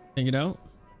it. Take it out.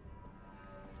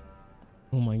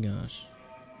 Oh my gosh.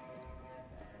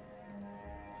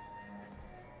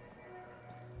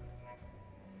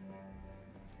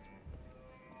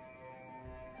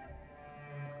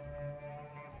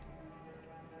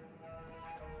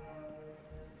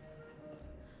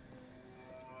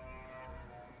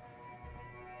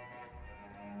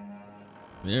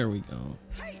 There we go.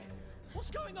 Hey!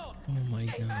 What's going on? Oh my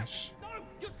Stay back. gosh. No!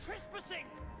 You're trespassing!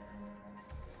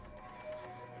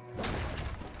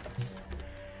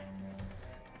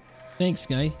 Thanks,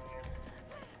 guy.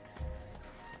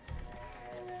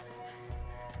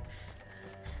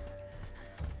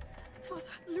 Mother,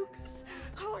 Lucas,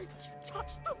 how I please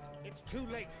touch them? It's too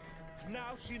late.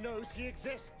 Now she knows he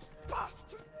exists.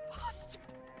 Bastard! Bastard!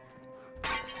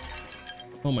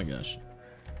 Oh my gosh.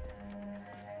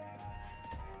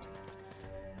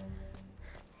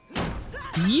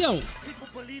 Yo! People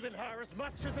believe in her as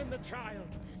much as in the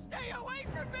child. Stay away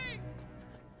from me!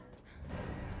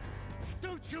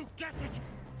 Don't you get it?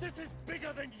 This is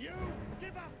bigger than you.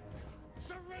 Give up.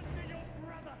 Surrender your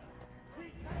brother! We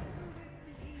can't do this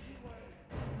the easy way!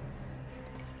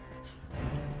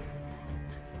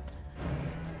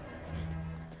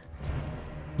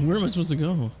 Where am I supposed to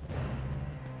go?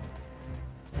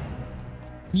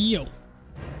 Yo.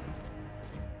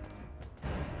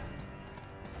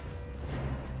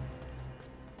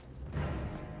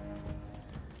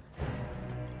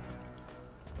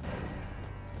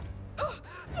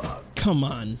 Come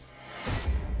on.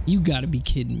 You gotta be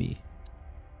kidding me.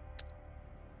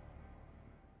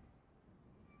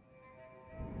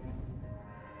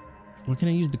 Why can't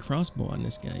I use the crossbow on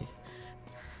this guy?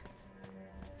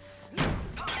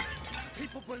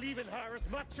 People believe in her as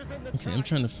much as in the Okay, I'm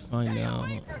trying to find out.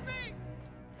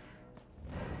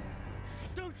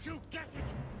 Don't you get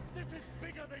it? This is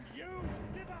bigger than you.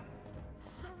 Give up.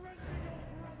 Surrender your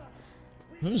brother.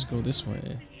 I'll just go this way.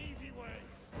 The easy way.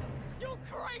 You're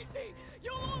crazy!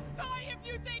 You'll all die if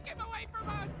you take him away from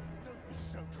us! Don't be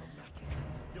so dramatic.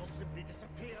 You'll simply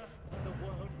disappear and the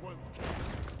world won't care.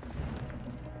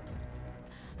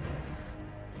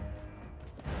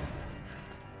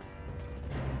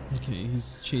 Okay,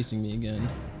 he's chasing me again.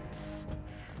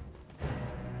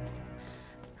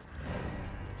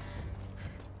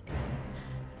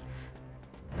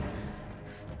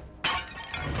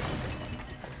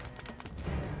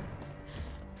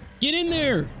 Get in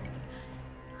there!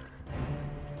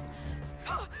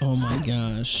 Oh my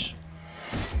gosh.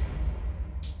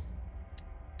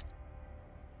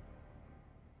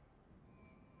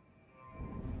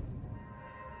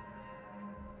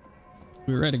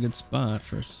 We were at a good spot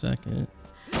for a second.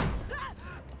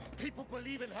 People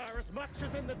believe in her as much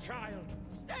as in the child.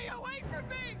 Stay away from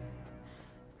me!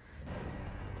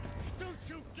 Don't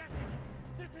you get it?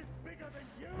 This is bigger than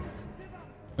you. Give up.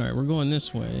 Alright, we're going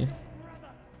this way.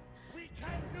 Brother, we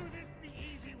can't do this the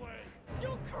easy way.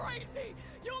 You're crazy!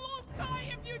 You'll all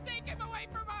die if you take him away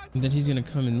from us! And then he's gonna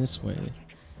come in this way.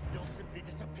 You'll simply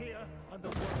disappear and the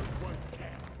world won't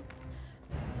care.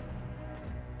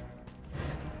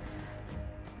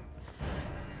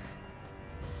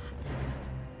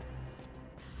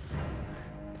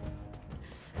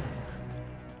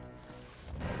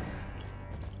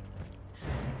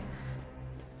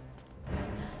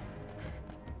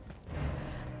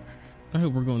 I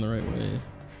hope we're going the right way.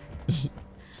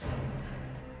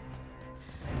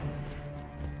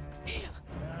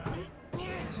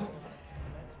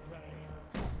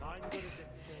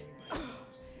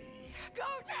 Go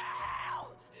to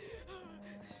hell!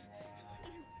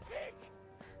 You pig!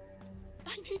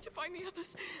 I need to find the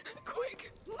others.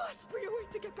 Quick! Must be a way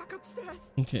to get back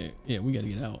upstairs. Okay, yeah, we gotta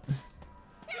get out.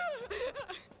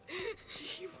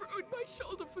 You've ruined my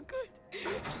shoulder for good.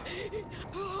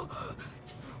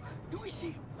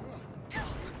 Noisy.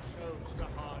 Chose the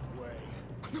hard way.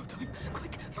 No time.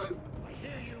 Quick, move. I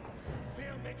hear you.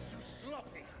 Fear makes you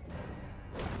sloppy.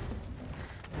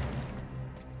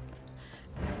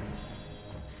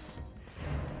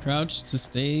 Crouch to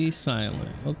stay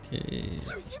silent. Okay.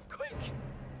 Lose him quick.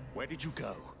 Where did you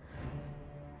go?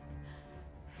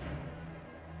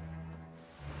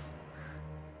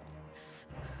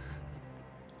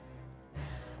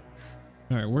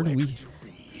 All right, where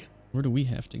do we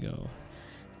have to go?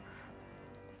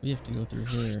 We have to go through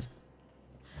here.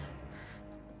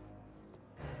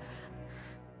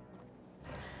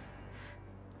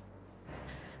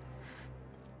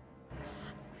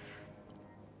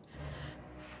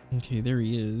 Okay, there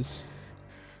he is.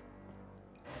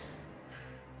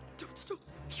 Don't stop.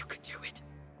 You can do it.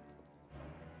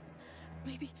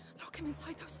 Maybe lock him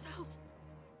inside those cells.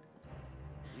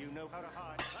 You know how to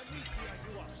hide. Amicia,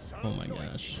 you are so Oh my noisy.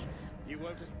 gosh. You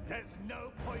won't just... There's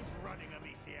no point running,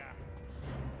 Amicia.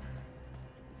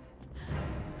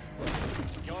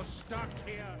 You're stuck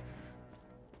here.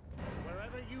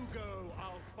 Wherever you go,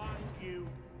 I'll find you.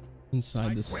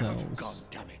 Inside the Where have you cells. gone,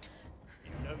 damn it?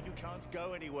 You know you can't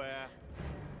go anywhere.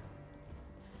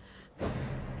 Here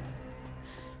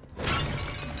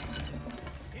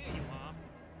you are.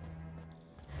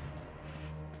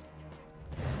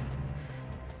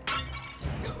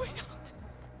 No way out.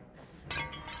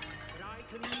 But I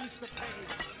can ease the pain.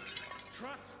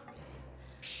 Trust me.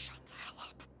 Shut the hell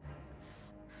up.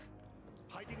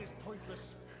 Hiding is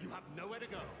pointless. You have nowhere to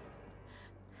go.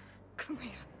 Come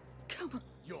here. Come on.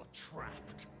 You're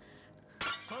trapped.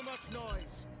 So much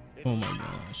noise. Oh my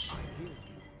gosh.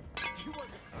 You want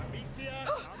Amicia?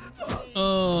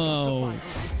 Oh.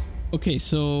 Okay,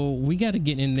 so we got to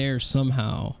get in there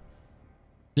somehow.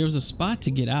 There was a spot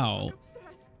to get out.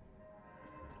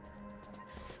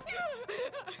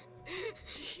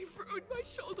 You've ruined my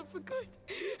shoulder for good.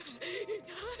 It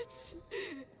hurts.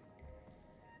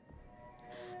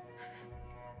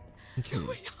 Okay. No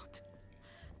way out.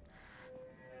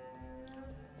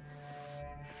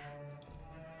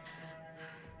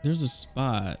 There's a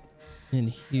spot in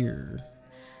here.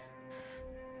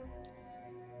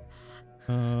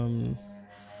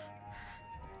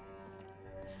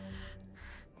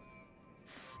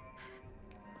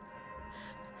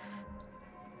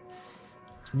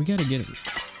 We gotta get him.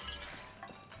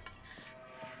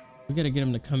 We gotta get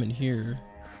him to come in here.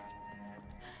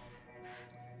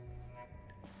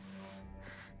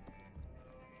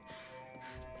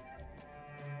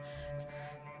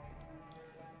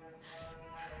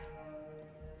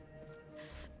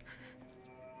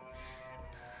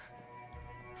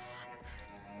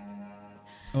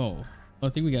 Oh, I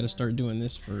think we gotta start doing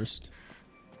this first.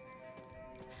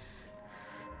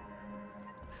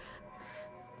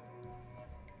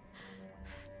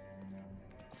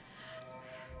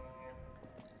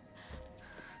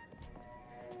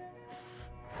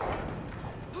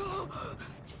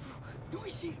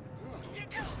 Noisy!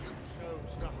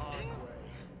 Chose the hard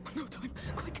way. No time.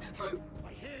 Quick, move!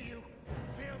 I hear you.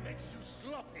 Fear makes you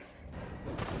sloppy.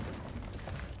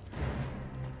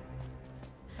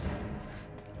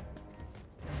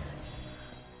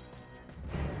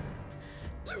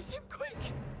 Lose him quick!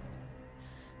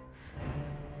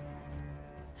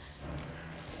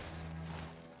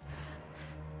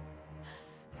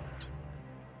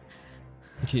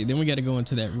 Okay, then we gotta go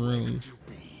into that room.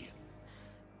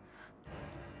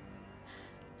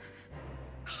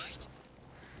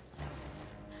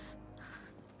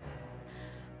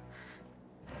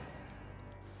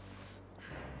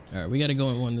 Alright, we gotta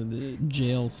go in one of the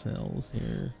jail cells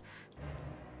here.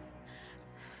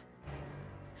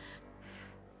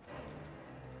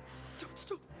 Don't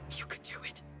stop. You can do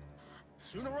it.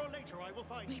 Sooner or later, I will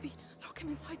find you. Maybe lock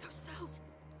him inside those cells.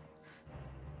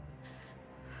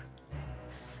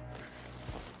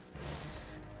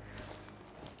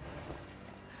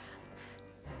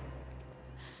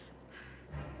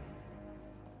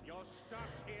 You're stuck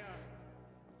here.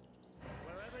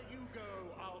 Wherever you go,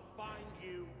 I'll find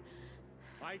you.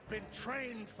 I've been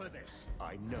trained for this.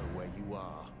 I know where you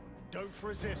are. Don't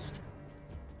resist.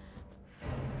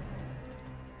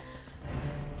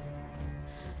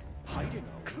 Hiding?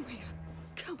 Come here.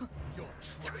 Come on. You're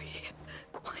Through here.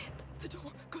 Quiet. The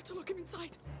door. Got to lock him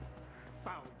inside.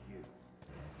 Found you.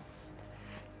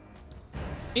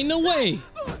 Ain't no way!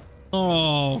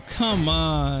 Oh, come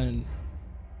on.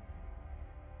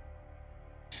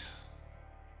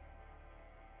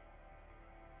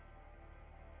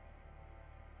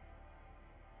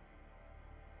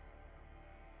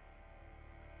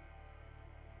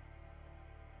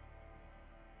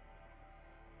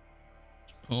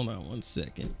 Hold on one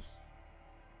second.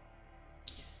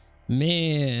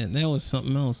 Man, that was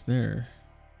something else there.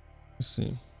 Let's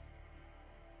see.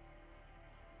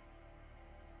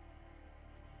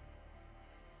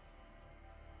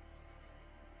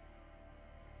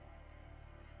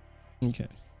 Okay.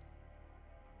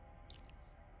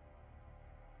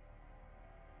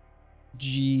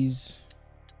 Jeez.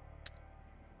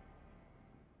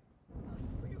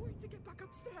 Must be a way to get back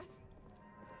upstairs.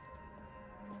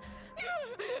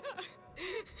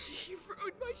 You've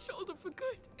ruined my shoulder for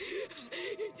good.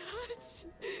 It hurts.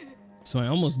 So I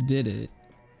almost did it.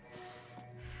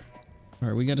 All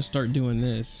right, we got to start doing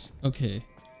this. Okay.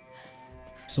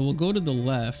 So we'll go to the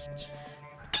left.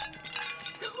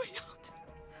 No way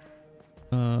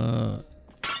out.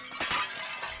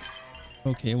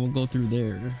 Okay, we'll go through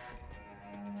there.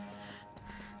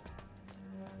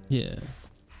 Yeah.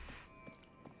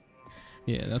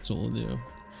 Yeah, that's what we'll do.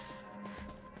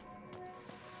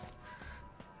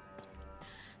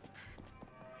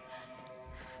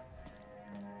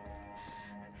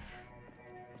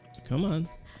 Come on.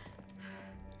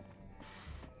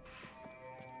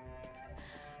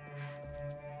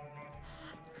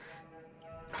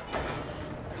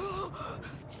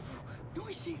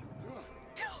 Noisy.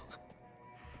 No.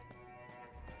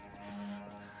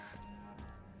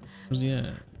 Where's he at? You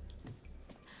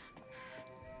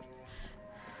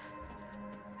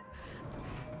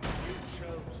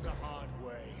chose the hard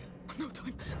way. No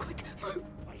time. Quick, move.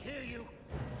 I hear you.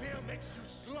 Fear makes you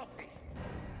sloppy.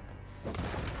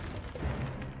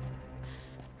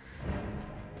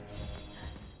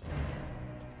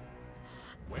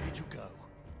 Where did you go?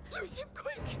 Lose him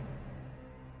quick.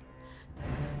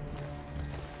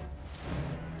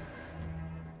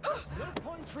 No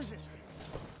point resisting.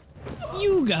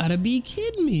 You gotta be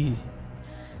kidding me.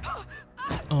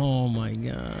 Oh my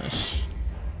gosh.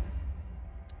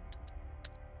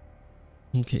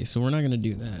 Okay, so we're not gonna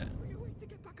do that. Be a way to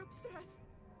get back upstairs.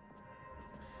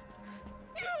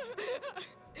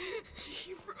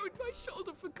 You've ruined my my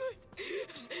shoulder for good.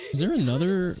 Is there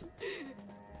another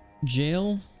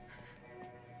jail?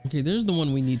 Okay, there's the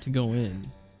one we need to go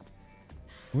in.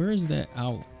 Where is that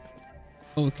out?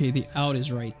 Okay, the out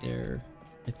is right there,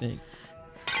 I think.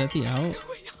 Is that the out?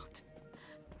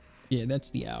 Yeah, that's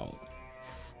the out.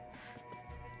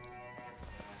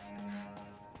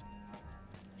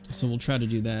 So we'll try to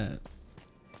do that.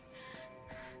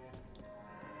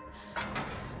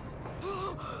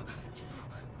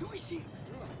 Noisy.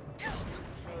 Chose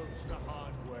the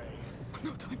hard way.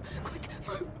 No time. Quick,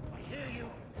 move. I hear you.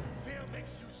 Fear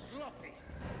makes you sloppy.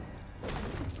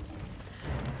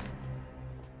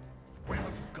 Where have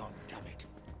you gone, damn it?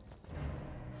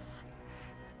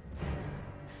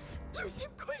 Lose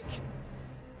him quick.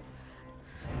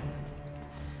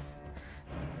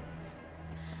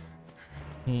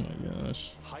 Oh my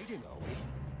gosh. Hiding, are we?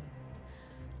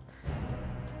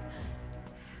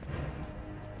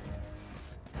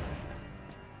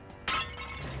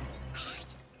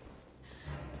 Hide.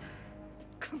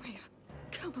 Come here.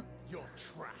 Come on. You're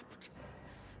trapped.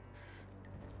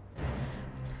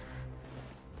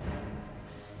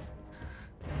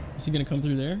 Is he gonna come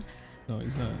through there? No,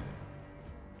 he's not.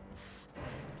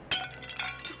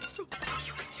 Don't stop.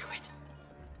 You can do it.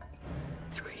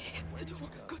 Through here. The door.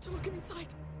 Got to look him inside.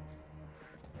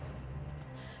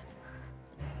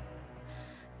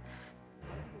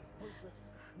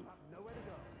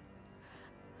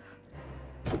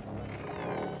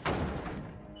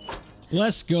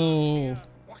 Let's go.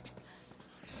 What?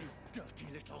 You dirty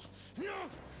little. No!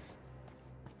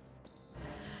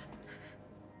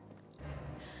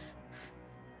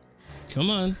 Come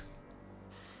on.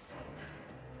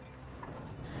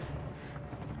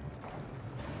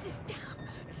 This damn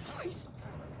voice.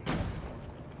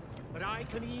 But I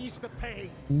can ease the pain.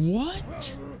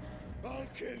 What? I'll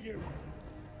kill you.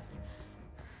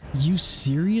 You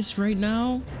serious right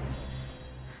now?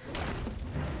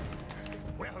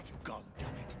 Where have you gone, damn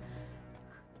it?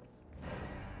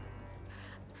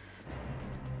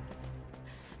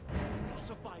 Your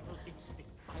survival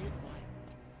instinct, I admire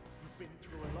it. You've been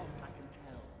through a lot, I can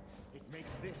tell. It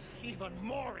makes this even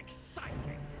more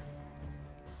exciting.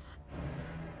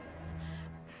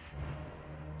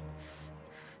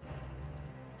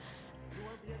 You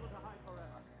won't be able to hide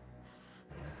forever.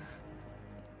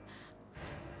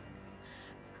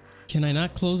 Can I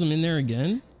not close him in there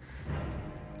again?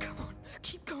 Come on.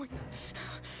 Keep going.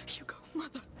 Hugo,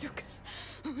 Mother, Lucas.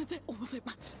 They're all that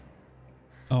matters.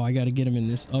 Oh, I gotta get him in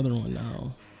this other one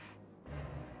now.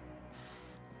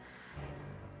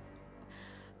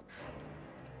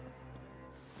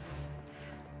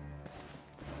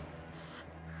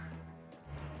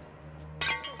 So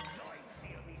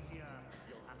noisy, Amicia.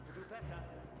 You'll have to do better.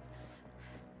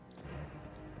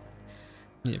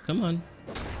 Yeah, come on.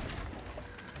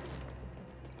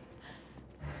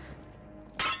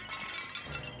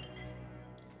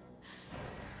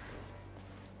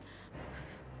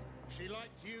 She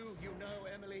liked you, you know,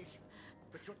 Emily.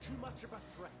 But you're too much of a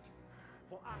threat.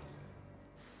 For us.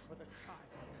 For the child.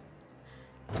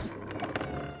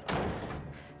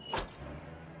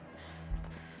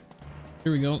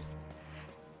 Here we go.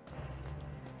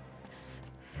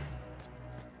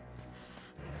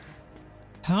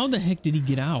 How the heck did he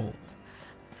get out?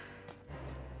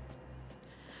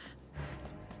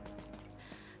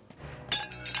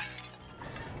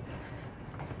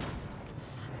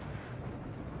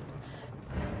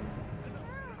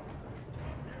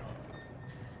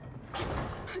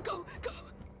 Go, go.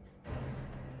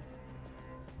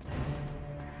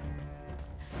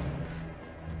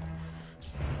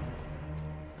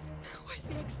 Where's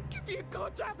the exit? Give me a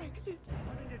goddamn exit.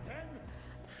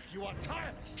 You are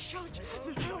tireless. Shut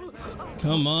the hell up.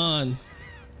 Come on.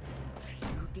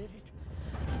 You did it.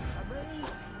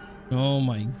 Amazing. Oh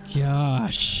my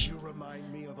gosh. You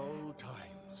remind me of old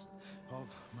times. Of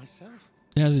myself.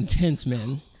 That was intense,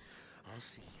 man. I'll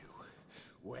see you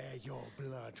where your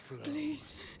blood flows.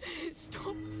 Please,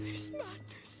 stop this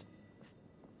madness.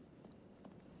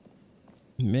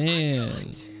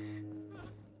 Man.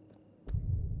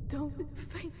 Don't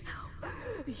faint now.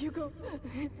 Hugo,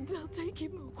 they'll take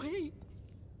him away.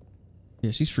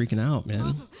 Yeah, she's freaking out, man.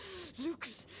 Mother,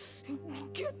 Lucas,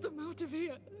 get them out of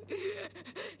here.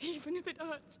 Even if it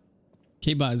hurts.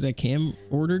 K-Bot, is that cam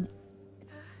ordered?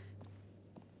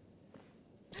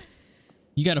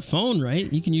 You got a phone,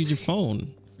 right? You can use your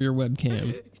phone for your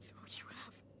webcam. It's all you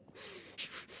have.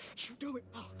 You know it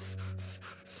well.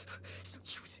 So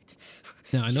use it.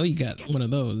 Now, I know you got one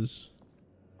of those.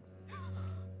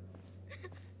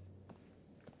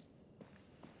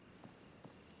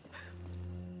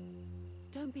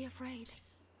 Don't be afraid.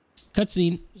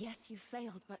 Cutscene. Yes, you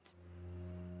failed, but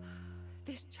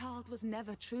This child was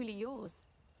never truly yours.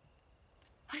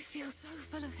 I feel so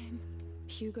full of him.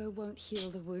 Hugo won't heal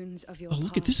the wounds of your Oh,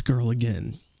 look at this past. girl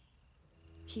again.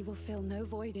 He will fill no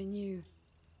void in you.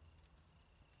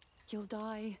 You'll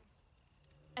die.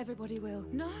 Everybody will.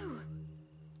 No.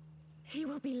 He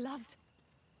will be loved.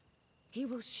 He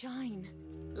will shine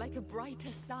like a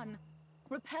brighter sun.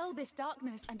 Repel this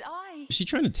darkness, and Is she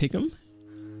trying to take him?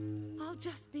 I'll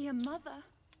just be a mother.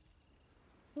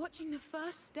 Watching the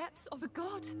first steps of a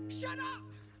god. Shut up!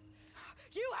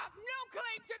 You have no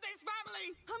claim to this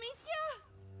family! Amicia!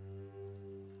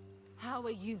 How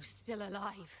are you still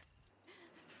alive?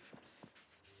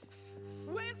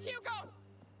 Where's Hugo?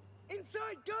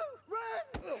 Inside, go!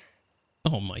 Run!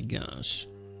 Oh my gosh.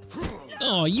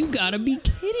 Oh, you gotta be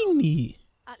kidding me.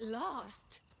 At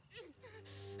last.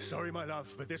 Sorry, my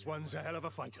love, but this one's a hell of a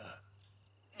fighter.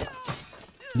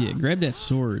 Yeah, grab that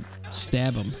sword.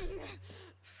 Stab him.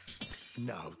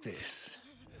 Now this.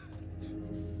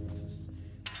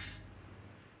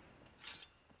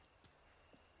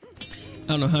 I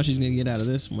don't know how she's gonna get out of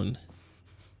this one.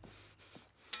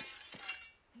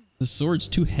 The sword's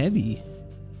too heavy.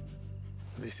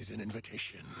 This is an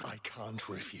invitation I can't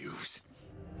refuse.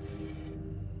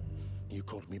 You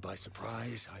caught me by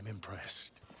surprise. I'm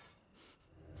impressed.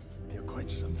 You're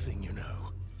quite something, you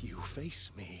know. You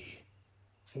face me,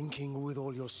 thinking with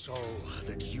all your soul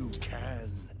that you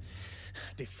can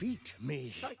defeat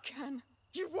me. I can.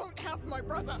 You won't have my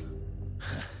brother.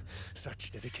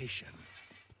 Such dedication.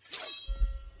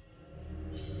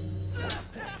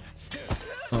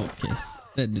 Okay,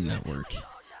 that did not work.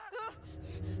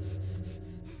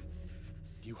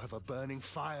 You have a burning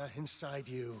fire inside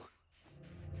you.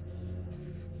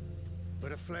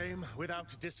 But a flame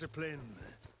without discipline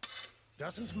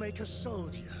doesn't make a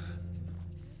soldier.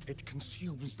 It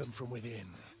consumes them from within.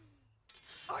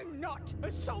 I'm not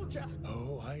a soldier.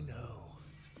 Oh, I know.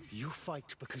 You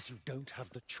fight because you don't have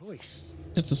the choice.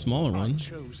 That's a smaller I one.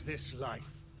 chose this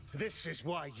life. This is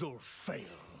why you'll fail.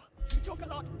 You talk a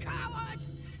lot, coward!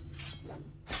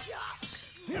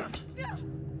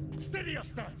 Steady your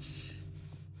stance.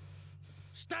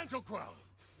 Stand your ground.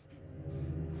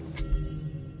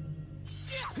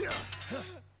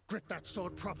 Grip that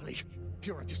sword properly.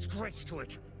 You're a disgrace to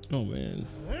it. Oh man.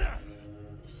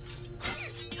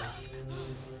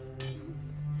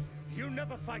 You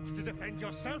never fight to defend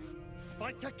yourself.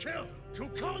 Fight to kill, to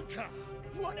conquer.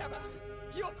 Whatever.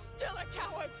 You're still a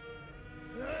coward.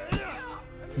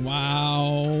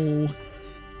 Wow.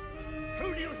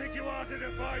 Who do you think you are to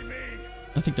defy me?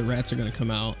 I think the rats are gonna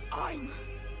come out. I'm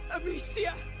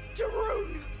Amicia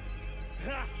Daroon.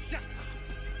 Shut up.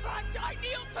 And I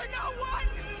kneel to no one.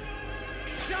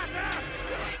 Shut up.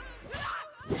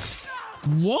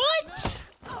 What?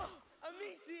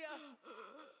 Amicia.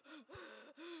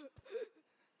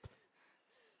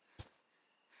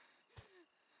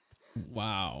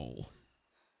 Wow.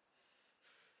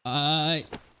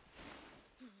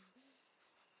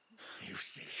 You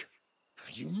see,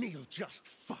 you kneel just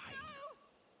fine.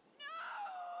 No!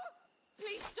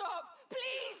 Please stop!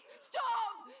 Please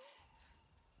stop!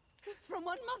 From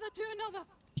one mother to another.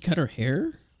 You cut her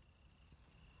hair?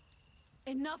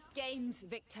 Enough games,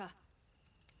 Victor.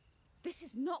 This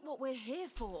is not what we're here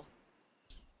for.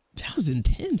 That was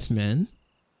intense, man.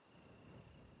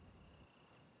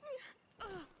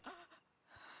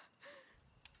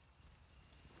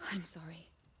 I'm sorry.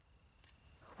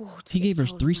 Water He gave her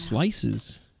is 3 stolen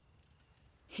slices.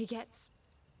 He gets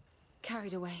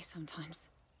carried away sometimes.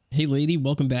 Hey lady,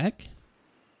 welcome back.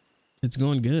 It's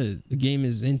going good. The game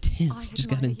is intense. It just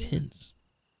got admire you. intense.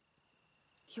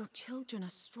 Your children are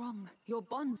strong. Your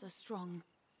bonds are strong.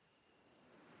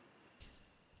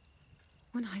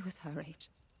 When I was her age,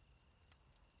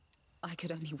 I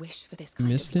could only wish for this kind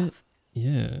Missed of it? love.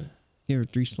 Yeah. Gave her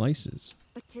 3 slices.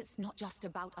 But it's not just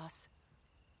about us.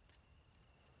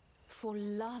 For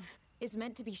love is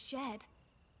meant to be shared,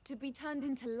 to be turned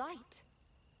into light,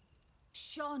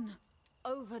 shone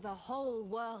over the whole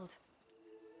world.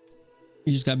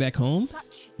 You just got back home?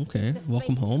 Such Okay. is the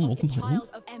Welcome fate home. of Welcome the home.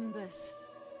 child of embers.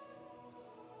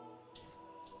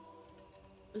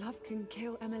 Love can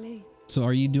kill, Emily. So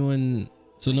are you doing...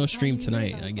 So no stream you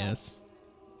tonight, realize I that? guess.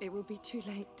 It will be too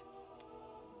late.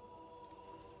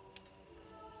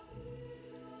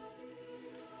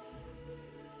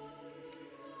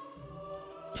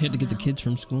 You had to get the kids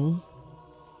from school?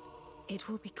 It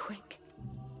will be quick.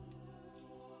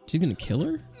 She's gonna kill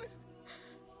her?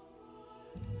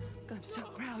 I'm so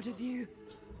proud of you.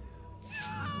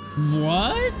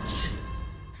 What?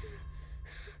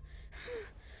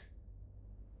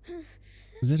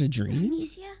 Is that a dream?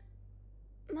 Amicia?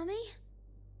 Mummy?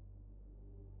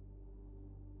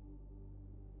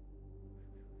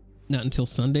 Not until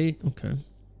Sunday? Okay.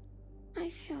 I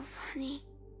feel funny.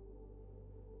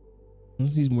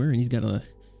 What's he's wearing? He's got a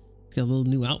little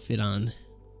new outfit on.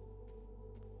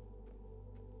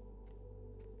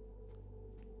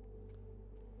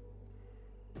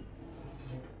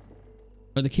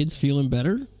 Are the kids feeling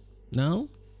better now?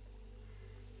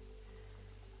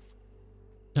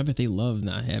 I bet they love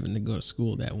not having to go to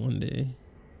school that one day.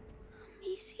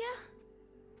 Amicia?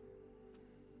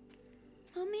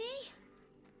 Mummy?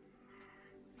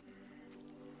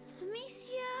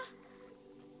 Amicia?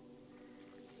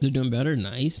 They're doing better.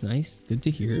 Nice, nice. Good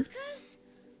to hear. Lucas?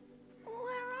 Where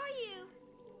are you?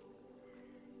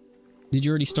 Did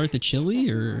you already start the chili,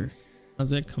 or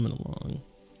how's that coming along?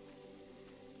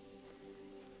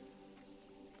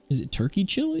 Is it turkey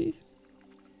chili?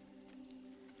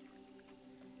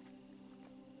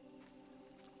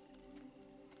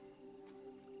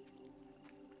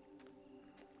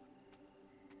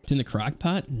 It's in the crock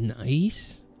pot.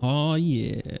 Nice. Oh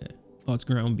yeah. Oh, it's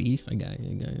ground beef. I got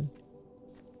you. I got you.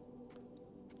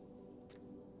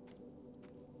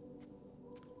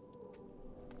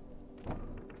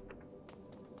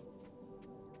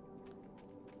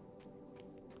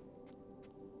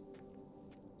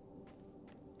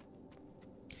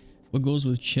 What goes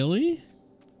with chili?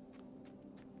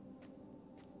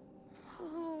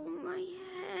 Oh, my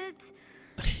head.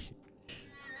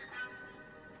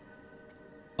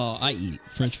 Oh, I eat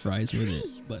French fries with it,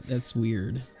 but that's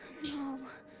weird. No,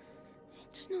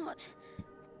 it's not.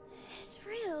 It's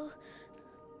real.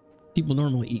 People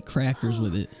normally eat crackers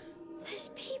with it. There's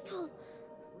people.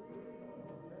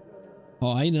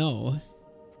 Oh, I know.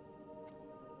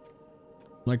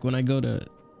 Like when I go to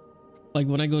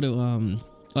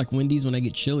like Wendy's, when I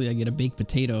get chili, I get a baked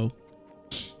potato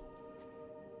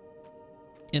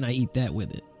and I eat that with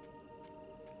it.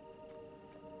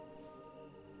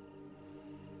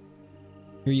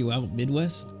 Are you out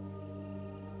Midwest?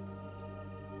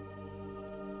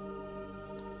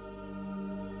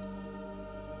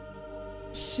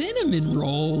 Cinnamon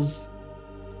rolls.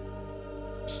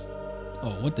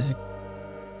 Oh, what the heck?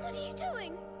 What are you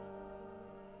doing?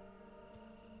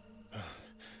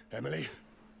 Emily?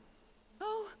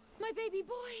 Oh, my baby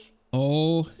boy.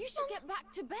 Oh. You should get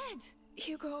back to bed.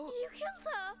 Hugo. You killed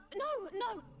her.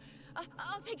 No.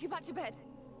 I'll take you back to bed.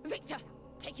 Victor,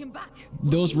 take him back.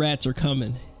 Those rats are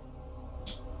coming.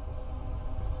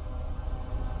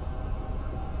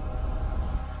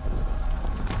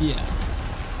 Yeah.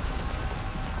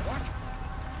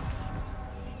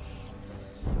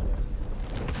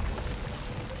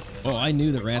 What? Oh, I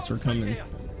knew the rats were coming.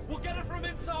 We'll get her from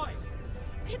inside.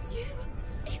 It's you.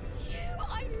 It's you.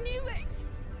 I knew it.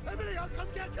 Emily, I'll come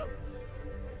get you.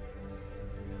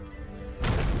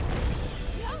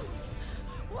 No.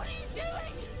 What are you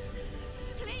doing?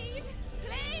 Please.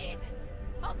 Please.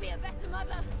 I'll be a better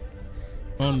mother.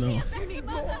 Oh no. You need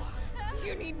more.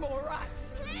 You need more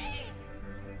rats. Please.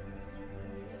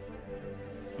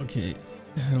 Okay,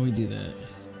 how do we do that?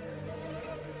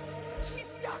 She's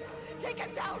stuck. Take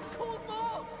her down. Call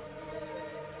more.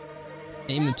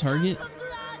 Aim the target?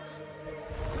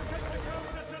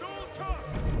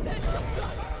 There's the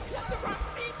blood. Let the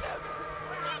rats eat them.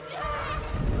 What are you doing?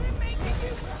 We're making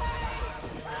you pay.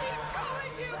 Keep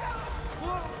going, Hugo.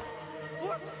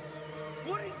 What?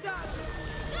 What is that?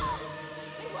 Stop!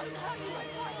 It won't hurt you, my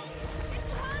child.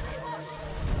 It's her they want.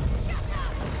 Shut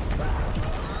up!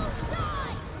 You'll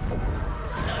die!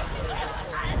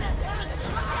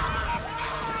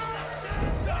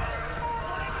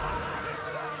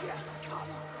 Yes,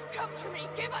 come to me.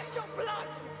 Give us your blood.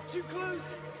 Too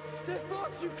close. They're far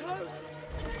too close.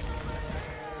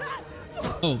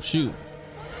 Oh shoot.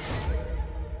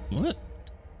 What?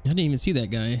 I didn't even see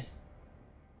that guy.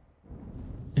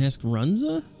 Ask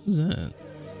Runza? Who's that?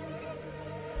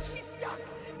 She's stuck.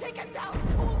 Take her down.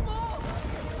 Call more.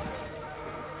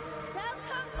 They'll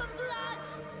come for blood.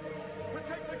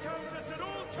 Protect the Countess at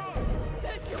all costs!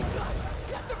 There's your blood.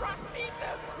 Let the rats eat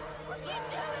them. What are you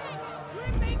doing?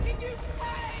 We're making you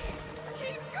pay.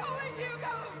 Keep going,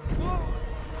 Hugo. Whoa!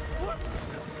 What?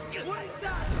 What is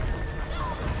that?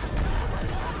 Stop!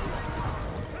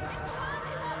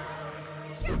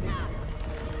 Shut up!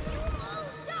 You will all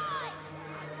die!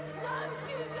 No,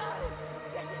 Hugo!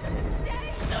 This is a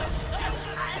mistake!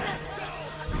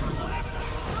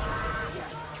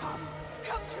 Yes,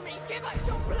 come to me. Give us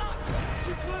your blood.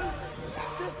 Too close.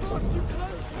 They're far too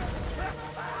close.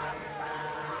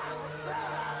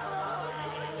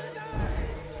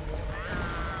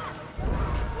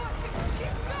 It's working.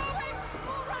 Keep going.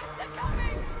 More rats are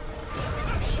coming.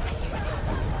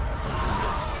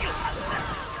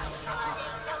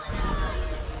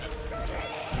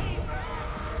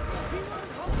 He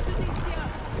won't hold the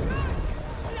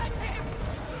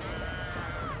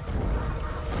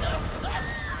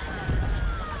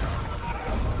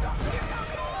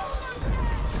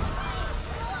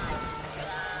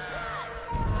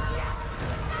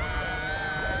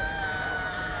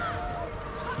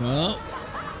Oh.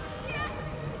 Yes,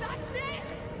 that's it!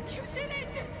 You did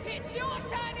it! It's your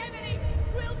turn, Emily!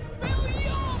 We'll spill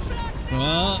your blood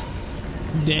now! Oh.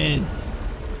 Dead.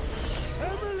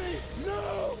 Emily,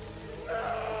 no! No!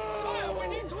 Sire, we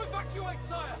need to evacuate,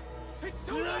 sire! It's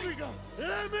too Let late! me go!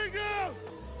 Let me go!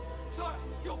 Sire,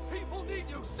 your people need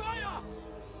you, sire!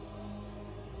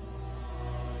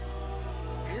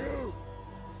 You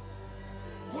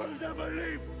will never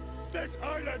leave this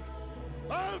island!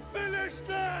 I'll finish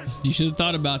this! You should have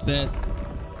thought about that.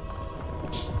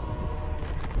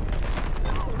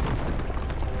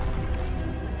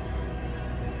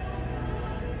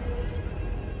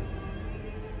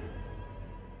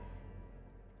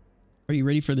 Are you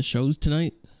ready for the shows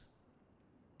tonight?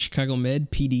 Chicago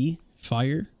Med, PD,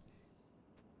 Fire.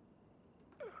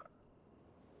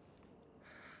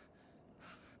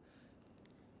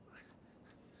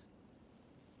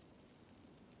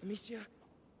 Amicia?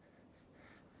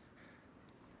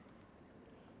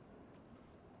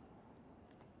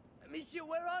 Amicia,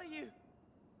 where are you?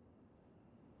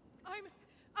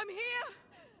 I'm here.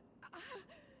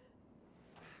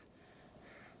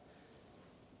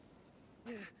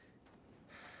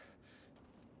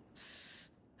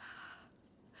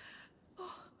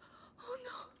 Oh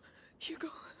no, Hugo,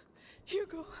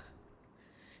 Hugo,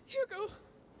 Hugo,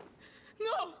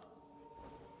 no!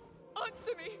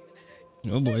 Answer me.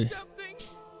 Oh boy. Say something,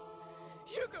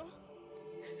 Hugo.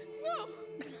 No.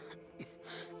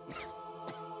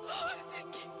 Oh,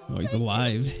 thank you. Oh, he's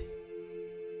alive.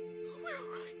 We're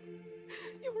all right.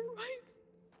 You're all right.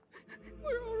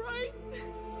 We're all right.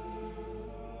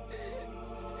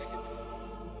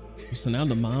 So now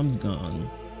the mom's gone.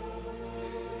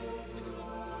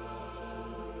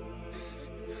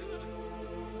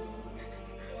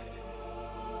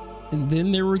 And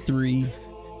then there were 3.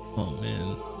 Oh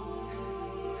man.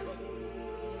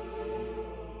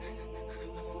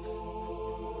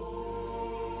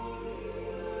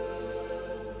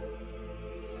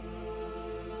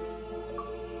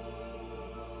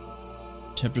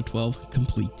 Chapter 12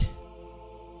 complete.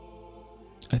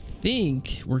 I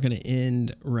think we're gonna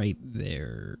end right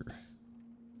there.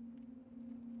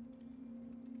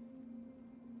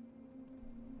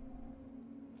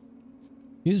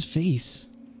 His face.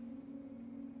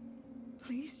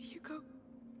 Please, Hugo.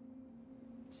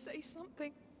 Say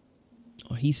something.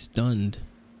 Oh, he's stunned.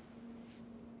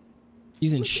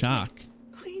 He's in shock.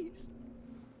 Please.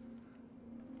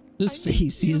 His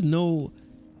face, he has no...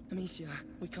 Amicia,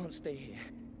 we can't stay here.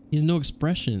 He has no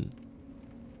expression.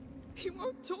 He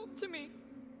won't talk to me.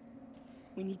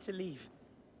 We need to leave.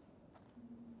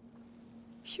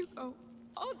 Hugo,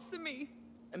 answer me.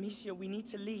 Amicia, we need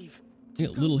to leave. Yeah,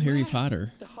 little Harry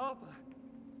Potter. The harbor.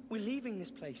 We're leaving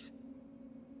this place.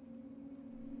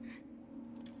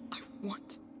 I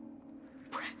want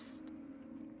rest.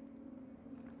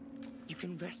 You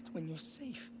can rest when you're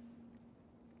safe.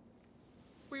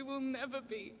 We will never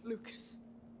be, Lucas.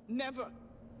 Never.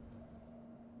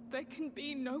 There can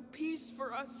be no peace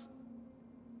for us.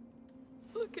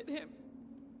 Look at him.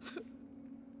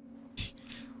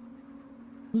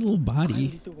 His little I body.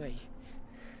 lead the way.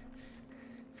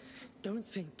 Don't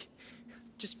think.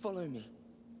 Just follow me.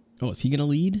 Oh, is he gonna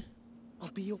lead? I'll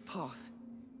be your path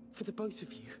for the both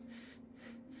of you.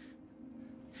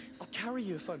 I'll carry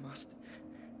you if I must.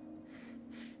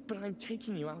 But I'm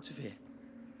taking you out of here.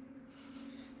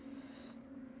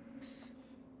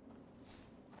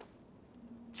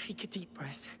 Take a deep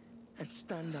breath and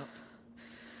stand up.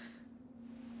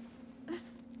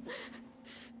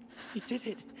 You did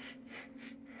it.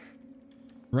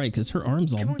 Right, because her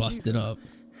arm's all Come on, busted Hugo. up.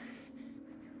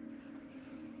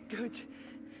 Good.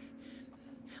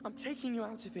 I'm taking you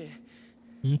out of here.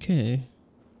 Okay.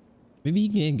 Maybe he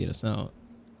can get us out.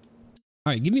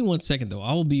 Alright, give me 1 second though.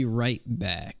 I will be right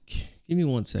back. Give me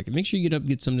 1 second. Make sure you get up,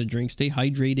 get something to drink. Stay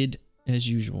hydrated as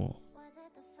usual.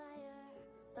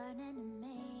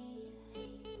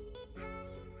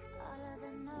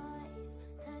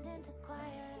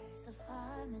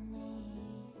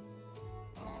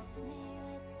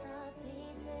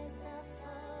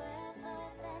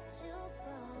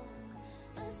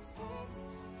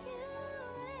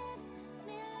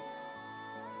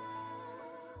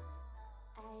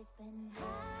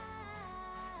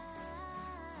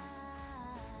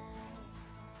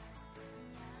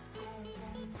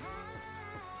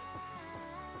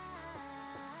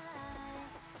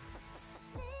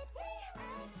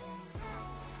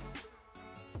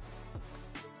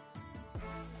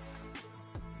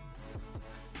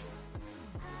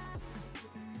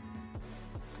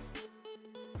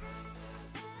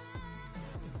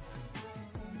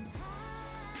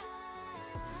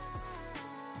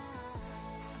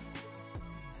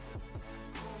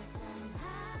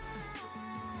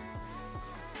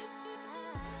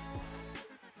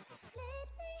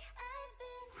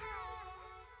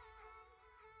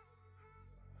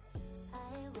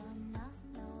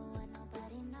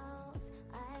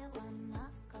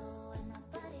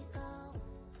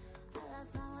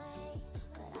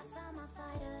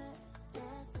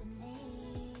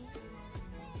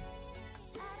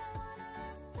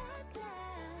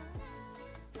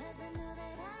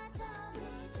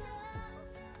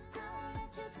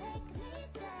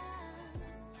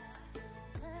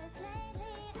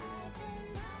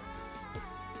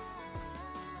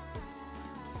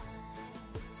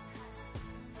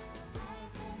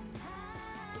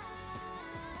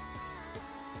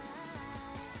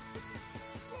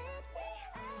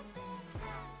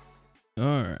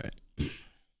 All right.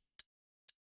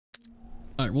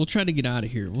 All right, we'll try to get out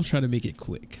of here. We'll try to make it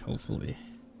quick, hopefully.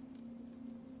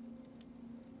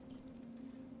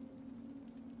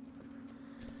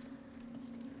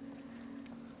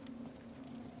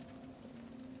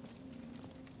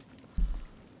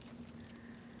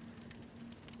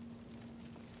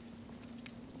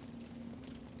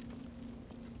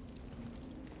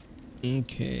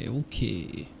 Okay,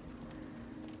 okay.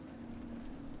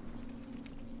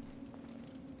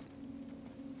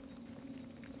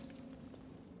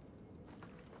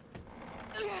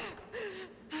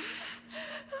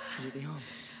 Is it the arm?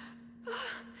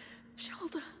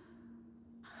 Shoulder.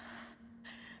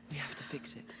 We have to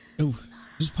fix it. Oh,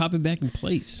 just pop it back in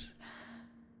place.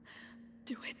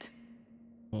 Do it.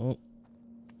 Oh.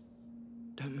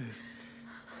 Don't move.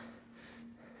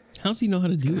 How's he know how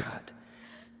to do it? Hurt.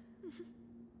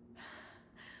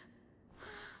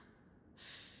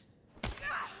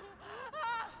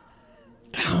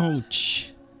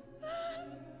 Ouch.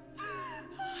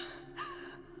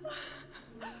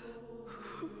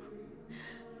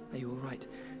 Are you all right?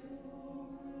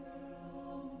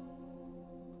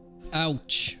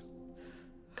 Ouch.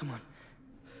 Come on.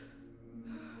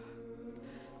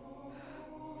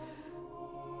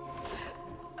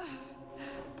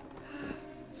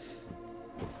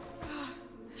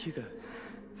 Hugo,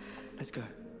 let's go.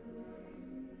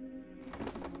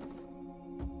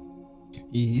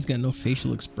 He's got no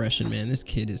facial expression, man. This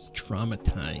kid is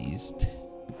traumatized.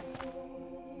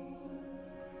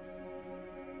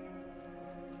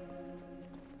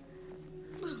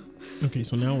 Okay,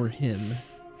 so now we're him.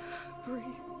 Breathe.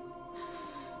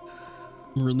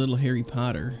 We're little Harry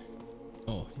Potter.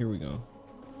 Oh, here we go.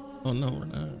 Oh, no, we're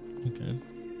not. Okay.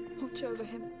 Watch over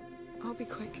him. I'll be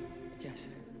quick. Yes.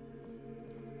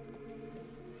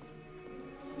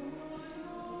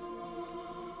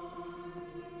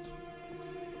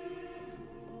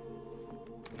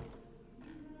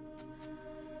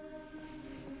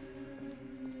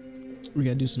 We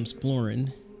gotta do some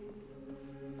exploring.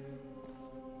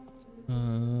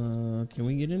 Can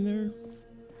we get in there?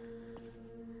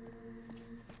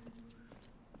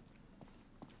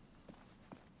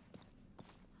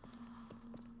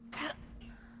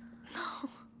 No.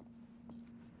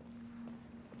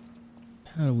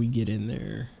 How do we get in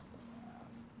there?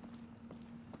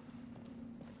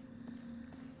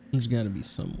 There's gotta be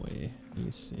some way. Let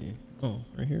me see. Oh,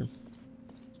 right here.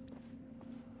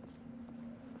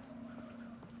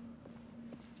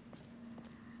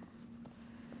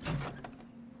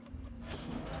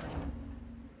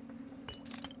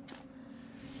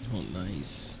 Oh,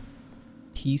 nice.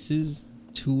 Pieces,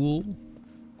 tool.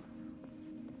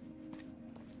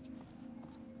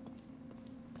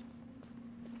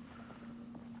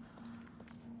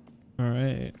 All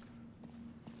right.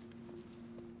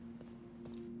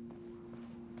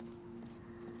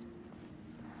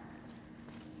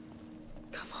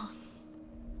 Come on.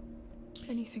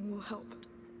 Anything will help.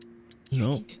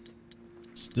 Nope.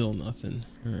 Still nothing.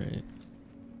 All right.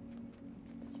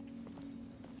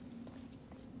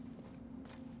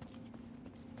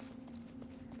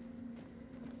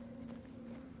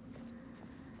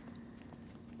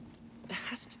 There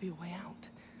has to be a way out.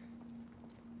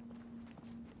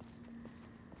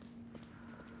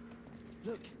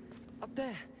 Look, up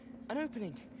there, an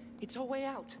opening. It's our way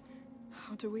out.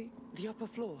 How do we? The upper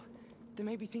floor. There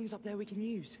may be things up there we can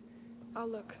use. I'll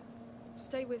look.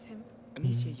 Stay with him.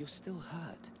 Amicia, you're still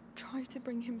hurt. Try to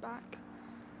bring him back.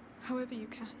 However you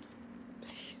can.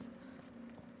 Please.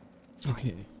 Fine.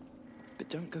 Okay. But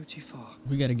don't go too far.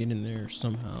 We gotta get in there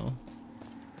somehow.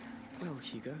 Well,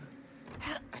 Hugo,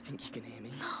 I think you can hear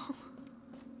me. No.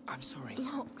 I'm sorry.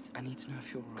 Blocked. I need to know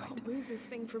if you're all right. Can't move this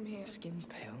thing from here. Skin's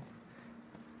pale.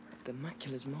 The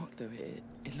macula's mark, though,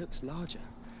 it looks larger.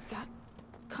 That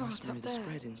Must cart know up the there.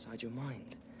 spread inside your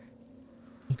mind.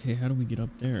 Okay, how do we get up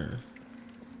there?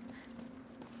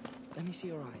 Let me see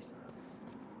your eyes.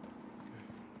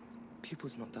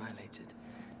 Pupils not dilated.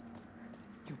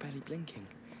 You're barely blinking.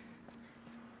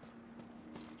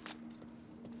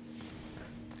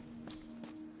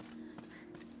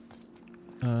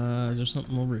 Is there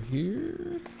something over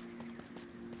here?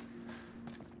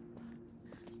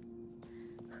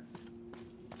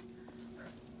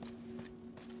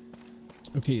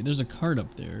 Okay, there's a cart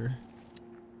up there.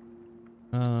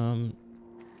 Can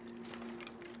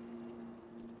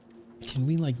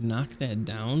we like knock that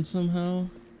down somehow?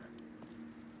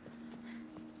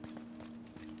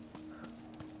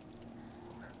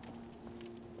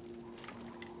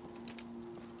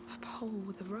 A pole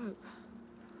with a rope.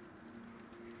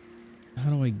 How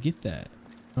do I get that?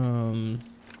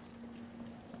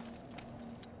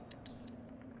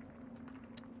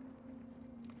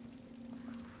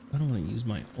 I don't want to use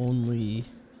my only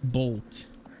bolt.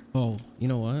 Oh, you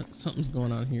know what? Something's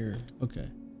going on here. Okay.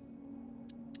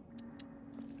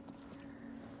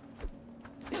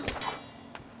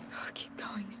 Keep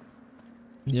going.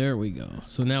 There we go.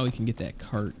 So now we can get that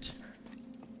cart.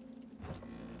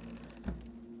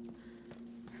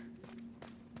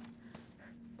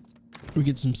 We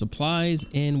get some supplies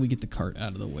and we get the cart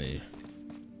out of the way.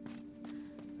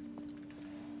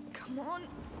 Come on.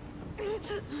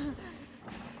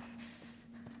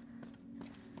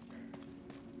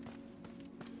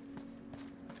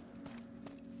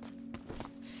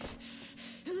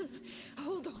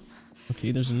 Hold on.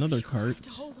 Okay, there's another cart.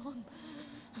 Hold on.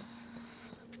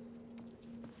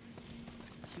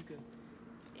 Hugo,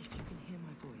 if you can hear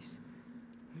my voice,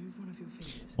 move one of your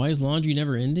fingers. Why is laundry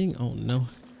never ending? Oh no.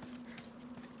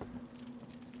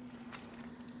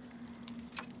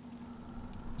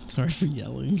 Sorry for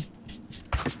yelling.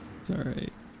 It's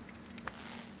alright.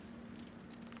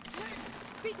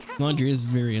 Laundry is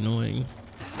very annoying.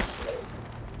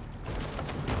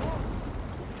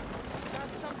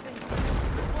 That's something.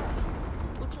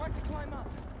 We'll try to climb up.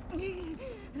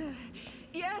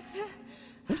 Yes.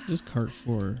 What is this cart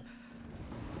for?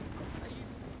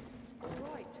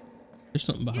 Alright. There's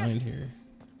something behind here.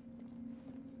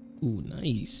 Ooh,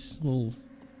 nice. Well,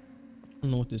 I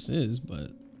don't know what this is,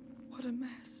 but What a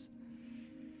mess.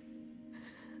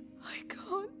 I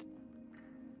can't.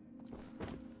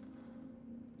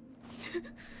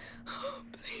 Oh,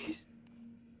 please.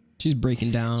 she's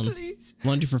breaking down. Please.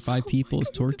 Laundry for 5 people is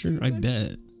torture? I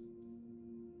bet.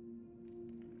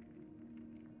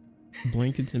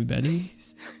 Blankets and bedding?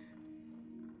 Please.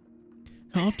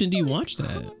 How often do you watch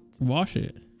that? Wash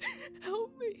it.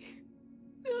 Help me.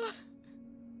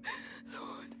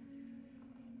 Lord.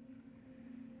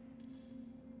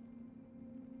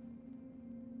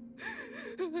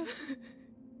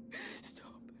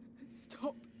 Stop.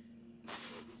 Stop.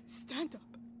 Stand up.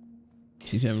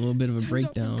 She's having a little bit of a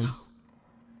breakdown.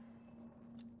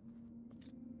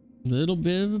 Little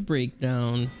bit of a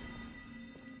breakdown.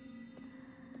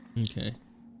 Okay.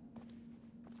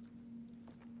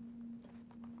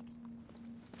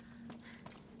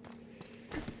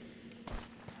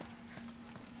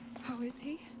 How is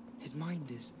he? His mind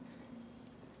is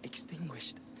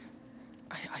extinguished.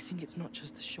 I think it's not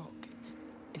just the shock.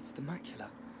 It's the macula.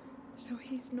 So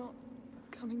he's not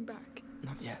coming back?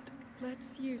 Not yet.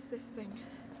 Let's use this thing.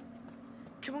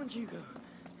 Come on, Hugo.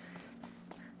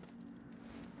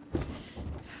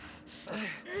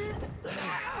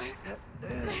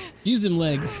 Use them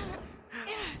legs.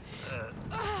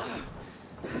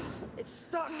 It's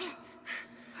stuck.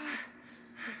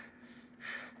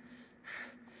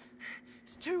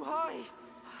 It's too high.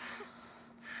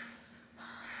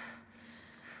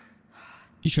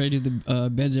 You try to do the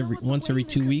beds once every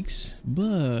 2 weeks,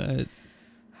 but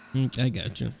I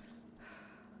got you.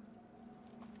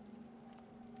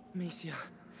 Amicia,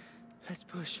 let's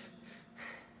push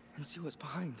and see what's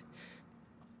behind.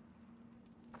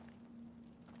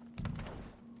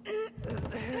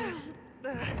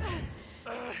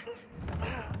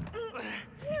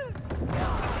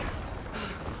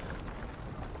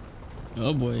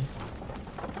 Oh boy.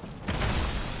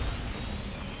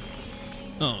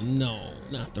 Oh no,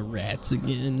 not the rats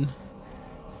again.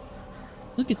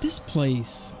 Look at this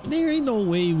place. There ain't no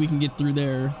way we can get through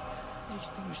there. You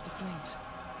extinguished the flames.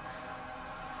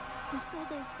 We saw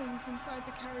those things inside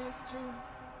the carrier's tomb.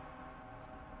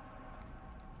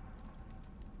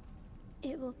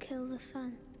 It will kill the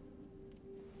sun.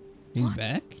 He's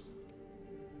back?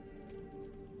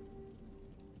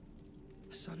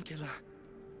 Sun Killer.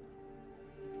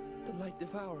 The Light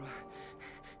Devourer.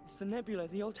 It's the nebula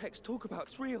the old texts talk about.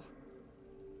 It's real.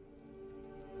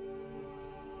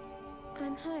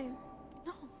 I'm home.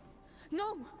 No.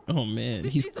 No. Oh man,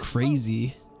 This he's isn't crazy.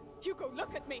 home. Hugo,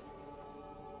 look at me.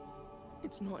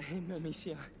 It's not him,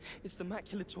 Amicia. It's the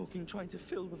macula talking, trying to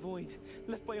fill the void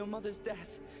left by your mother's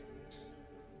death.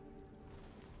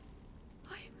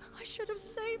 I should have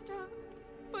saved her,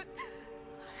 but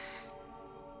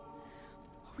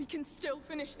we can still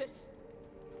finish this.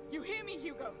 You hear me,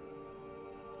 Hugo?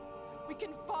 We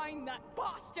can find that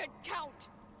bastard Count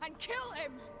and kill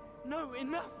him. No,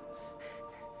 enough!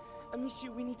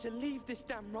 Amicia, we need to leave this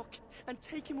damn rock and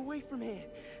take him away from here.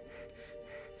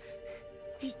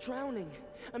 He's drowning.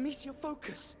 Amicia,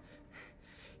 focus.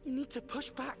 You need to push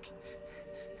back.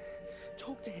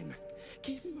 Talk to him.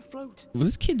 Keep him afloat. Well,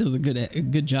 this kid does a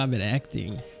good job at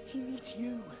acting. He needs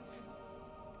you.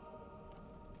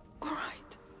 All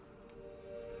right.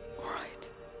 All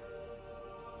right.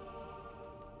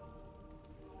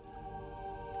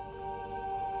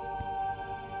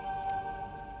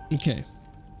 Okay.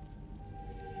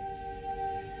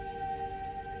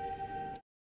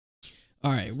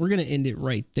 All right, we're gonna end it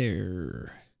right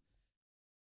there.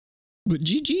 But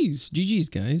GG's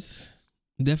guys.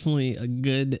 Definitely a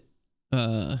good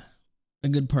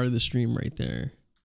part of the stream right there.